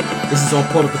need to do. This is all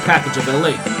part of the package of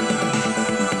LA.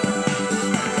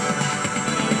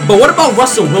 But what about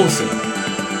Russell Wilson?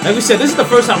 Like we said, this is the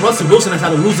first time Russell Wilson has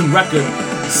had a losing record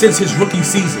since his rookie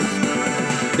season.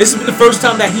 This has been the first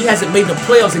time that he hasn't made the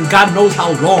playoffs in God knows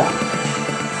how long.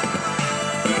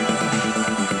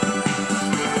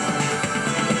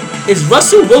 Is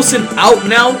Russell Wilson out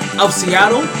now of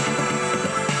Seattle?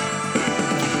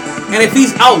 And if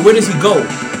he's out, where does he go?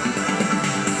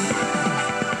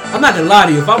 I'm not gonna lie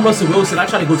to you. If I'm Russell Wilson, I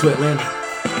try to go to Atlanta.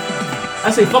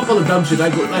 I say fuck all the dumb shit.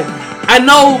 I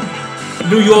know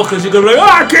New Yorkers, you're gonna be like, oh,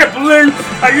 I can't believe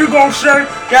how you gonna say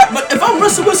that. But if I'm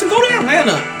Russell Wilson, go to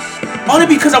Atlanta. Only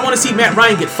because I want to see Matt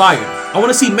Ryan get fired. I want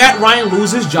to see Matt Ryan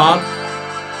lose his job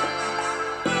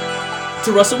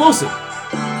to Russell Wilson.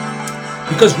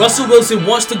 Because Russell Wilson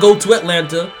wants to go to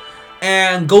Atlanta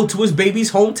and go to his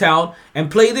baby's hometown and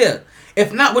play there.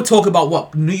 If not, we're talking about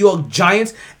what? New York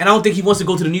Giants, and I don't think he wants to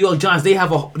go to the New York Giants. They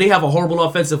have a horrible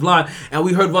offensive line, and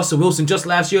we heard Russell Wilson just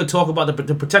last year talk about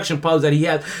the protection problems that he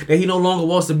has, that he no longer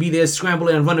wants to be there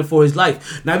scrambling and running for his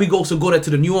life. Now we also go there to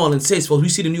the New Orleans Saints, folks. We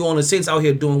see the New Orleans Saints out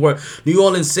here doing work. New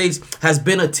Orleans Saints has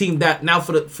been a team that now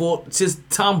since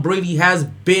Tom Brady has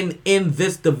been in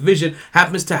this division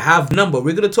happens to have number.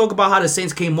 We're gonna talk about how the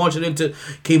Saints came marching into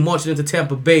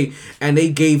Tampa Bay, and they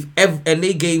gave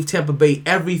Tampa Bay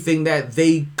everything that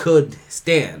they could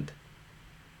stand.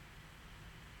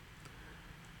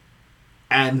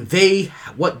 And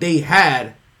what they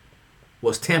had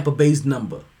was Tampa Bay's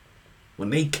number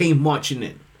when they came marching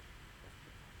in.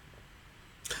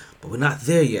 But we're not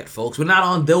there yet, folks. We're not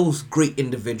on those great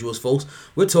individuals, folks.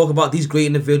 We're talking about these great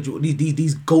individuals,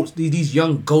 these goats, these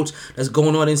young goats that's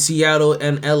going on in Seattle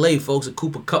and LA, folks. A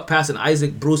Cooper Kupp passing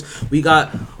Isaac Bruce. We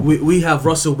have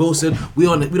Russell Wilson. We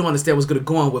don't understand what's gonna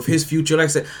go on with his future. Like I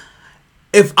said,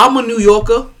 if I'm a New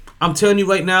Yorker, I'm telling you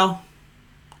right now,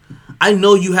 I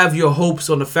know you have your hopes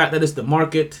on the fact that it's the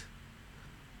market.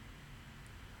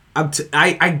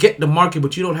 I get the market,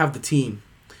 but you don't have the team.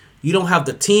 You don't have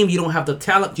the team. You don't have the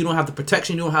talent. You don't have the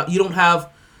protection. You don't have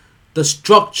the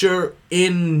structure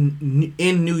in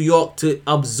New York to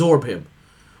absorb him.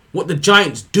 What the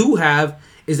Giants do have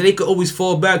is that they could always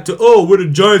fall back to, oh, we're the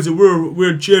Giants and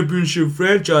we're a championship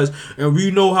franchise and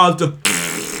we know how to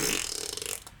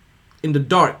in the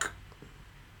dark.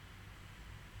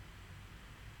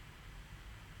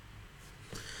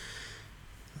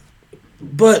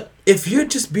 But if you're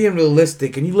just being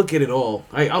realistic and you look at it all,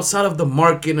 right, outside of the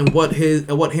market and what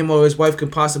him or his wife can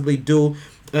possibly do,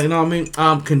 you know what I mean,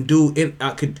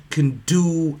 can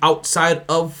do outside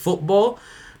of football,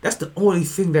 that's the only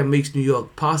thing that makes New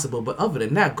York possible. But other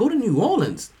than that, go to New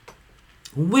Orleans.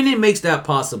 Winning makes that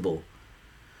possible.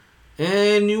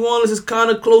 And New Orleans is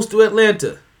kind of close to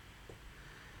Atlanta.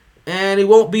 And it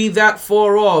won't be that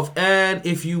far off. And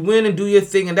if you win and do your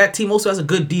thing, and that team also has a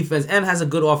good defense and has a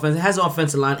good offense, it has an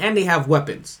offensive line, and they have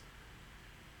weapons.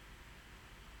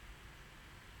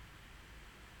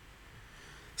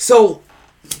 So,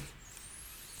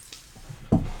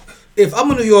 if I'm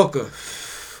a New Yorker,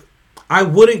 I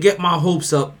wouldn't get my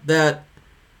hopes up that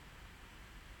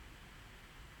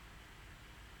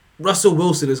Russell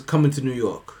Wilson is coming to New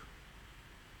York.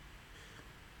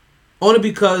 Only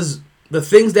because the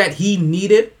things that he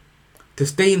needed to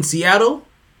stay in Seattle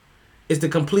is the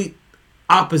complete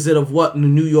opposite of what the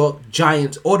New York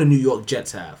Giants or the New York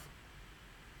Jets have.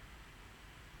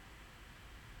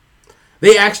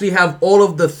 They actually have all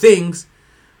of the things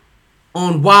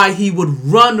on why he would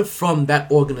run from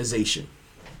that organization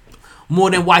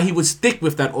more than why he would stick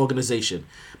with that organization.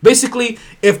 Basically,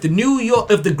 if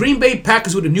the Green Bay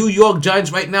Packers were the New York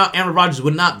Giants right now, Aaron Rodgers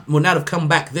would not have come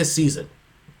back this season.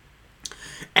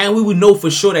 And we would know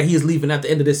for sure that he is leaving at the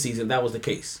end of this season. That was the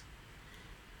case.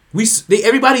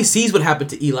 Everybody sees what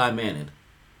happened to Eli Manning.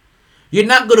 You're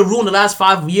not going to ruin the last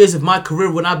 5 years of my career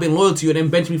when I've been loyal to you and then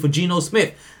bench me for Geno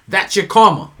Smith. That's your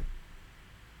karma.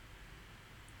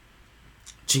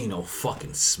 Geno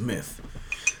fucking Smith.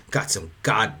 Got some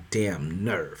goddamn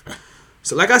nerve.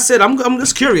 So like I said, I'm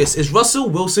just curious. Is Russell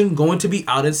Wilson going to be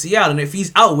out in Seattle? And if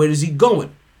he's out, where is he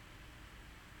going?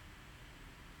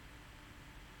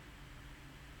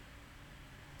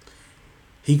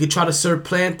 He could try to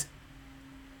supplant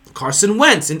Carson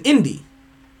Wentz in Indy.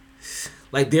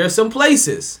 Like, there are some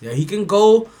places that he can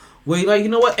go where, like, you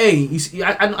know what? Hey, you see,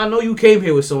 I know you came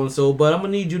here with so-and-so, but I'm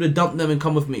going to need you to dump them and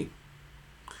come with me.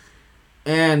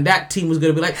 And that team was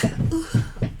going to be like,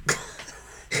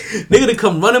 they're going to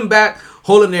come running back,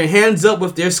 holding their hands up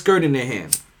with their skirt in their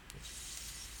hand.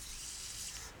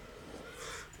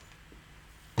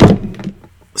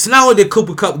 So now we did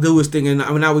Cooper Kupp do his thing, and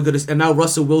now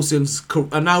Russell Wilson's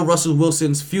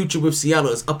future with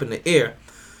Seattle is up in the air.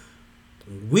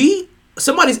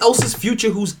 Somebody else's future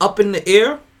who's up in the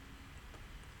air,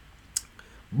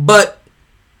 but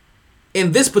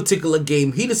in this particular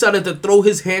game, he decided to throw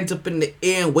his hands up in the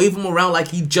air and wave them around like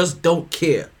he just don't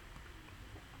care.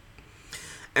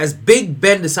 As Big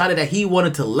Ben decided that he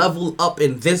wanted to level up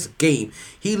in this game,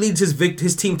 he leads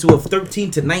his team to a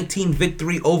 13-19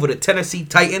 victory over the Tennessee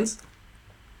Titans.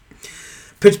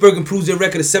 Pittsburgh improves their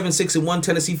record to 7-6-1.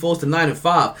 Tennessee falls to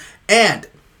 9-5. And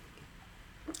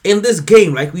in this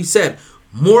game, like we said,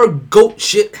 more GOAT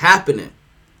shit happening.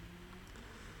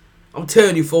 I'm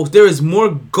telling you, folks, there is more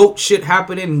GOAT shit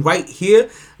happening right here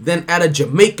than at a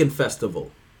Jamaican festival.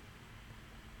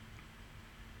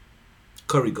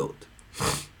 Curry goat.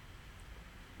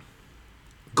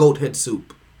 Goat head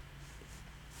soup.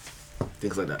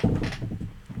 Things like that.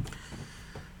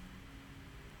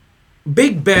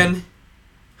 Big Ben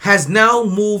has now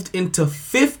moved into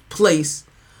 5th place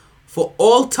for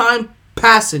all-time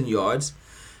passing yards.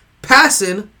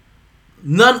 Passing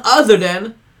none other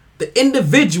than the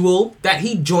individual that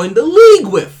he joined the league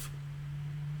with.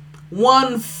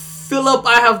 One Phillip,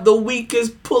 I have the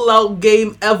weakest pull-out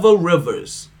game ever,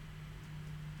 Rivers.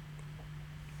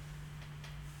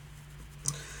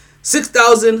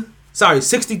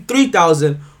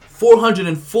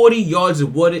 63,440 yards is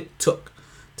what it took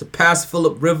to pass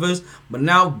Phillip Rivers. But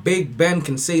now Big Ben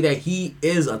can say that he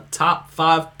is a top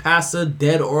 5 passer,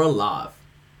 dead or alive.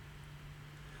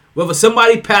 Whether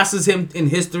somebody passes him in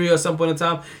history or some point in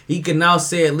time, he can now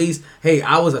say at least, hey,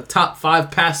 I was a top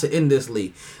 5 passer in this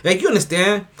league. Like, you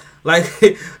understand? Like,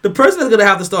 the person that's going to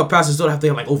have to start passing is going to have to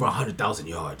have like over 100,000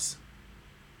 yards.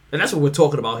 And that's what we're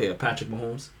talking about here, Patrick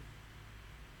Mahomes.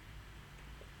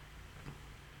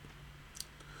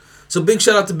 So big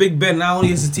shout out to Big Ben. Not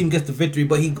only does his team get the victory,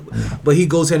 but he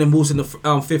goes ahead and moves into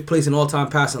 5th place in all-time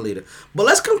passing leader. But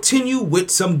let's continue with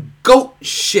some GOAT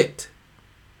shit.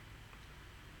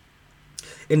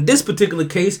 In this particular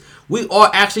case, we are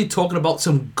actually talking about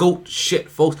some GOAT shit,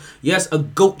 folks. Yes, a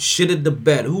GOAT shitted the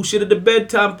bed. Who shitted the bed?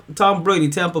 Tom Brady,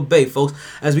 Tampa Bay, folks.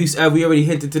 As we already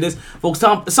hinted to this, folks.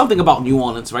 Something about New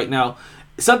Orleans right now.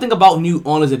 Something about New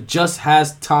Orleans that just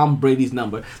has Tom Brady's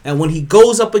number. And when he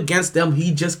goes up against them,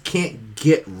 he just can't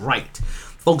get right.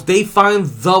 Folks, they find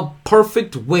the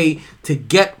perfect way to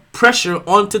get pressure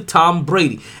onto Tom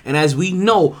Brady. And as we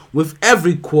know with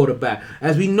every quarterback,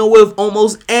 as we know with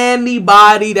almost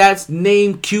anybody that's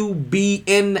named QB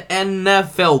in the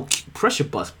NFL, pressure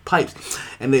bust pipes.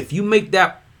 And if you make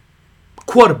that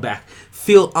quarterback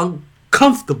feel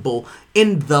uncomfortable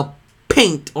in the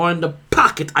paint or in the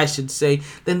pocket, I should say,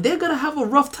 then they're going to have a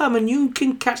rough time and you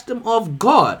can catch them off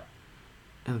guard.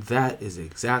 And that is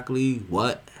exactly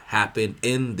what happened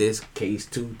in this case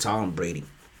to Tom Brady.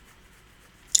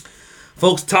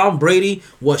 Folks, Tom Brady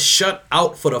was shut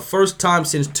out for the first time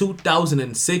since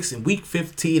 2006 in Week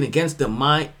 15 against the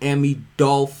Miami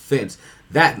Dolphins.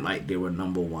 That night, they were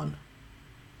number 1.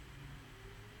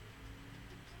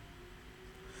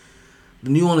 The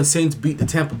New Orleans Saints beat the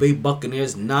Tampa Bay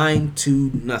Buccaneers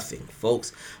 9-0,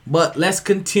 folks. But let's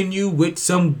continue with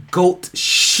some GOAT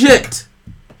shit.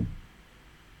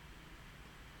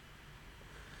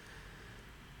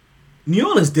 New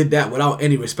Orleans did that without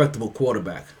any respectable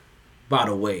quarterback, by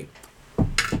the way.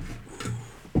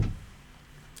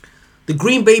 The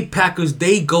Green Bay Packers,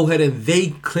 they go ahead and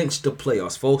they clinch the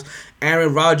playoffs, folks.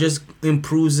 Aaron Rodgers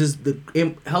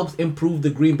helps improve the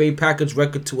Green Bay Packers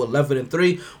record to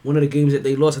 11-3. One of the games that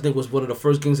they lost, I think, was one of the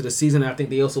first games of the season. I think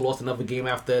they also lost another game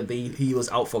after he was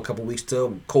out for a couple weeks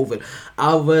to COVID.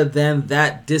 Other than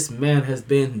that, this man has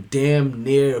been damn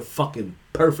near fucking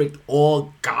perfect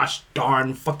all gosh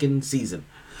darn fucking season.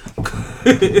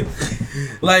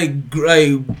 like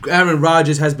Aaron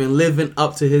Rodgers has been living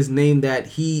up to his name that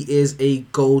he is a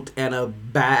GOAT and a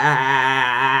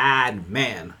bad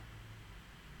man.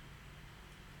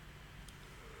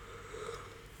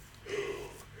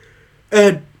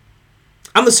 And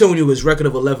I'm just showing you his record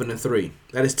of 11-3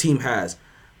 that his team has.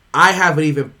 I haven't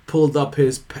even pulled up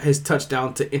his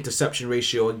touchdown to interception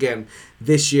ratio again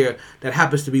this year. That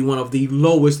happens to be one of the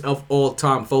lowest of all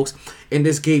time, folks. In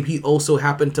this game, he also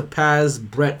happened to pass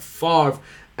Brett Favre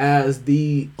as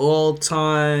the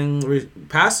all-time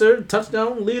passer,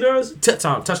 touchdown leaders,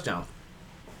 touchdown.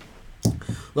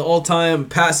 The all-time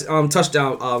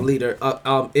touchdown leader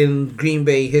in Green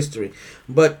Bay history.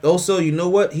 But also, you know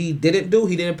what he didn't do?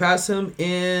 He didn't pass him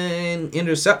in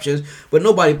interceptions. But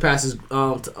nobody passes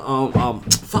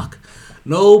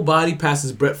nobody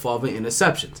passes Brett Favre in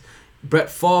interceptions. Brett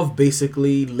Favre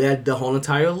basically led the whole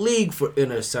entire league for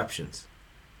interceptions.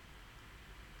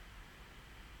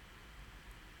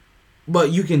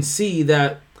 But you can see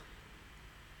that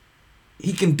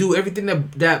he can do everything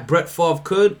that Brett Favre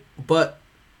could, but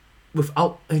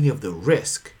without any of the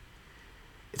risk.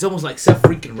 It's almost like Seth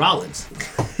freaking Rollins.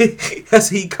 That's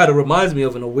he kind of reminds me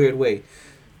of in a weird way.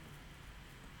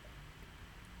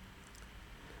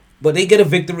 But they get a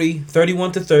victory,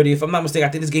 31-30. If I'm not mistaken,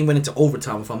 I think this game went into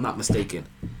overtime. If I'm not mistaken,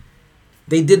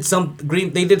 they did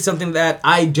something that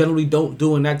I generally don't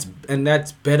do, and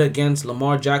that's bet against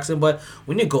Lamar Jackson. But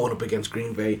when you're going up against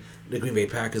Green Bay, the Green Bay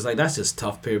Packers, like that's just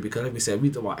tough, period. Because like we said, we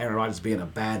talk about Aaron Rodgers being a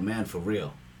bad man for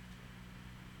real.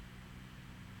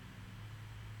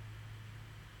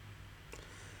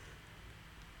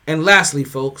 And lastly,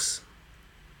 folks,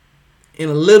 in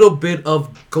a little bit of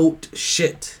GOAT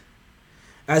shit,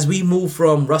 as we move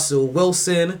from Russell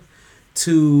Wilson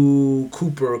to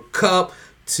Cooper Kupp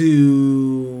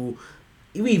to,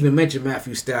 we even mentioned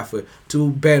Matthew Stafford,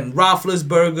 to Ben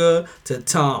Roethlisberger, to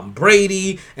Tom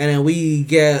Brady, and then we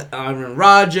get Aaron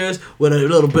Rodgers with a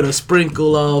little bit of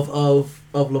sprinkle of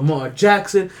Lamar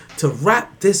Jackson. To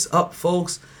wrap this up,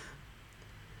 folks,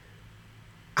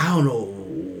 I don't know.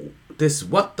 This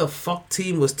what the fuck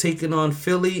team was taking on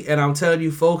Philly, and I'm telling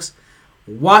you, folks,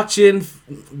 watching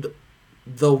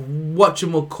the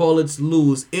whatchamacallits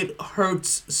lose, it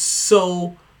hurts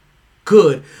so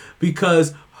good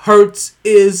because Hurts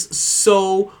is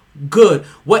so good.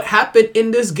 What happened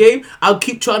in this game? I'll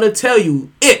keep trying to tell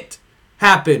you. It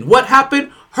happened. What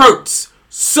happened? Hurts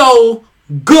so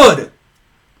good.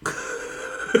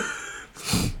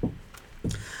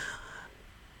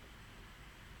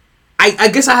 I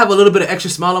guess I have a little bit of extra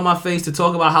smile on my face to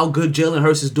talk about how good Jalen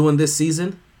Hurts is doing this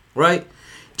season, right?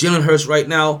 Jalen Hurts right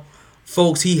now,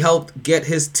 folks, he helped get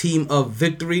his team a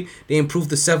victory. They improved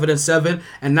to 7-7,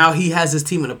 and now he has his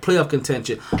team in a playoff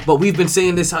contention. But we've been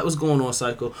saying this. What's going on,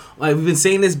 Psycho? We've been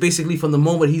saying this basically from the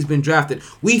moment he's been drafted.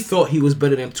 We thought he was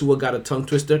better than Tua got a tongue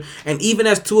twister, and even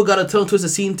as Tua got a tongue twister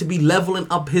seemed to be leveling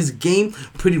up his game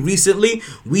pretty recently,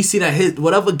 we see that his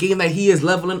whatever game that he is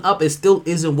leveling up, it still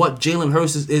isn't what Jalen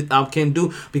Hurts can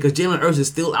do, because Jalen Hurts is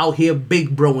still out here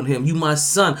big broing him. You my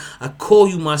son. I call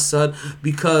you my son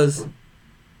because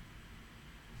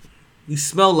you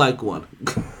smell like one.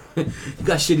 You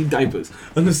got shitty diapers.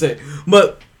 I'm gonna say.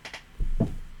 But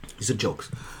these are jokes.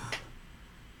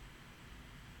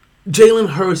 Jalen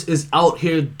Hurts is out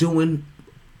here doing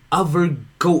other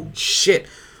GOAT shit.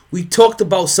 We talked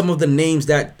about some of the names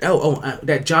that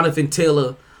that Jonathan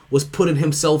Taylor was putting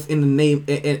himself in the name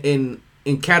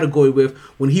in category with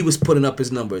when he was putting up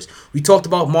his numbers. We talked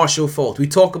about Marshall Faulk. We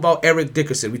talked about Eric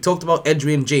Dickerson. We talked about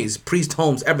Adrian James, Priest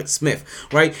Holmes, Everett Smith,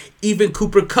 right? Even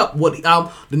Cooper Kupp,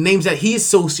 the names that he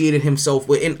associated himself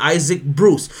with, in Isaac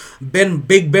Bruce,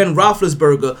 Big Ben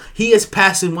Roethlisberger. He is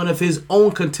passing one of his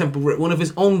own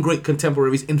great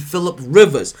contemporaries in Phillip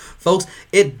Rivers. Folks,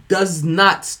 it does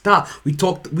not stop. We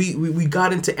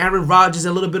got into Aaron Rodgers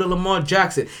and a little bit of Lamar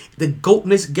Jackson. The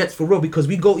GOATness gets for real because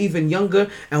we go even younger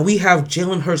and we have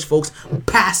Jalen Hurts, folks,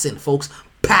 passing, folks.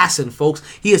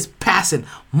 He is passing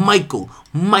Michael,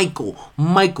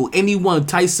 anyone,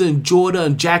 Tyson,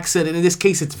 Jordan, Jackson, and in this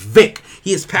case, it's Vic.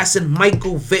 He is passing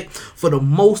Michael Vick for the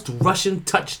most rushing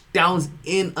touchdowns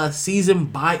in a season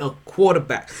by a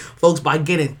quarterback. Folks, by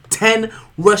getting 10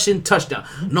 rushing touchdowns.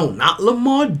 No, not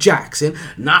Lamar Jackson,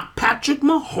 not Patrick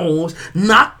Mahomes,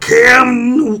 not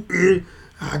Cam Newton.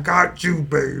 I got you,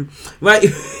 baby. Right?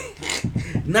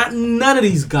 None of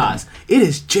these guys. It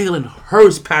is Jalen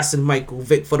Hurts passing Michael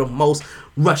Vick for the most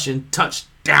rushing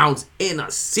touchdowns in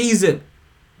a season.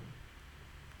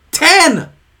 10!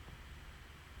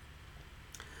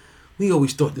 We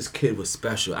always thought this kid was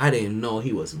special. I didn't know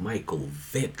he was Michael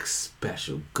Vick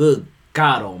special. Good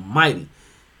God almighty.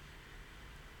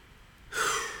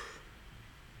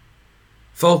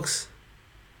 Folks,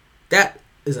 that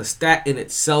is a stat in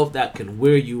itself that can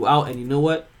wear you out. And you know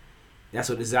what?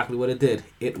 That's exactly what it did.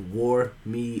 It wore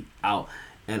me out.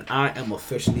 And I am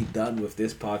officially done with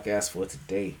this podcast for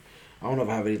today. I don't know if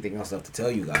I have anything else left to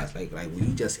tell you guys. Like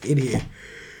we just in here.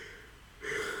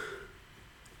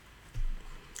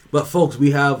 But folks,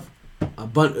 we have a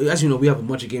bunch. As you know, we have a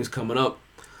bunch of games coming up.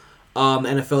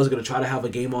 NFL is going to try to have a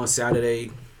game on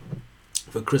Saturday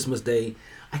for Christmas Day.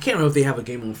 I can't remember if they have a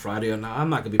game on Friday or not. I'm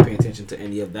not going to be paying attention to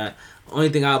any of that. The only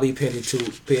thing I'll be paying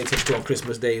attention to on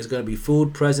Christmas Day is going to be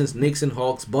food, presents, Knicks and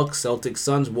Hawks, Bucks, Celtics,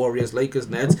 Suns, Warriors, Lakers,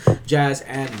 Nets, Jazz,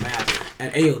 and Matt.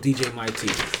 And Ayo, DJ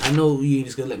MyT. I know you ain't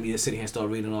just going to let me just sit here and start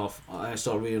reading off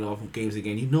games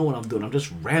again. You know what I'm doing. I'm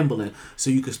just rambling so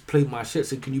you can play my shit.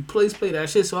 So can you please play that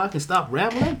shit so I can stop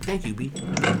rambling? Thank you, B.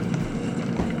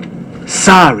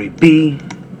 Sorry, B.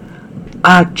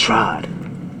 I tried.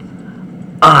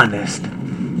 Honest.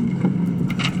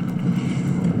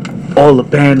 All the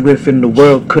bandwidth in the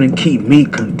world couldn't keep me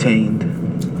contained.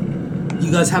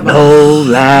 You guys have no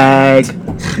lag.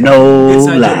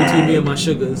 Inside joke between me and my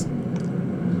sugars.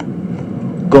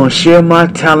 Gonna share my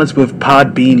talents with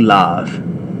Podbean Live.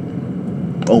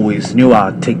 Always knew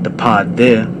I'd take the pod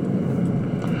there.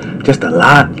 Just a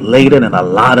lot later than a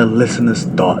lot of listeners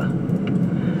thought.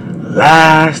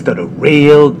 Last of the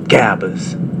real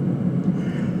gabbers.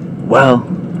 Well,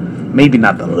 maybe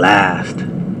not the last.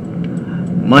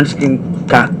 Munchkin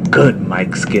got good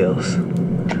mic skills.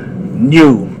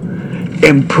 New,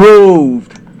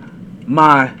 improved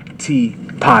MyT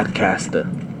podcaster.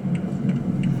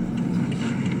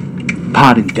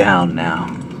 Potting down now.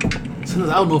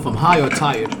 Sometimes I don't know if I'm high or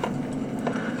tired.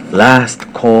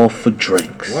 Last call for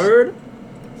drinks. Word?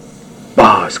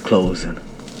 Bars closing.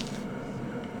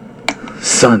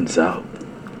 Sun's out.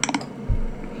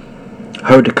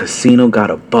 Heard the casino got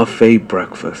a buffet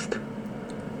breakfast.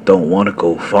 Don't want to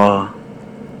go far.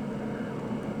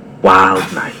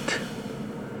 Wild night.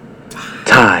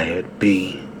 Tired,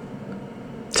 B.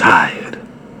 Tired.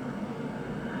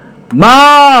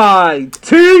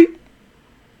 MyT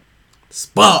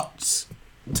Sports.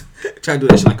 Try to do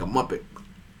that shit like a Muppet.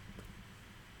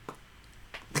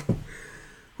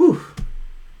 Whew.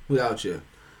 We out here.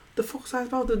 The fuck was I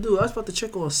about to do? I was about to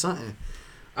check on something.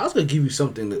 I was gonna give you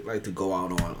something to go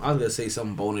out on. I was gonna say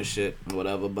some bonus shit or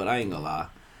whatever, but I ain't gonna lie.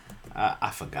 I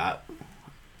forgot.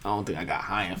 I don't think I got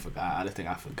high and forgot. I just think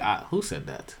I forgot. Who said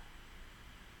that?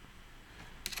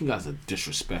 You guys are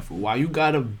disrespectful. Why you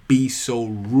gotta be so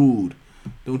rude?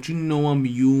 Don't you know I'm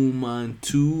human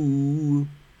too?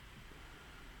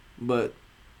 But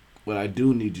what I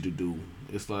do need you to do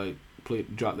is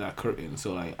drop that curtain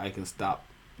so I can stop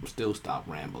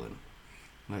rambling.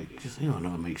 Just, you don't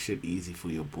know, make shit easy for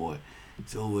your boy.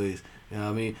 It's always, you know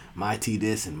what I mean? MyT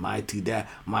this and MyT that.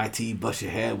 MyT bust your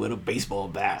head with a baseball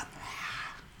bat.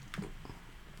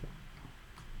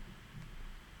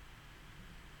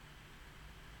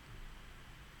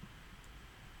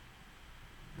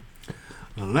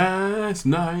 Last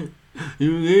night,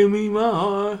 you gave me my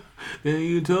heart, and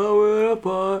you tore it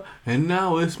apart, and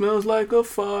now it smells like a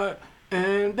fart.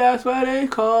 And that's why they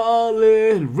call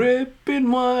it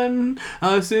ripping one.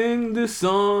 I sing this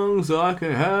song so I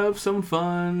can have some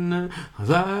fun.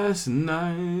 Last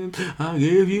night I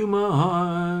gave you my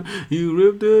heart, you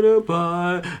ripped it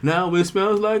apart. Now it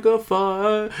smells like a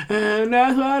fart, and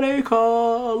that's why they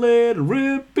call it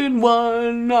ripping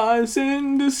one. I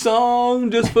sing this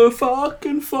song just for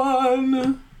fucking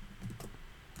fun.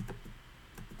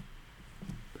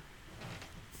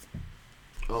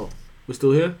 Oh, we're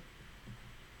still here?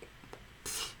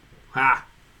 Ha!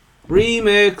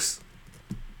 Remix!